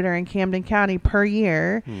the auditor in Camden County per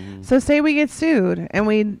year. So say we get sued and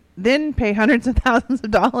we then pay hundreds of thousands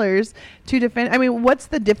of dollars to defend. I mean, what's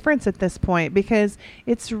the difference at this point? Because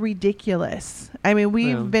it's ridiculous. I mean,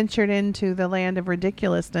 we've ventured into the land of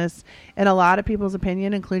ridiculousness in a lot of people's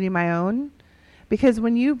opinion, including my own. Because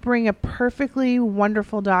when you bring a perfectly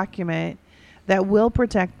wonderful document that will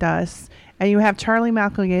protect us, and you have Charlie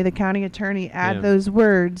McElgay, the county attorney, add those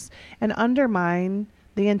words and undermine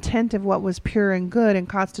the intent of what was pure and good and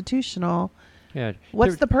constitutional. Yeah.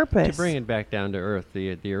 What's the purpose? To bring it back down to earth,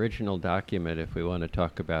 the original document, if we want to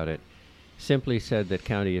talk about it, simply said that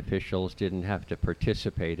county officials didn't have to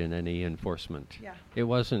participate in any enforcement. Yeah. It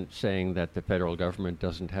wasn't saying that the federal government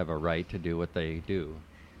doesn't have a right to do what they do.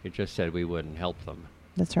 It just said we wouldn't help them.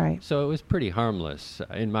 That's right. So it was pretty harmless,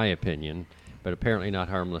 in my opinion, but apparently not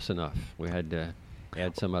harmless enough. We had to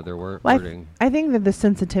add some other wording. I think that the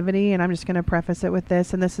sensitivity, and I'm just going to preface it with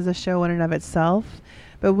this, and this is a show in and of itself,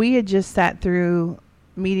 but we had just sat through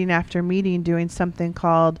meeting after meeting doing something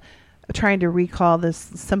called trying to recall this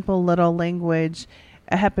simple little language,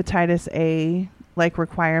 a hepatitis A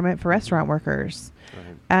requirement for restaurant workers.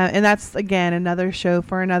 Right. And that's, again, another show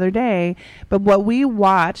for another day. But what we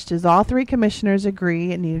watched is all three commissioners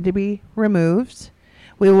agree it needed to be removed.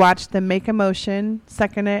 We watched them make a motion,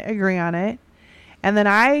 second it, agree on it. And then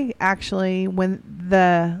I actually, when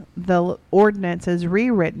the ordinance is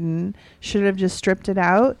rewritten, should have just stripped it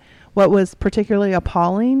out. What was particularly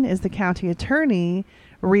appalling is the county attorney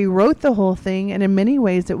rewrote the whole thing, and in many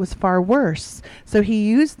ways it was far worse. So he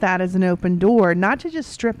used that as an open door, not to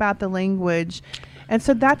just strip out the language. And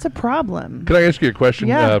so that's a problem. Can I ask you a question?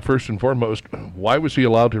 Yeah. First and foremost, why was he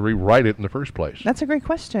allowed to rewrite it in the first place? That's a great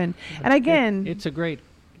question. And again, it's a great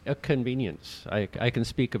convenience. I can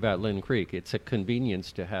speak about Lynn Creek. It's a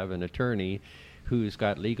convenience to have an attorney who's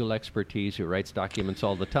got legal expertise, who writes documents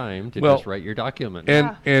all the time, to just write your document.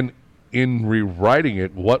 And in rewriting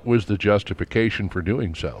it, what was the justification for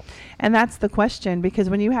doing so? And that's the question, because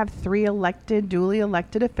when you have three duly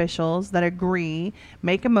elected officials that agree,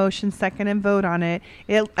 make a motion, second, and vote on it,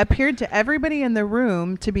 it appeared to everybody in the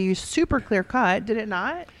room to be super clear cut, did it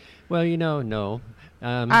not? Well, no.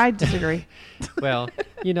 I disagree. Well,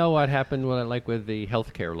 you know what happened with the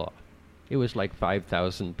healthcare law? It was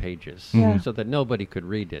 5,000 pages, so that nobody could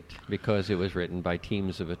read it because it was written by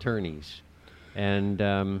teams of attorneys. And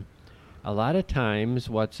a lot of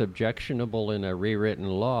times what's objectionable in a rewritten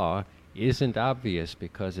law isn't obvious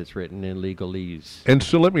because it's written in legalese. And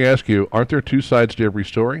so let me ask you, aren't there two sides to every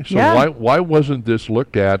story? So why wasn't this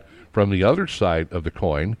looked at from the other side of the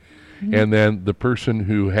coin? And then the person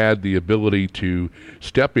who had the ability to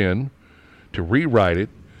step in, to rewrite it,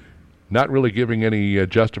 not really giving any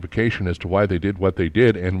justification as to why they did what they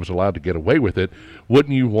did and was allowed to get away with it,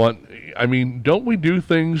 wouldn't you want, don't we do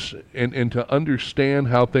things and to understand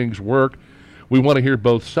how things work, we want to hear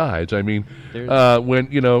both sides. When,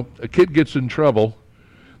 a kid gets in trouble,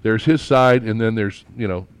 there's his side and then there's,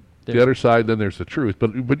 the other side, then there's the truth.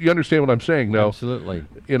 But you understand what I'm saying, though? Absolutely.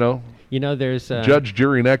 There's There's judge,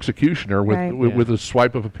 jury, and executioner Right. with a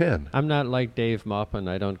swipe of a pen. I'm not like Dave Maupin.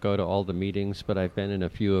 I don't go to all the meetings, but I've been in a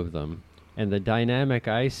few of them. And the dynamic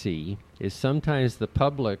I see is sometimes the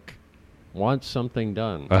public wants something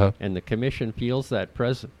done, and the commission feels that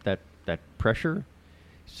that pressure,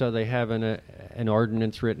 so they have an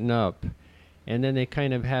ordinance written up, and then they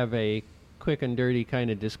kind of have a quick and dirty kind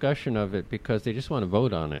of discussion of it because they just want to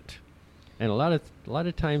vote on it. And a lot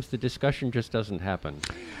of times the discussion just doesn't happen.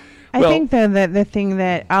 I think though that the thing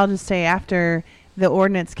that I'll just say after the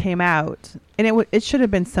ordinance came out, and it should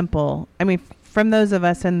have been simple. I mean, from those of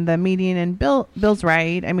us in the meeting, and Bill's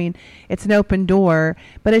right. I mean, it's an open door,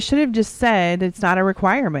 but it should have just said it's not a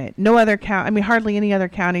requirement. No other hardly any other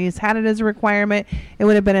counties had it as a requirement. It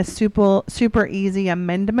would have been a super easy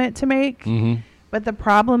amendment to make. Mm-hmm. But the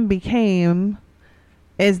problem became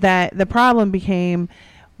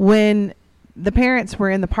when the parents were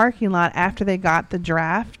in the parking lot after they got the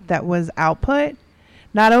draft that was output.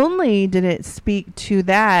 Not only did it speak to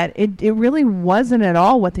that, it really wasn't at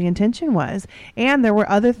all what the intention was. And there were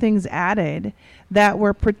other things added that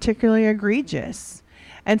were particularly egregious.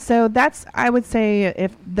 And so I would say,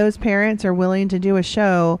 if those parents are willing to do a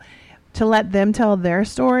show, to let them tell their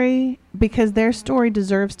story, because their story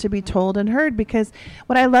deserves to be told and heard. Because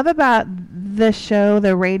what I love about the show,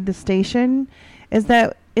 the Raid the Station, is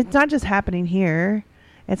that it's not just happening here.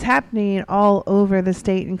 It's happening all over the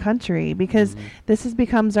state and country, because this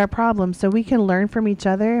becomes our problem. So we can learn from each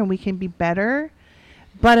other and we can be better.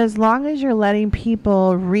 But as long as you're letting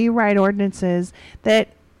people rewrite ordinances that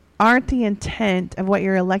aren't the intent of what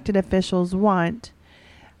your elected officials want,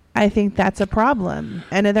 I think that's a problem.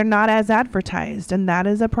 And they're not as advertised, and that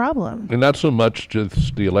is a problem. And not so much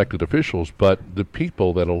just the elected officials, but the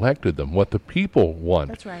people that elected them, what the people want.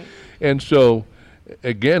 That's right. And so,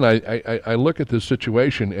 again, I look at this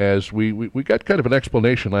situation as we got kind of an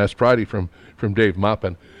explanation last Friday from Dave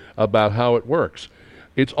Maupin about how it works.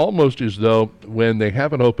 It's almost as though when they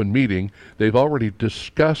have an open meeting, they've already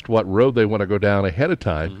discussed what road they want to go down ahead of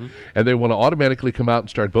time, and they want to automatically come out and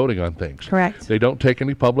start voting on things. Correct. They don't take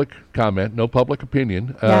any public comment, no public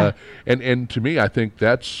opinion. And to me, I think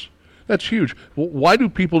that's huge. Well, why do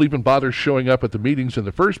people even bother showing up at the meetings in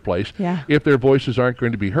the first place if their voices aren't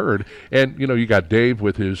going to be heard? And, you got Dave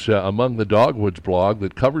with his Among the Dogwoods blog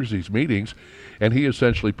that covers these meetings, and he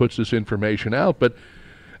essentially puts this information out. But,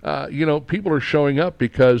 people are showing up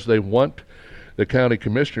because they want the county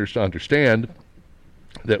commissioners to understand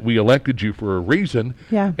that we elected you for a reason,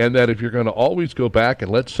 and that if you're going to always go back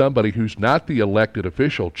and let somebody who's not the elected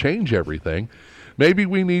official change everything, maybe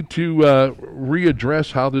we need to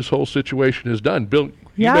readdress how this whole situation is done. Bill,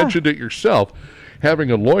 you mentioned it yourself. Having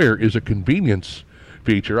a lawyer is a convenience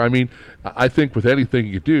feature. I mean, I think with anything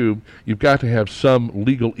you do, you've got to have some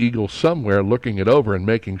legal eagle somewhere looking it over and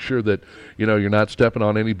making sure that, you're not stepping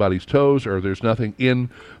on anybody's toes, or there's nothing in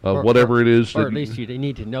whatever it is. Or at least you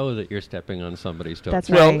need to know that you're stepping on somebody's toes. That's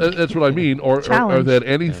right. Well, that's what I mean. Or that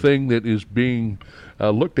anything that is being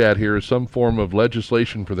looked at here as some form of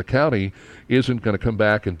legislation for the county isn't going to come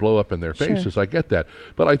back and blow up in their faces. Sure. I get that.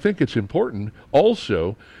 But I think it's important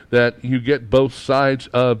also that you get both sides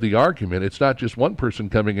of the argument. It's not just one person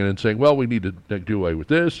coming in and saying, well, we need to do away with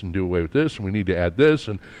this and do away with this, and we need to add this,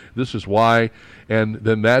 and this is why. And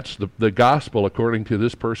then that's the gospel according to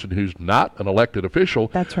this person who's not an elected official.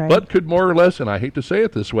 That's right. But could more or less, and I hate to say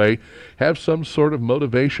it this way, have some sort of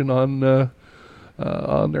motivation on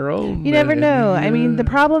their own. You never know. I mean, the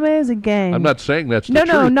problem is, again, I'm not saying that's the no,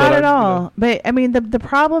 truth. Not at all. But I mean, the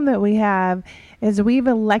problem that we have is we've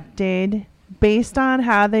elected based on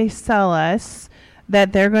how they sell us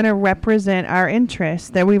that they're going to represent our interests.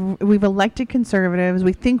 That we've elected conservatives.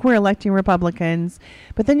 We think we're electing Republicans,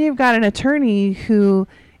 but then you've got an attorney who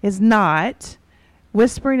is not,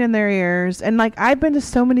 whispering in their ears. And I've been to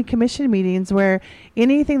so many commission meetings where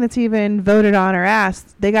anything that's even voted on or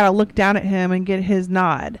asked, they got to look down at him and get his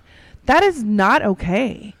nod. That is not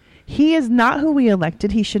okay. He is not who we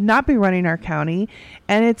elected. He should not be running our county.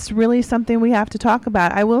 And it's really something we have to talk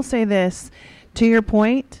about. I will say this, to your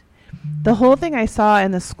point, the whole thing I saw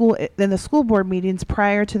in the school board meetings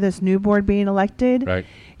prior to this new board being elected, right,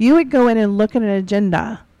 you would go in and look at an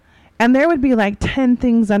agenda, and there would be 10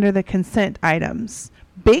 things under the consent items.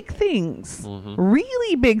 Big things,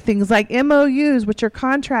 really big things, like MOUs, which are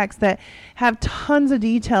contracts that have tons of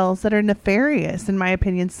details that are nefarious, in my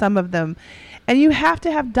opinion, some of them. And you have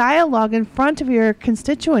to have dialogue in front of your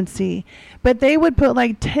constituency. But they would put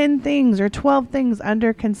 10 things or 12 things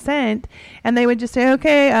under consent, and they would just say,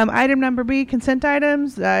 okay, item number B, consent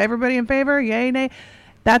items, everybody in favor, yay, nay.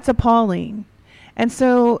 That's appalling. And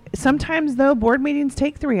so sometimes, though, board meetings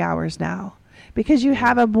take 3 hours now because you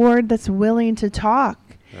have a board that's willing to talk.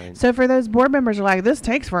 Right. So for those board members who are like, this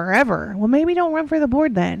takes forever. Well, maybe don't run for the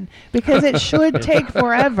board then, because it should take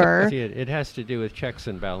forever. See, it has to do with checks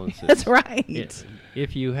and balances. That's right.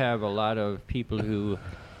 If you have a lot of people who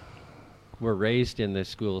were raised in the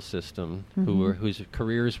school system, whose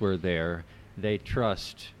careers were there, they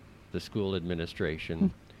trust the school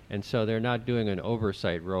administration. And so they're not doing an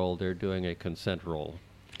oversight role, they're doing a consent role.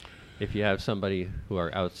 If you have somebody who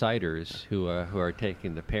are outsiders, who are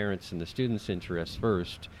taking the parents' and the students' interests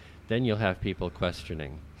first, then you'll have people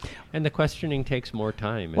questioning. And the questioning takes more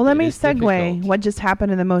time. Well, let me segue what just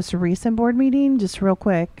happened in the most recent board meeting, just real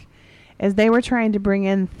quick, is they were trying to bring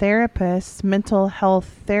in therapists, mental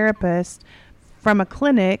health therapists from a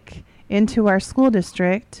clinic into our school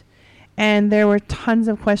district, and there were tons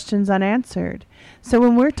of questions unanswered. So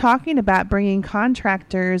when we're talking about bringing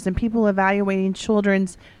contractors and people evaluating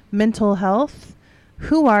children's mental health,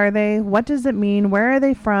 who are they? What does it mean? Where are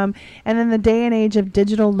they from? And in the day and age of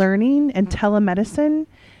digital learning and telemedicine,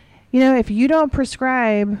 if you don't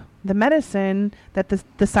prescribe the medicine that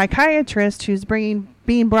the psychiatrist who's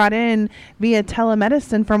being brought in via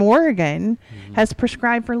telemedicine from Oregon has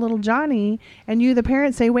prescribed for little Johnny, and you, the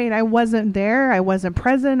parent, say, wait, I wasn't there, I wasn't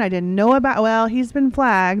present, I didn't know about, well, he's been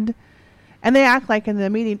flagged. And they act like in the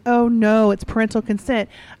meeting, oh no, it's parental consent.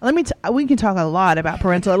 We can talk a lot about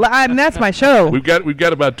parental. That's my show. We've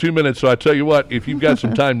got about 2 minutes, so I tell you what, if you've got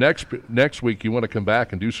some time next week, you want to come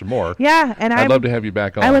back and do some more. Yeah, and I'd love to have you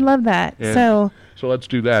back on. I would love that. And so let's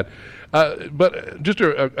do that. But just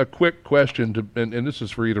a quick question, and this is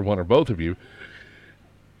for either one or both of you.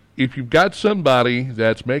 If you've got somebody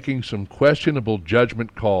that's making some questionable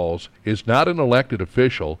judgment calls, is not an elected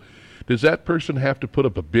official, does that person have to put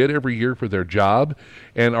up a bid every year for their job?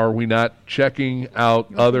 And are we not checking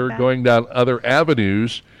out going down other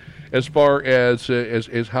avenues as far as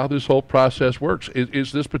how this whole process works?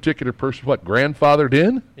 Is this particular person, grandfathered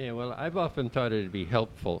in? Yeah, well, I've often thought it'd be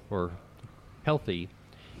helpful or healthy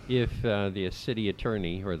if the city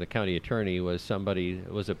attorney or the county attorney was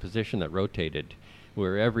a position that rotated,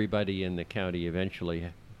 where everybody in the county eventually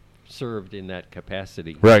served in that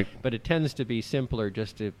capacity. Right. But it tends to be simpler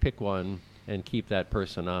just to pick one and keep that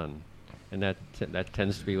person on. And that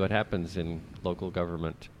tends to be what happens in local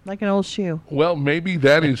government. Like an old shoe. Well, maybe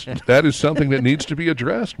that is something that needs to be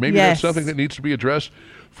addressed. Maybe that's something that needs to be addressed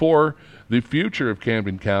for the future of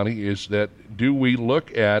Camden County, is that do we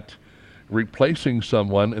look at replacing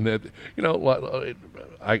someone, and that,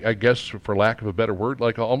 I guess for lack of a better word,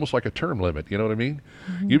 almost like a term limit. You know what I mean?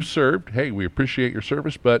 You've served. Hey, we appreciate your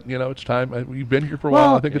service, but it's time. You've been here for a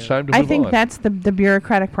while. I think it's time to move on. I think that's the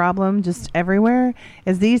bureaucratic problem just everywhere,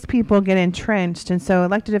 is these people get entrenched, and so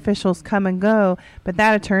elected officials come and go, but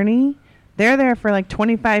that attorney, they're there for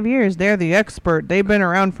 25 years. They're the expert. They've been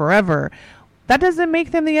around forever. That doesn't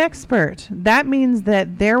make them the expert. That means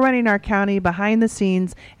that they're running our county behind the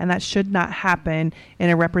scenes, and that should not happen in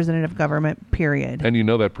a representative government, period. And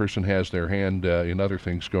that person has their hand in other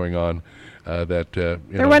things going on. They're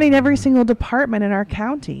running every single department in our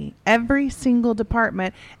county. Every single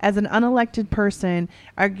department, as an unelected person,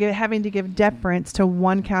 are having to give deference to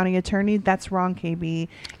one county attorney. That's wrong, KB,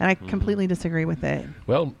 and I completely disagree with it.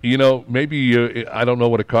 Well, maybe I don't know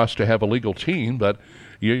what it costs to have a legal team, but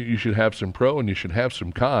you should have some pro and you should have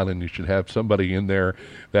some con, and you should have somebody in there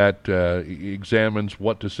that examines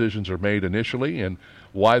what decisions are made initially and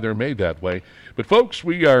why they're made that way. But folks,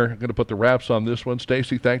 we are going to put the wraps on this one.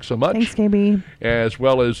 Stacy, thanks so much. Thanks, KB. As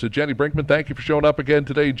well as Jenny Brinkman. Thank you for showing up again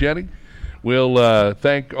today, Jenny. We'll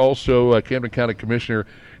thank also Camden County Commissioner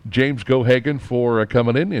James Gohagen for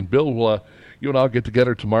coming in. And Bill, you and I'll get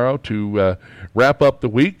together tomorrow to wrap up the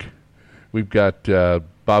week. We've got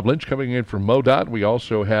Bob Lynch coming in from MoDOT. We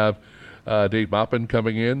also have Dave Maupin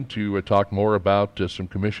coming in to talk more about some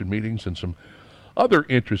commission meetings and some other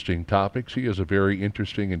interesting topics. He is a very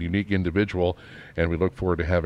interesting and unique individual, and we look forward to having